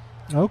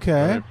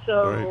 Okay.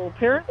 So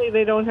apparently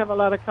they don't have a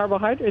lot of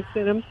carbohydrates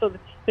in them, so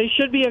they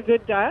should be a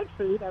good diet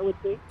food, I would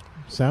think.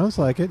 Sounds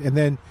like it. And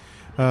then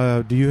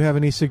do you have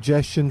any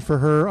suggestion for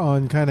her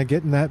on kind of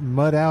getting that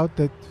mud out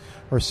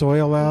or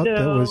soil out?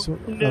 No,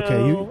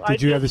 Okay.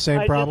 Did you have the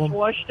same problem? I just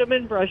washed them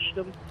and brushed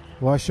them.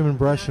 Wash them and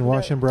brush and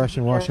wash and brush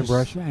and wash and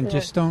brush. And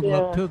just don't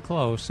look too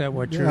close at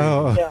what you're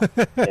eating.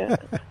 Yeah.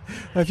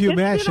 If you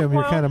mash them,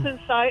 you're kind of...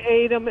 since I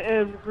ate them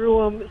and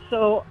grew them,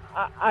 so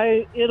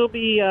it'll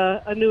be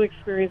a new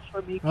experience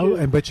for me,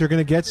 too. But you're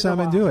going to get some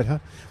and do it, huh?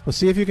 Well,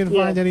 see if you can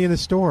find any in the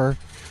store,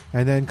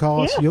 and then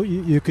call us.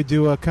 You could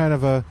do a kind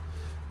of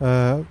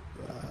I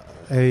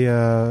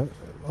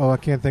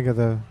can't think of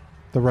the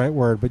right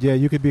word, but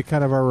you could be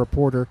kind of our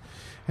reporter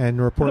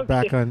and report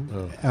back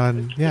on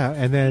and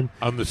then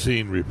on the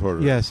scene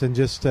reporter. Yes, and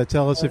just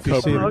tell us if you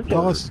see them.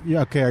 Tell us.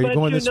 Okay, are you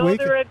going this week?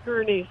 They're at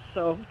Gurney's,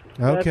 so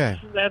okay,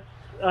 that's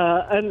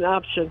an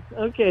option.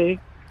 Okay.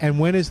 And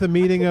when is the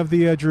meeting of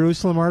the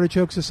Jerusalem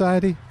Artichoke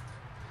Society?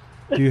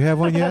 Do you have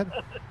one yet?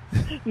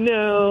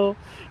 No.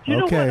 Do you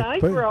know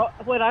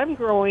what I'm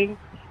growing?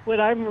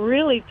 What I'm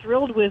really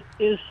thrilled with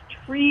is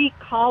tree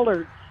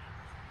collards.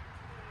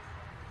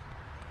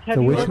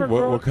 Have you ever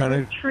grown what kind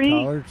of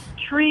collards?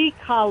 Tree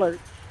collards.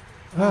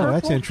 Oh,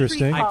 that's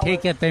interesting. I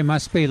take it they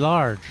must be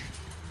large.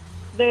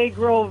 They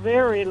grow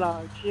very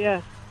large,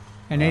 yes.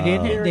 And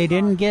they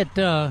didn't get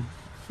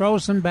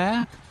frozen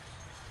back?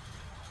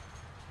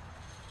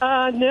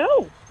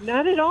 No,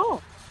 not at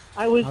all.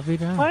 I was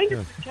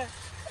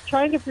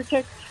trying to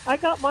protect. I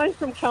got mine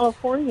from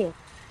California,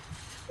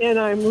 and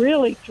I'm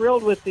really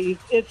thrilled with these.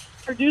 It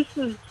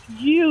produces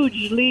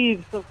huge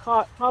leaves of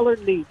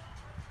collard leaves.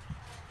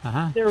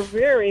 They're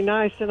very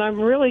nice, and I'm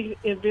really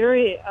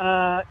very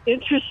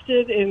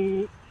interested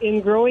in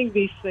growing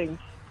these things.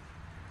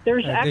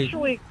 There's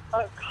actually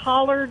a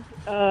collard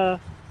at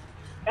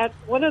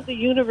one of the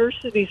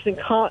universities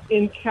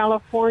in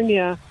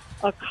California.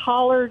 A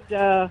collard.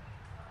 I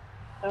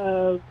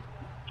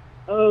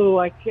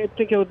can't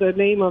think of the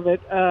name of it.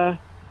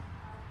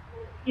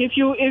 If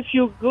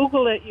you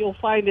Google it, you'll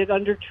find it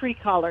under tree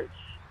collards.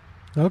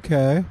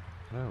 Okay.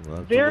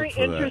 Very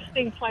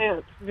interesting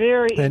plant.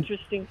 Very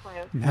interesting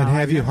plant. And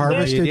have you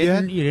harvested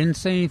yet? You didn't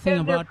say anything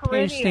about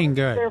tasting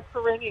good. They're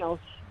perennials.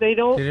 They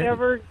don't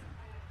ever...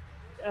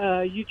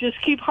 you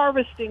just keep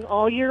harvesting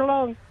all year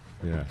long.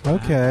 Yeah.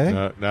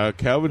 Okay. Now,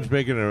 Calvin's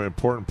making an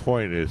important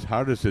point is,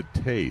 how does it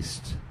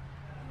taste?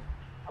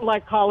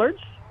 Like collards.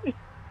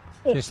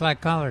 Just like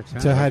collards.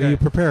 Huh? So how do you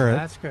prepare it?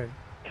 That's good.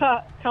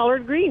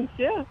 Collard greens,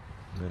 yeah.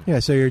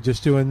 Yeah, so you're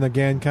just doing,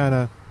 again, kind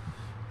of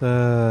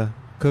the...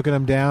 cooking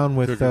them down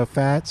with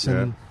fats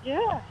and...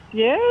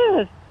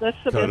 Yes, that's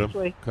the best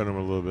way. Cut them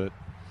a little bit.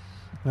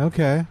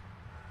 Okay.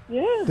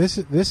 Yeah. This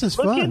is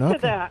fun.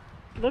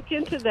 Look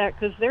into that,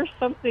 because there's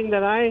something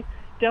that I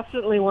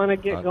definitely want to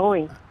get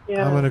going.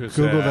 Yeah. I'm going to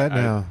Google that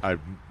now. I've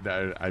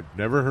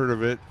never heard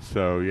of it,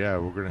 so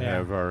we're going to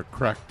have our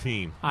crack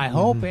team. I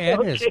hope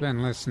Ed has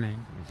been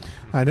listening.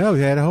 I know,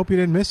 Ed. I hope you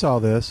didn't miss all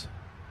this.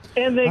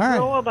 And they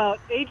grow about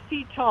 8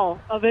 feet tall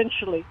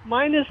eventually.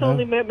 Mine is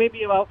only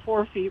maybe about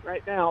 4 feet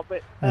right now.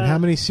 But and how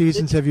many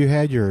seasons have you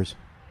had yours?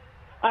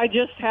 I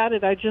just had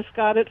it. I just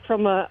got it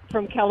from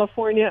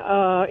California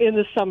in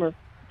the summer.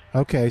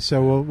 Okay,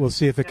 so we'll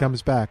see if it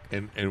comes back.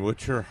 And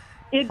what's your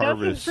It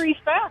harvest? Doesn't freeze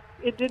back.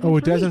 It didn't. Oh,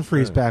 it doesn't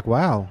freeze back.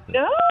 Wow.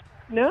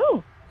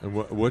 No. And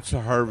what's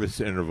the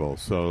harvest interval?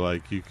 So,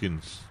 like, you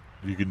can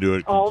do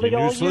it all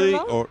continuously, year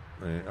long? or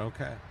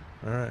okay,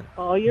 all right,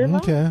 all year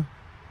long. Okay.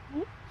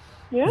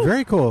 Yeah.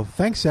 Very cool.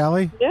 Thanks,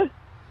 Sally. Yeah.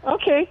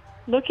 Okay.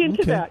 Look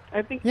into that.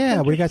 I think.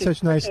 Yeah, we got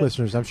such nice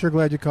listeners. I'm sure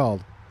glad you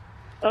called.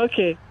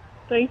 Okay.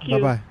 Thank you.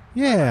 Bye-bye.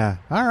 Yeah.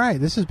 All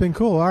right. This has been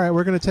cool. All right.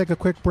 We're going to take a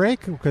quick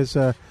break because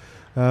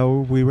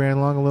we ran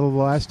along a little the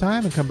last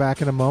time and come back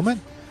in a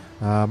moment.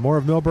 More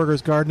of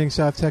Milberger's Gardening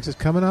South Texas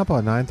coming up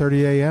on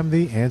 9:30 a.m.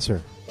 The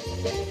Answer.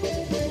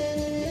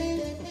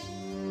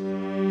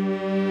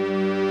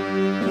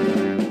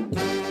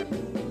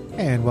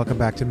 And welcome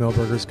back to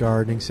Milberger's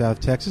Gardening South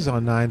Texas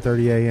on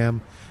 9:30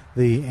 a.m.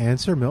 The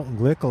Answer. Milton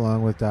Glueck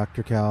along with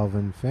Dr.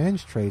 Calvin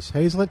Finch, Trace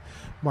Hazlett,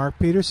 Mark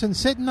Peterson,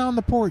 sitting on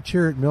the porch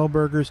here at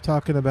Milberger's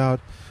talking about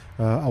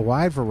a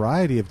wide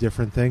variety of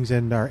different things,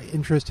 and our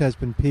interest has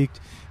been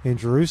piqued in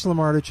Jerusalem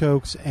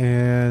artichokes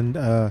and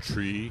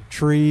tree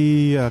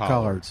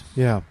collards.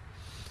 Yeah.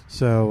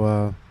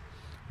 So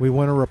we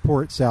want to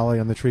report, Sally,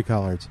 on the tree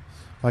collards.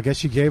 Well, I guess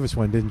she gave us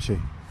one, didn't she?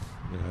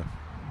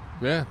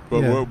 Yeah.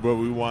 But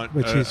we want.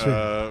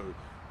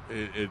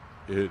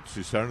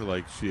 She sounded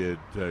like she had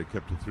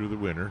kept it through the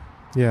winter.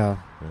 Yeah.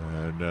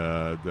 And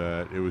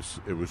that it was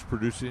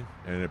producing,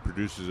 and it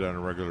produces on a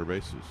regular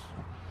basis.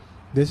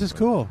 This is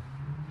cool.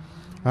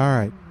 All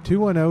right,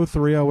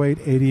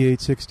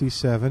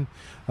 210-308-8867.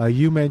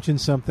 You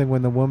mentioned something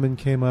when the woman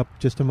came up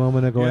just a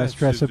moment ago.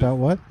 Asked us about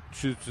what?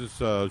 She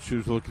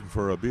was looking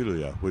for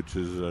abelia, which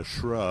is a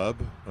shrub,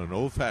 an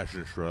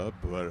old-fashioned shrub,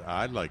 but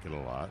I like it a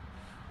lot.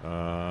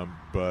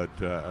 But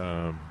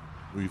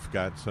we've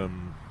got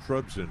some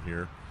shrubs in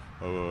here,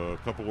 a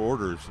couple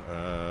orders.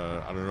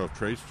 I don't know if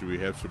Trace, do we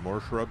have some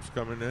more shrubs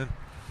coming in?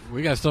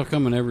 We got stuff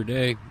coming every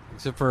day,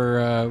 except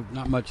for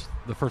not much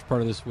the first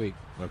part of this week.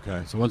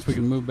 Okay. So once we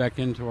can move back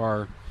into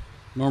our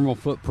normal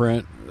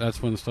footprint,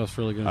 that's when the stuff's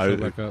really going to show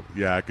back up.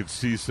 Yeah, I could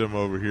see some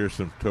over here,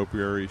 some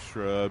topiary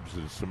shrubs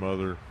and some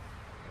other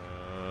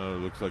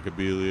it looks like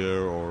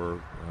Abelia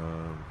or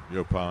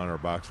Yopon or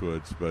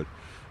boxwoods, but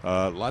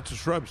lots of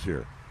shrubs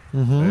here.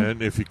 Mm-hmm.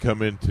 And if you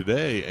come in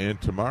today and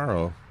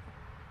tomorrow,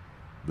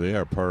 they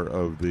are part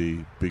of the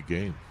big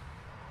game.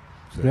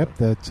 So. Yep,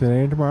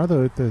 today and tomorrow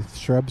the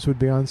shrubs would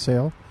be on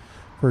sale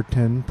for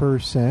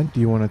 10%. Do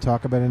you want to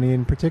talk about any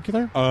in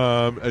particular?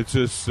 It's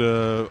just,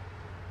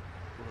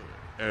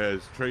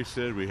 as Trey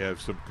said, we have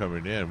some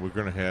coming in. We're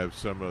going to have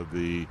some of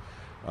the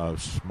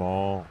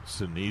small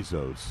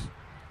Sinizos.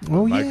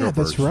 Oh, yeah,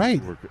 that's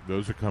right.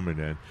 Those are coming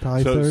in.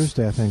 Probably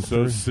Thursday, I think.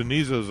 So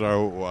Sinizos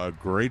are a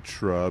great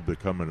shrub. They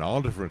come in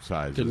all different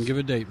sizes. Couldn't give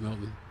a date,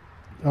 Milton.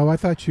 Oh, I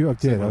thought you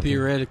did. Okay.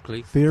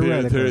 Theoretically.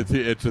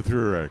 It's a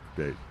theoretical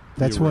date.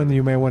 That's when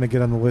you may want to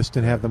get on the list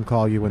and have them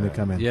call you when they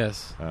come in.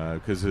 Yes.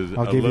 Because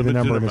I'll give you the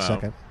number in a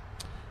second.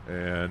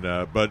 And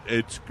but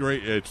it's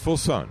great. It's full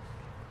sun.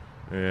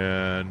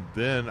 And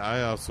then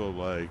I also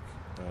like,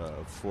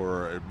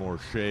 for more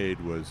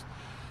shade, was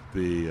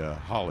the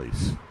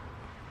hollies.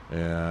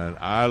 And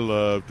I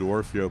love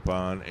dwarf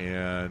Yopon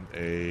and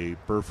a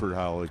Burford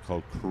holly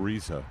called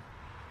Cariza.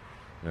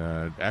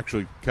 And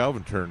actually,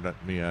 Calvin turned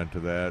me on to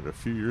that a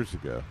few years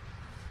ago.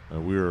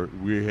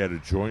 We had a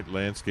joint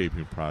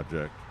landscaping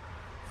project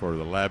for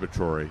the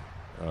laboratory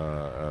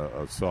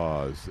of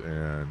saws,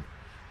 and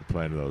we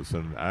planted those.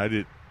 And I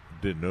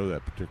didn't know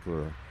that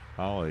particular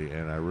holly,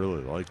 and I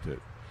really liked it.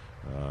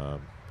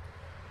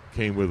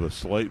 Came with a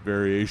slight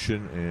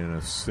variation and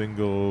a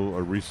single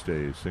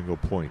restage, single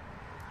point.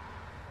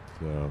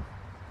 So,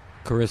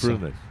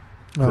 Carissa.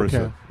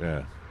 Okay.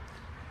 Yeah.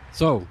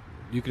 So,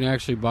 you can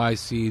actually buy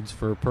seeds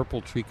for purple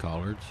tree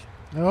collards.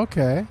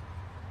 Okay.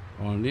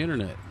 On the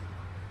internet.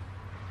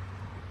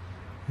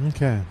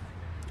 Okay.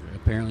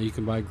 Apparently, you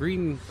can buy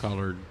green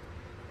collared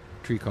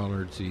tree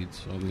collard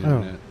seeds on the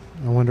internet.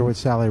 I wonder what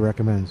Sally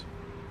recommends.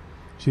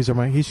 She's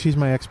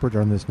my expert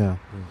on this now.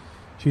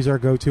 She's our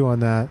go-to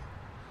on that.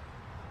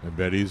 And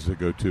Betty's the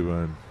go-to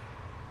on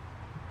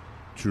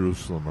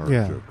Jerusalem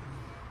artichoke. Yeah.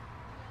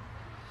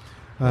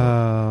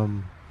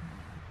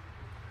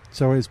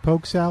 So is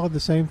poke salad the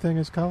same thing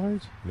as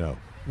collards? No.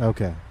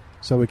 Okay.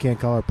 So we can't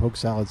call her poke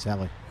salad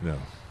Sally? No.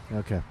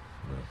 Okay. No.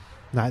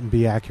 Not and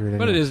be accurate.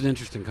 But anyway. it is an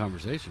interesting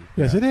conversation.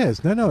 Yes, it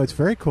is. No, it's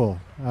very cool.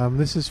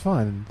 This is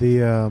fun.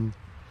 And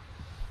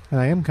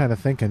I am kind of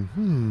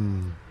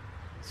thinking,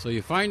 So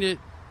you find it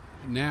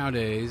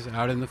nowadays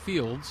out in the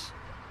fields.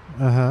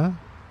 Uh-huh.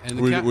 And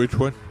which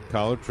one?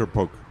 Collards or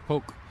poke?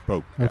 Poke.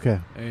 Poke. Okay.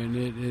 And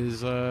it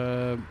is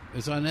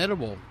it's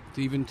unedible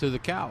even to the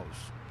cows.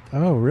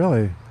 Oh,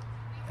 really?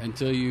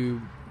 Until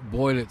you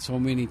boil it so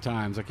many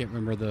times. I can't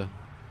remember the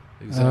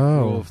exact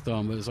rule of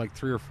thumb, but it's like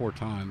 3 or 4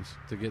 times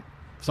to get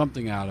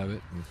something out of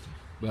it.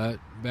 But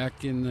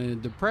back in the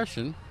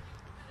Depression,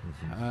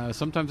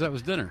 sometimes that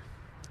was dinner.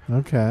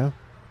 Okay.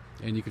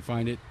 And you could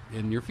find it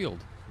in your field.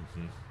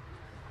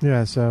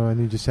 Yeah, and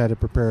you just had to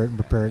prepare it. And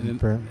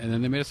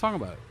then they made a song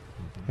about it.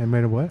 And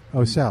made a what?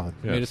 Oh, salad.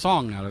 Yeah. Made a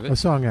song out of it. A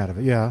song out of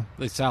it, yeah.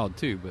 They salad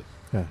too, but...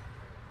 Yeah.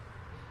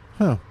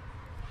 Huh.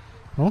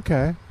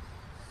 Okay.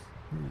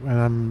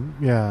 And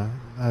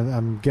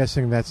I'm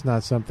guessing that's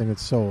not something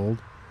that's sold.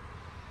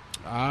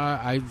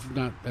 I've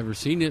not ever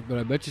seen it, but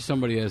I bet you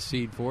somebody has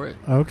seed for it.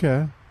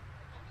 Okay.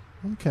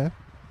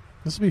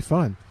 This will be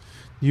fun.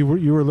 You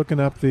were looking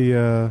up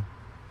the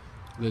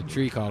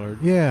tree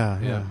collard.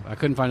 Yeah. I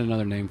couldn't find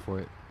another name for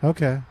it.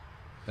 Okay.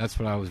 That's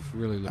what I was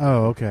really looking for.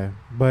 Okay.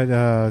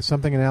 But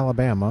something in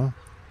Alabama.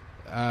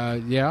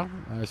 Yeah,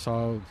 I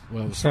saw.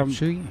 Well,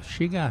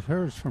 she got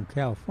hers from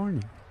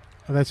California.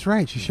 Oh, that's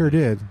right. She sure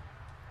did.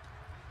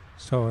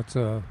 So it's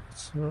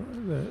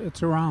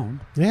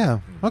around. Yeah.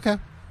 Okay.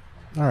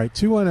 All right.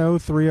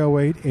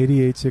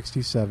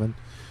 210-308-8867.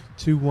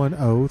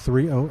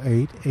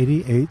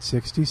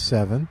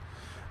 210-308-8867.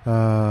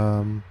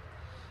 And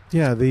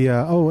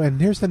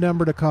here's the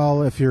number to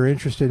call if you're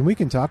interested. And we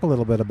can talk a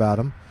little bit about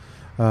them.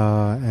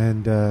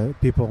 And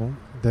people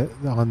that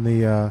on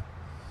the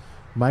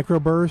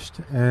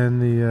microburst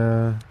and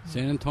the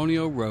San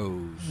Antonio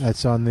Rose.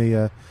 That's on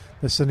the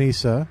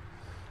Sinisa.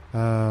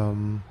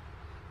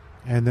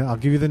 And then I'll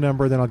give you the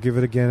number, then I'll give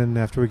it again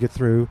after we get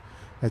through.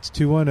 That's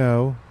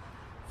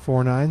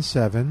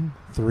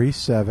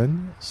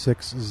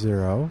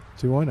 210-497-3760.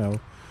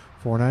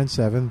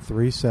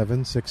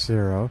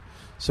 210-497-3760.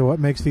 So what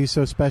makes these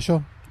so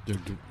special?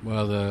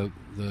 Well, the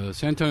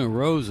San Antonio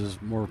Rose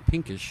is more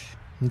pinkish.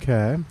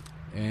 Okay.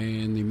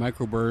 And the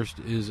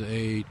microburst is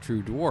a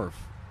true dwarf.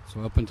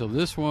 So up until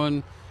this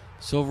one,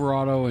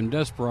 Silverado and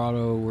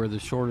Desperado were the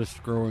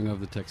shortest growing of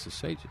the Texas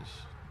sages.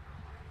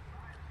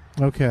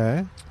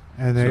 Okay.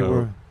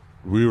 And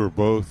we were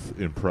both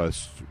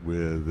impressed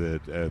with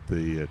it at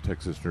the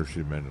Texas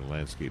Nurserymen and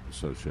Landscape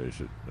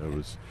Association.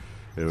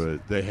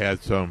 They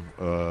had some,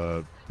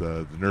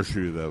 the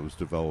nursery that was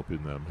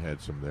developing them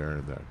had some there,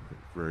 and that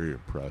very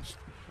impressed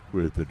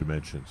with the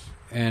dimensions.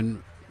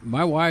 And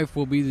my wife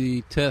will be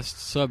the test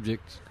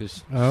subject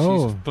because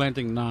she's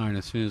planting 9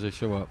 as soon as they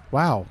show up.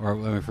 Wow. Or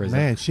let me phrase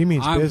that. She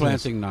means I'm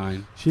business. planting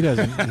 9. She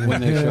doesn't.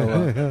 When they show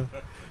up.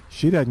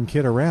 She doesn't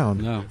kid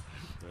around. No.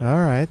 All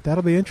right,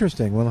 that'll be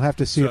interesting. We'll have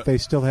to see if they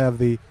still have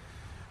the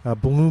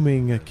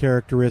blooming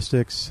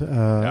characteristics.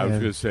 I was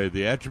going to say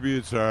the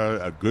attributes are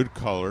a good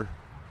color,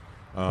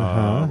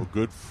 a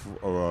good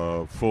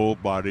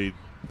full-bodied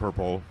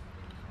purple,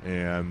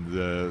 and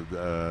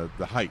the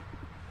height,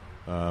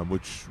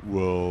 which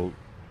will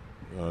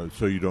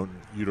so you don't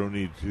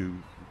need to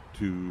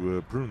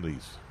prune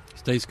these.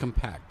 Stays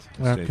compact.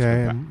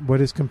 Okay, and what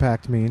does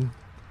compact mean?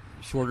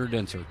 Shorter,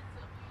 denser.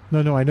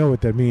 No, I know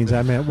what that means.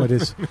 I meant what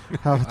is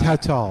how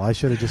tall? I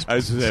should have just. I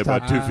was going to say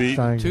about 2 feet.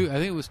 I think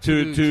it was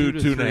two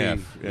and a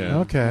half. Yeah.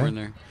 Okay. In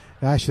there.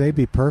 Gosh, they'd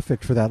be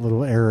perfect for that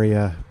little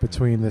area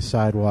between the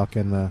sidewalk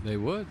and the. They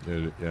would.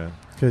 Yeah.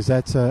 Because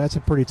that's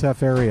a pretty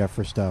tough area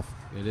for stuff.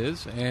 It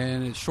is,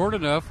 and it's short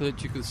enough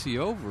that you can see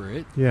over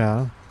it.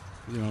 Yeah.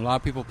 You know, a lot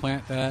of people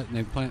plant that, and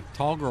they plant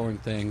tall-growing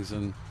things,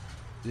 and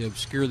they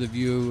obscure the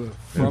view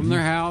from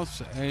their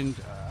house and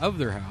of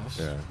their house,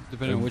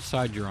 depending on which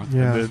side you're on.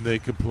 Yeah. And then they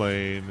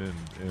complain,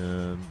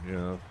 and you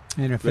know,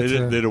 and if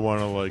they don't want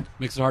to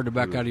makes it hard to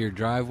back out of your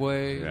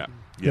driveway. Yeah.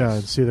 Yeah,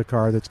 and see the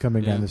car that's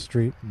coming down the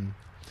street.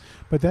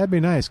 But that'd be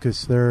nice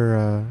because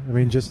they're,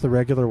 just the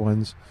regular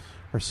ones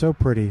are so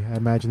pretty. I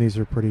imagine these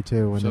are pretty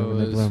too when they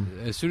bloom.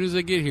 As soon as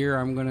they get here,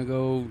 I'm going to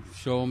go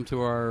show them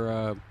to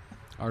our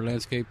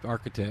landscape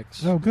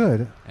architects. Oh,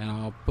 good. And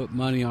I'll put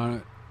money on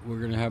it. We're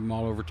going to have them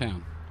all over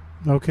town.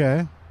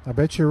 Okay. I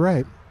bet you're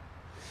right.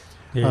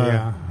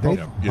 Yeah.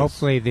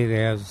 Hopefully it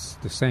has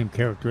the same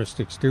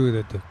characteristics too,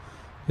 that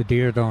the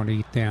deer don't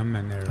eat them,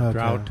 and they're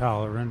drought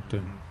tolerant,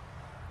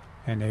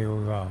 and they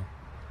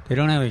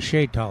don't have a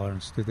shade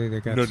tolerance, do they? They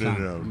got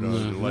sun. No.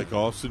 Like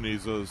all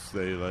Sinizos,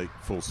 they like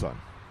full sun.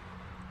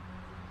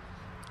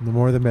 The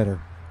more the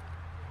better.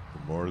 The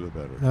more the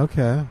better.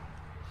 Okay.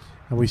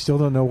 And we still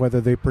don't know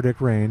whether they predict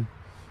rain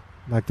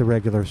like the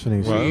regular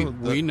Sinizos. Well,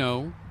 we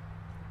know.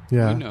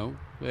 Yeah. We know.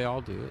 They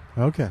all do it.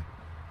 Okay.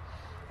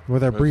 Well,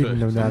 they're breeding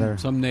them now.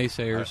 Some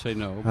naysayers say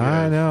no.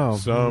 I know.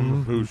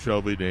 Some who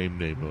shall be named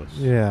nameless.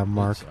 Yeah,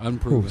 Mark. It's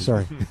unproven. Ooh,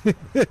 sorry.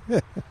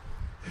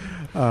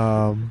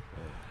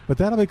 But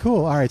that'll be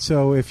cool. All right,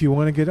 so if you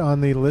want to get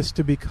on the list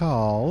to be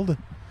called,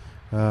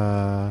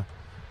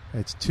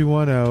 it's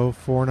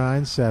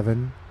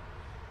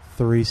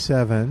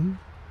 210-497-3760.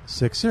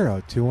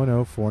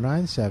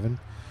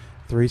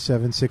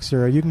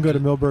 210-497-3760. You can go to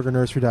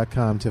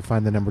millburgernursery.com to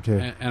find the number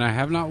 2. And I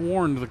have not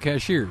warned the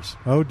cashiers.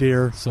 Oh,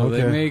 dear. So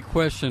they may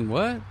question,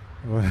 what?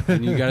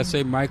 And you got to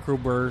say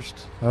microburst.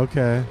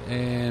 Okay.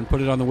 And put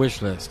it on the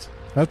wish list.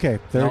 Okay,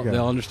 there you go.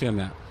 They'll understand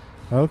that.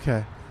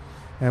 Okay.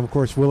 And, of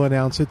course, we'll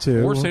announce it,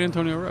 too. Or San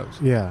Antonio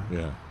Rose. Yeah.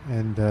 Yeah.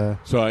 And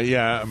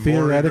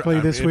theoretically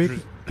this week?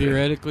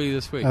 Theoretically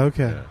this week.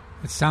 Okay. Yeah.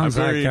 It sounds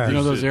like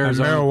those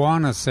Arizona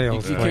marijuana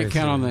sales. You can't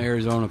count on the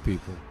Arizona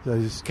people.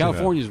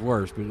 California's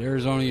worse, but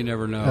Arizona you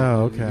never know.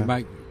 Oh, okay. You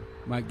might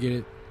get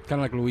it kind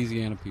of like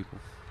Louisiana people.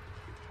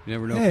 You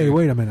never know. Hey,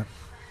 wait a minute.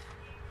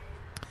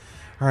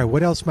 All right,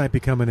 what else might be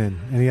coming in?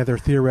 Any other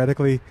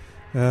theoretically?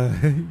 Well,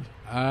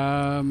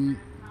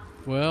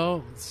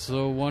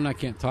 so one I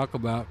can't talk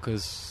about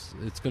because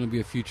it's going to be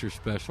a future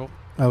special.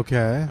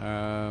 Okay.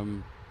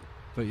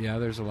 But yeah,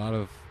 there's a lot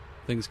of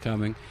things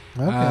coming.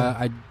 Okay.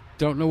 I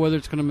don't know whether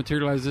it's going to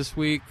materialize this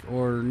week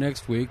or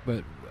next week,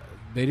 but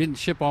they didn't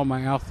ship all my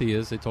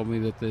Altheas. They told me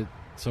that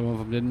some of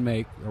them didn't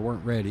make or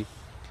weren't ready.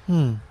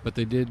 But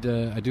they did.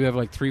 I do have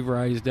like 3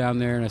 varieties down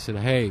there, and I said,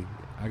 hey,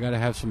 I got to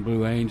have some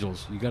Blue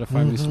Angels. You got to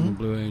find me some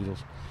Blue Angels.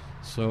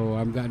 So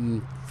I've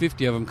gotten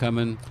 50 of them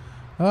coming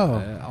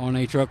on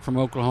a truck from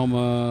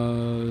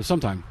Oklahoma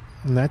sometime.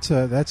 And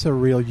that's a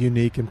real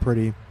unique and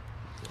pretty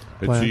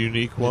plant. It's a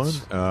unique one.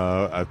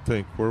 I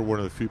think we're one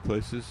of the few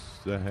places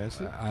that has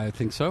it. I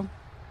think so.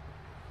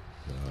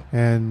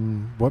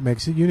 And what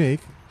makes it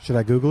unique? Should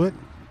I Google it?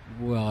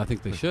 Well, I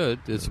think they should.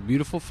 It's a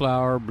beautiful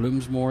flower,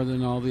 blooms more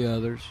than all the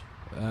others.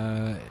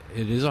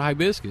 It is a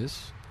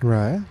hibiscus.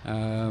 Right.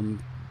 I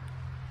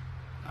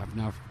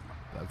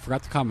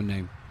forgot the common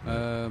name.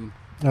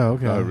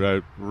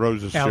 Okay.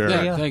 Rosa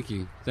Sharon.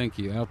 Thank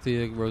you.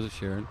 Althea Rosa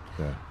Sharon.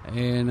 Yeah.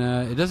 And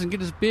it doesn't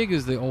get as big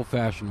as the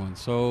old-fashioned one.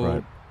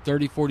 So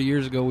 30, 40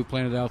 years ago, we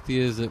planted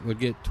Altheas that would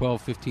get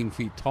 12, 15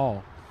 feet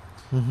tall.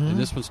 And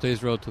this one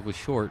stays relatively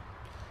short.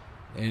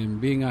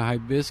 And being a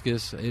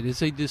hibiscus, it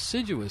is a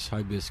deciduous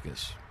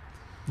hibiscus.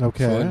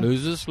 Okay. So it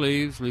loses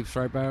leaves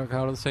right back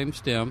out of the same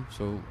stem.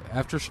 So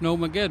after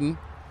Snowmageddon,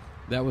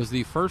 that was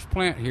the first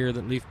plant here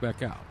that leafed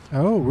back out.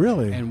 Oh,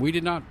 really? And we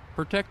did not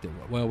protect it.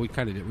 Well, we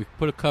kind of did. We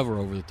put a cover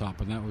over the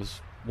top, and that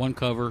was one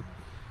cover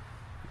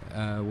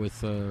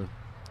with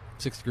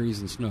 6 degrees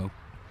and snow.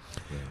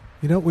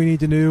 You know what we need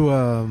to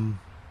do?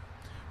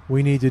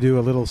 We need to do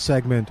a little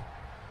segment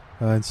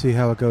and see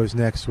how it goes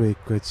next week.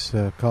 It's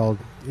called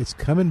It's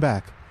Coming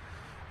Back.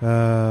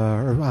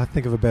 Or I'll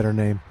think of a better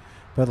name.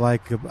 But,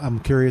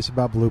 I'm curious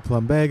about Blue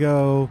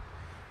Plumbago.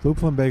 Blue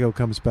Plumbago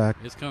comes back.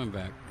 It's coming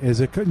back. Is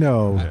it?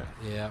 No.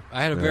 Yeah.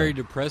 I had a very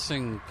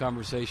depressing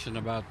conversation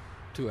about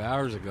 2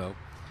 hours ago.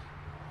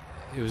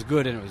 It was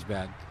good and it was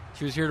bad.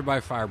 She was here to buy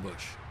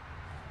firebush.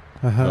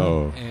 Uh-huh.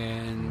 Oh.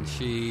 And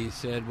she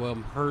said, well,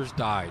 hers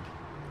died.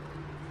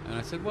 And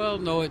I said, well,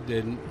 no, it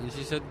didn't. And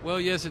she said, well,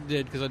 yes, it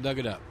did because I dug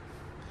it up.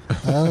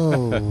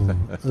 Oh,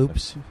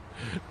 oops.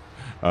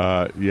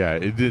 Yeah,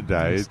 it did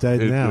die. It's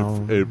died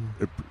now.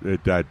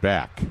 It died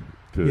back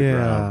to the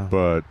ground,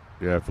 but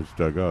if it's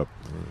dug up.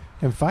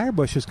 And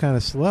firebush is kind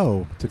of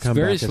slow to come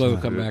back. It's very slow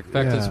to come back. In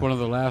fact, it's one of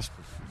the last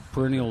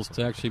perennials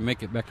to actually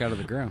make it back out of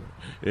the ground.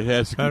 It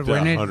has to get to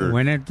 100.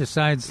 When it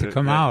decides to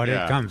come out,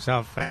 it comes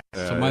out fast.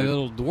 So my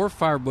little dwarf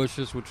fire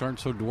bushes, which aren't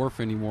so dwarf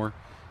anymore,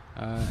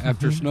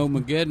 after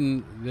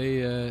Snowmageddon,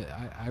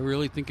 I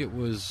really think it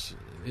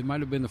might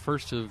have been the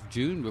 1st of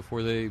June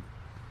before they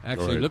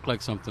actually looked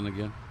like something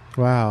again.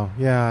 Wow,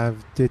 yeah.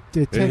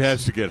 It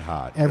has to get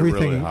hot.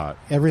 Everything, really hot.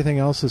 Everything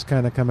else has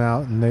kind of come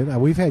out,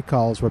 and we've had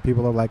calls where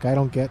people are like, I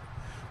don't get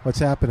what's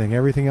happening.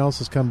 Everything else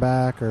has come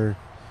back, or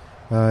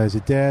is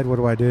it dead? What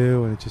do I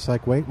do? And it's just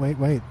like, wait.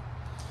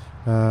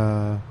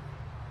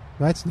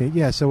 That's neat.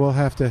 Yeah, so we'll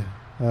have to...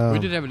 we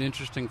did have an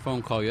interesting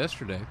phone call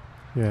yesterday.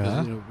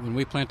 Yeah. When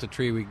we plant a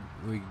tree, we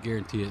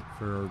guarantee it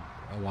for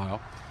a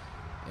while.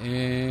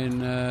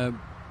 And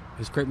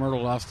his crepe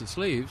myrtle lost its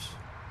leaves,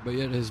 but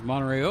yet his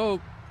Monterey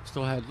oak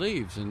still had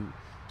leaves, and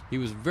he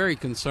was very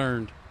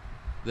concerned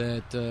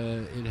that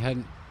it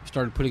hadn't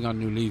started putting on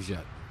new leaves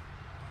yet.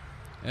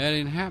 That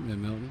ain't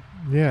happening, Milton.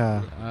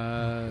 Yeah.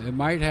 It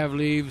might have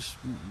leaves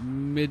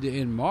mid to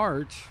end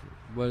March,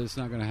 but it's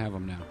not going to have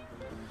them now.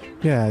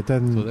 Yeah, it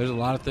doesn't... So there's a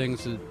lot of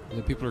things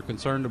that people are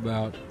concerned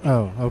about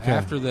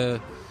after the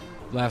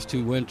last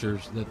 2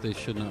 winters that they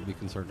should not be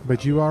concerned about.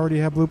 But you already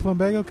have blue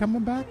plumbago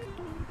coming back?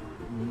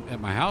 At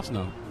my house,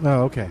 no.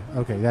 Oh, okay.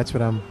 That's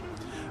what I'm...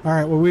 All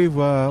right, well,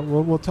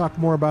 we'll talk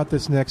more about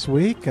this next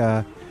week.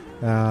 In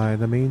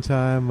the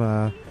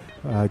meantime,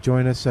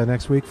 join us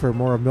next week for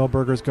more of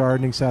Milberger's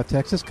Gardening South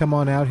Texas. Come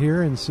on out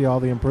here and see all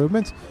the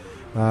improvements,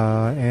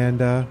 and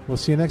we'll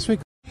see you next week.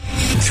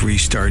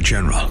 3-star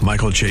General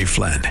Michael J.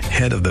 Flynn,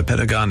 head of the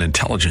Pentagon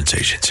Intelligence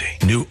Agency,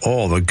 knew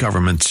all the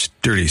government's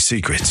dirty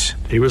secrets.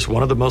 He was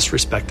one of the most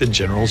respected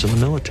generals in the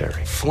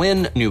military.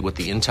 Flynn knew what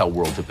the intel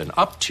world had been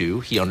up to.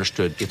 He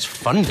understood its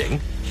funding.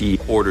 He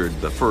ordered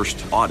the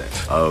first audit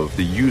of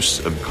the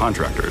use of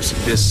contractors.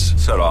 This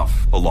set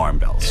off alarm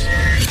bells.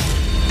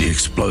 The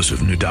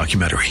explosive new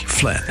documentary,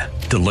 Flynn,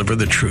 Deliver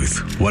the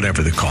Truth,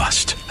 Whatever the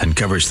Cost,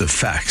 uncovers the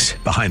facts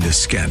behind this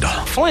scandal.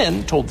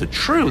 Flynn told the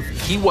truth.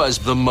 He was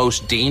the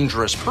most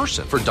dangerous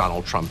person for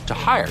Donald Trump to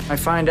hire. I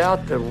find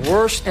out the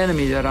worst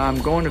enemy that I'm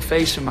going to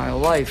face in my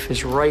life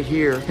is right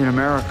here in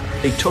America.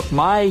 They took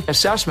my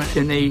assessment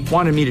and they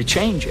wanted me to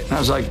change it. And I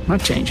was like, I'm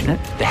not changing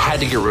it. They had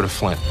to get rid of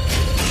Flynn.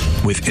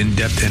 With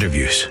in-depth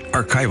interviews,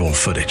 archival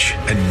footage,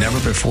 and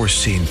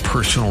never-before-seen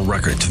personal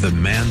records of the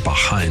man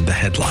behind the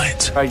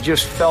headlines. I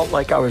just felt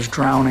like I was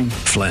drowning.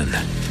 Flynn,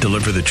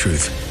 Deliver the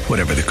Truth,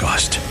 Whatever the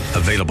Cost.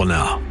 Available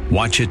now.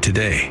 Watch it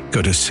today.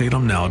 Go to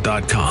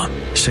salemnow.com.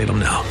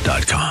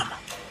 salemnow.com.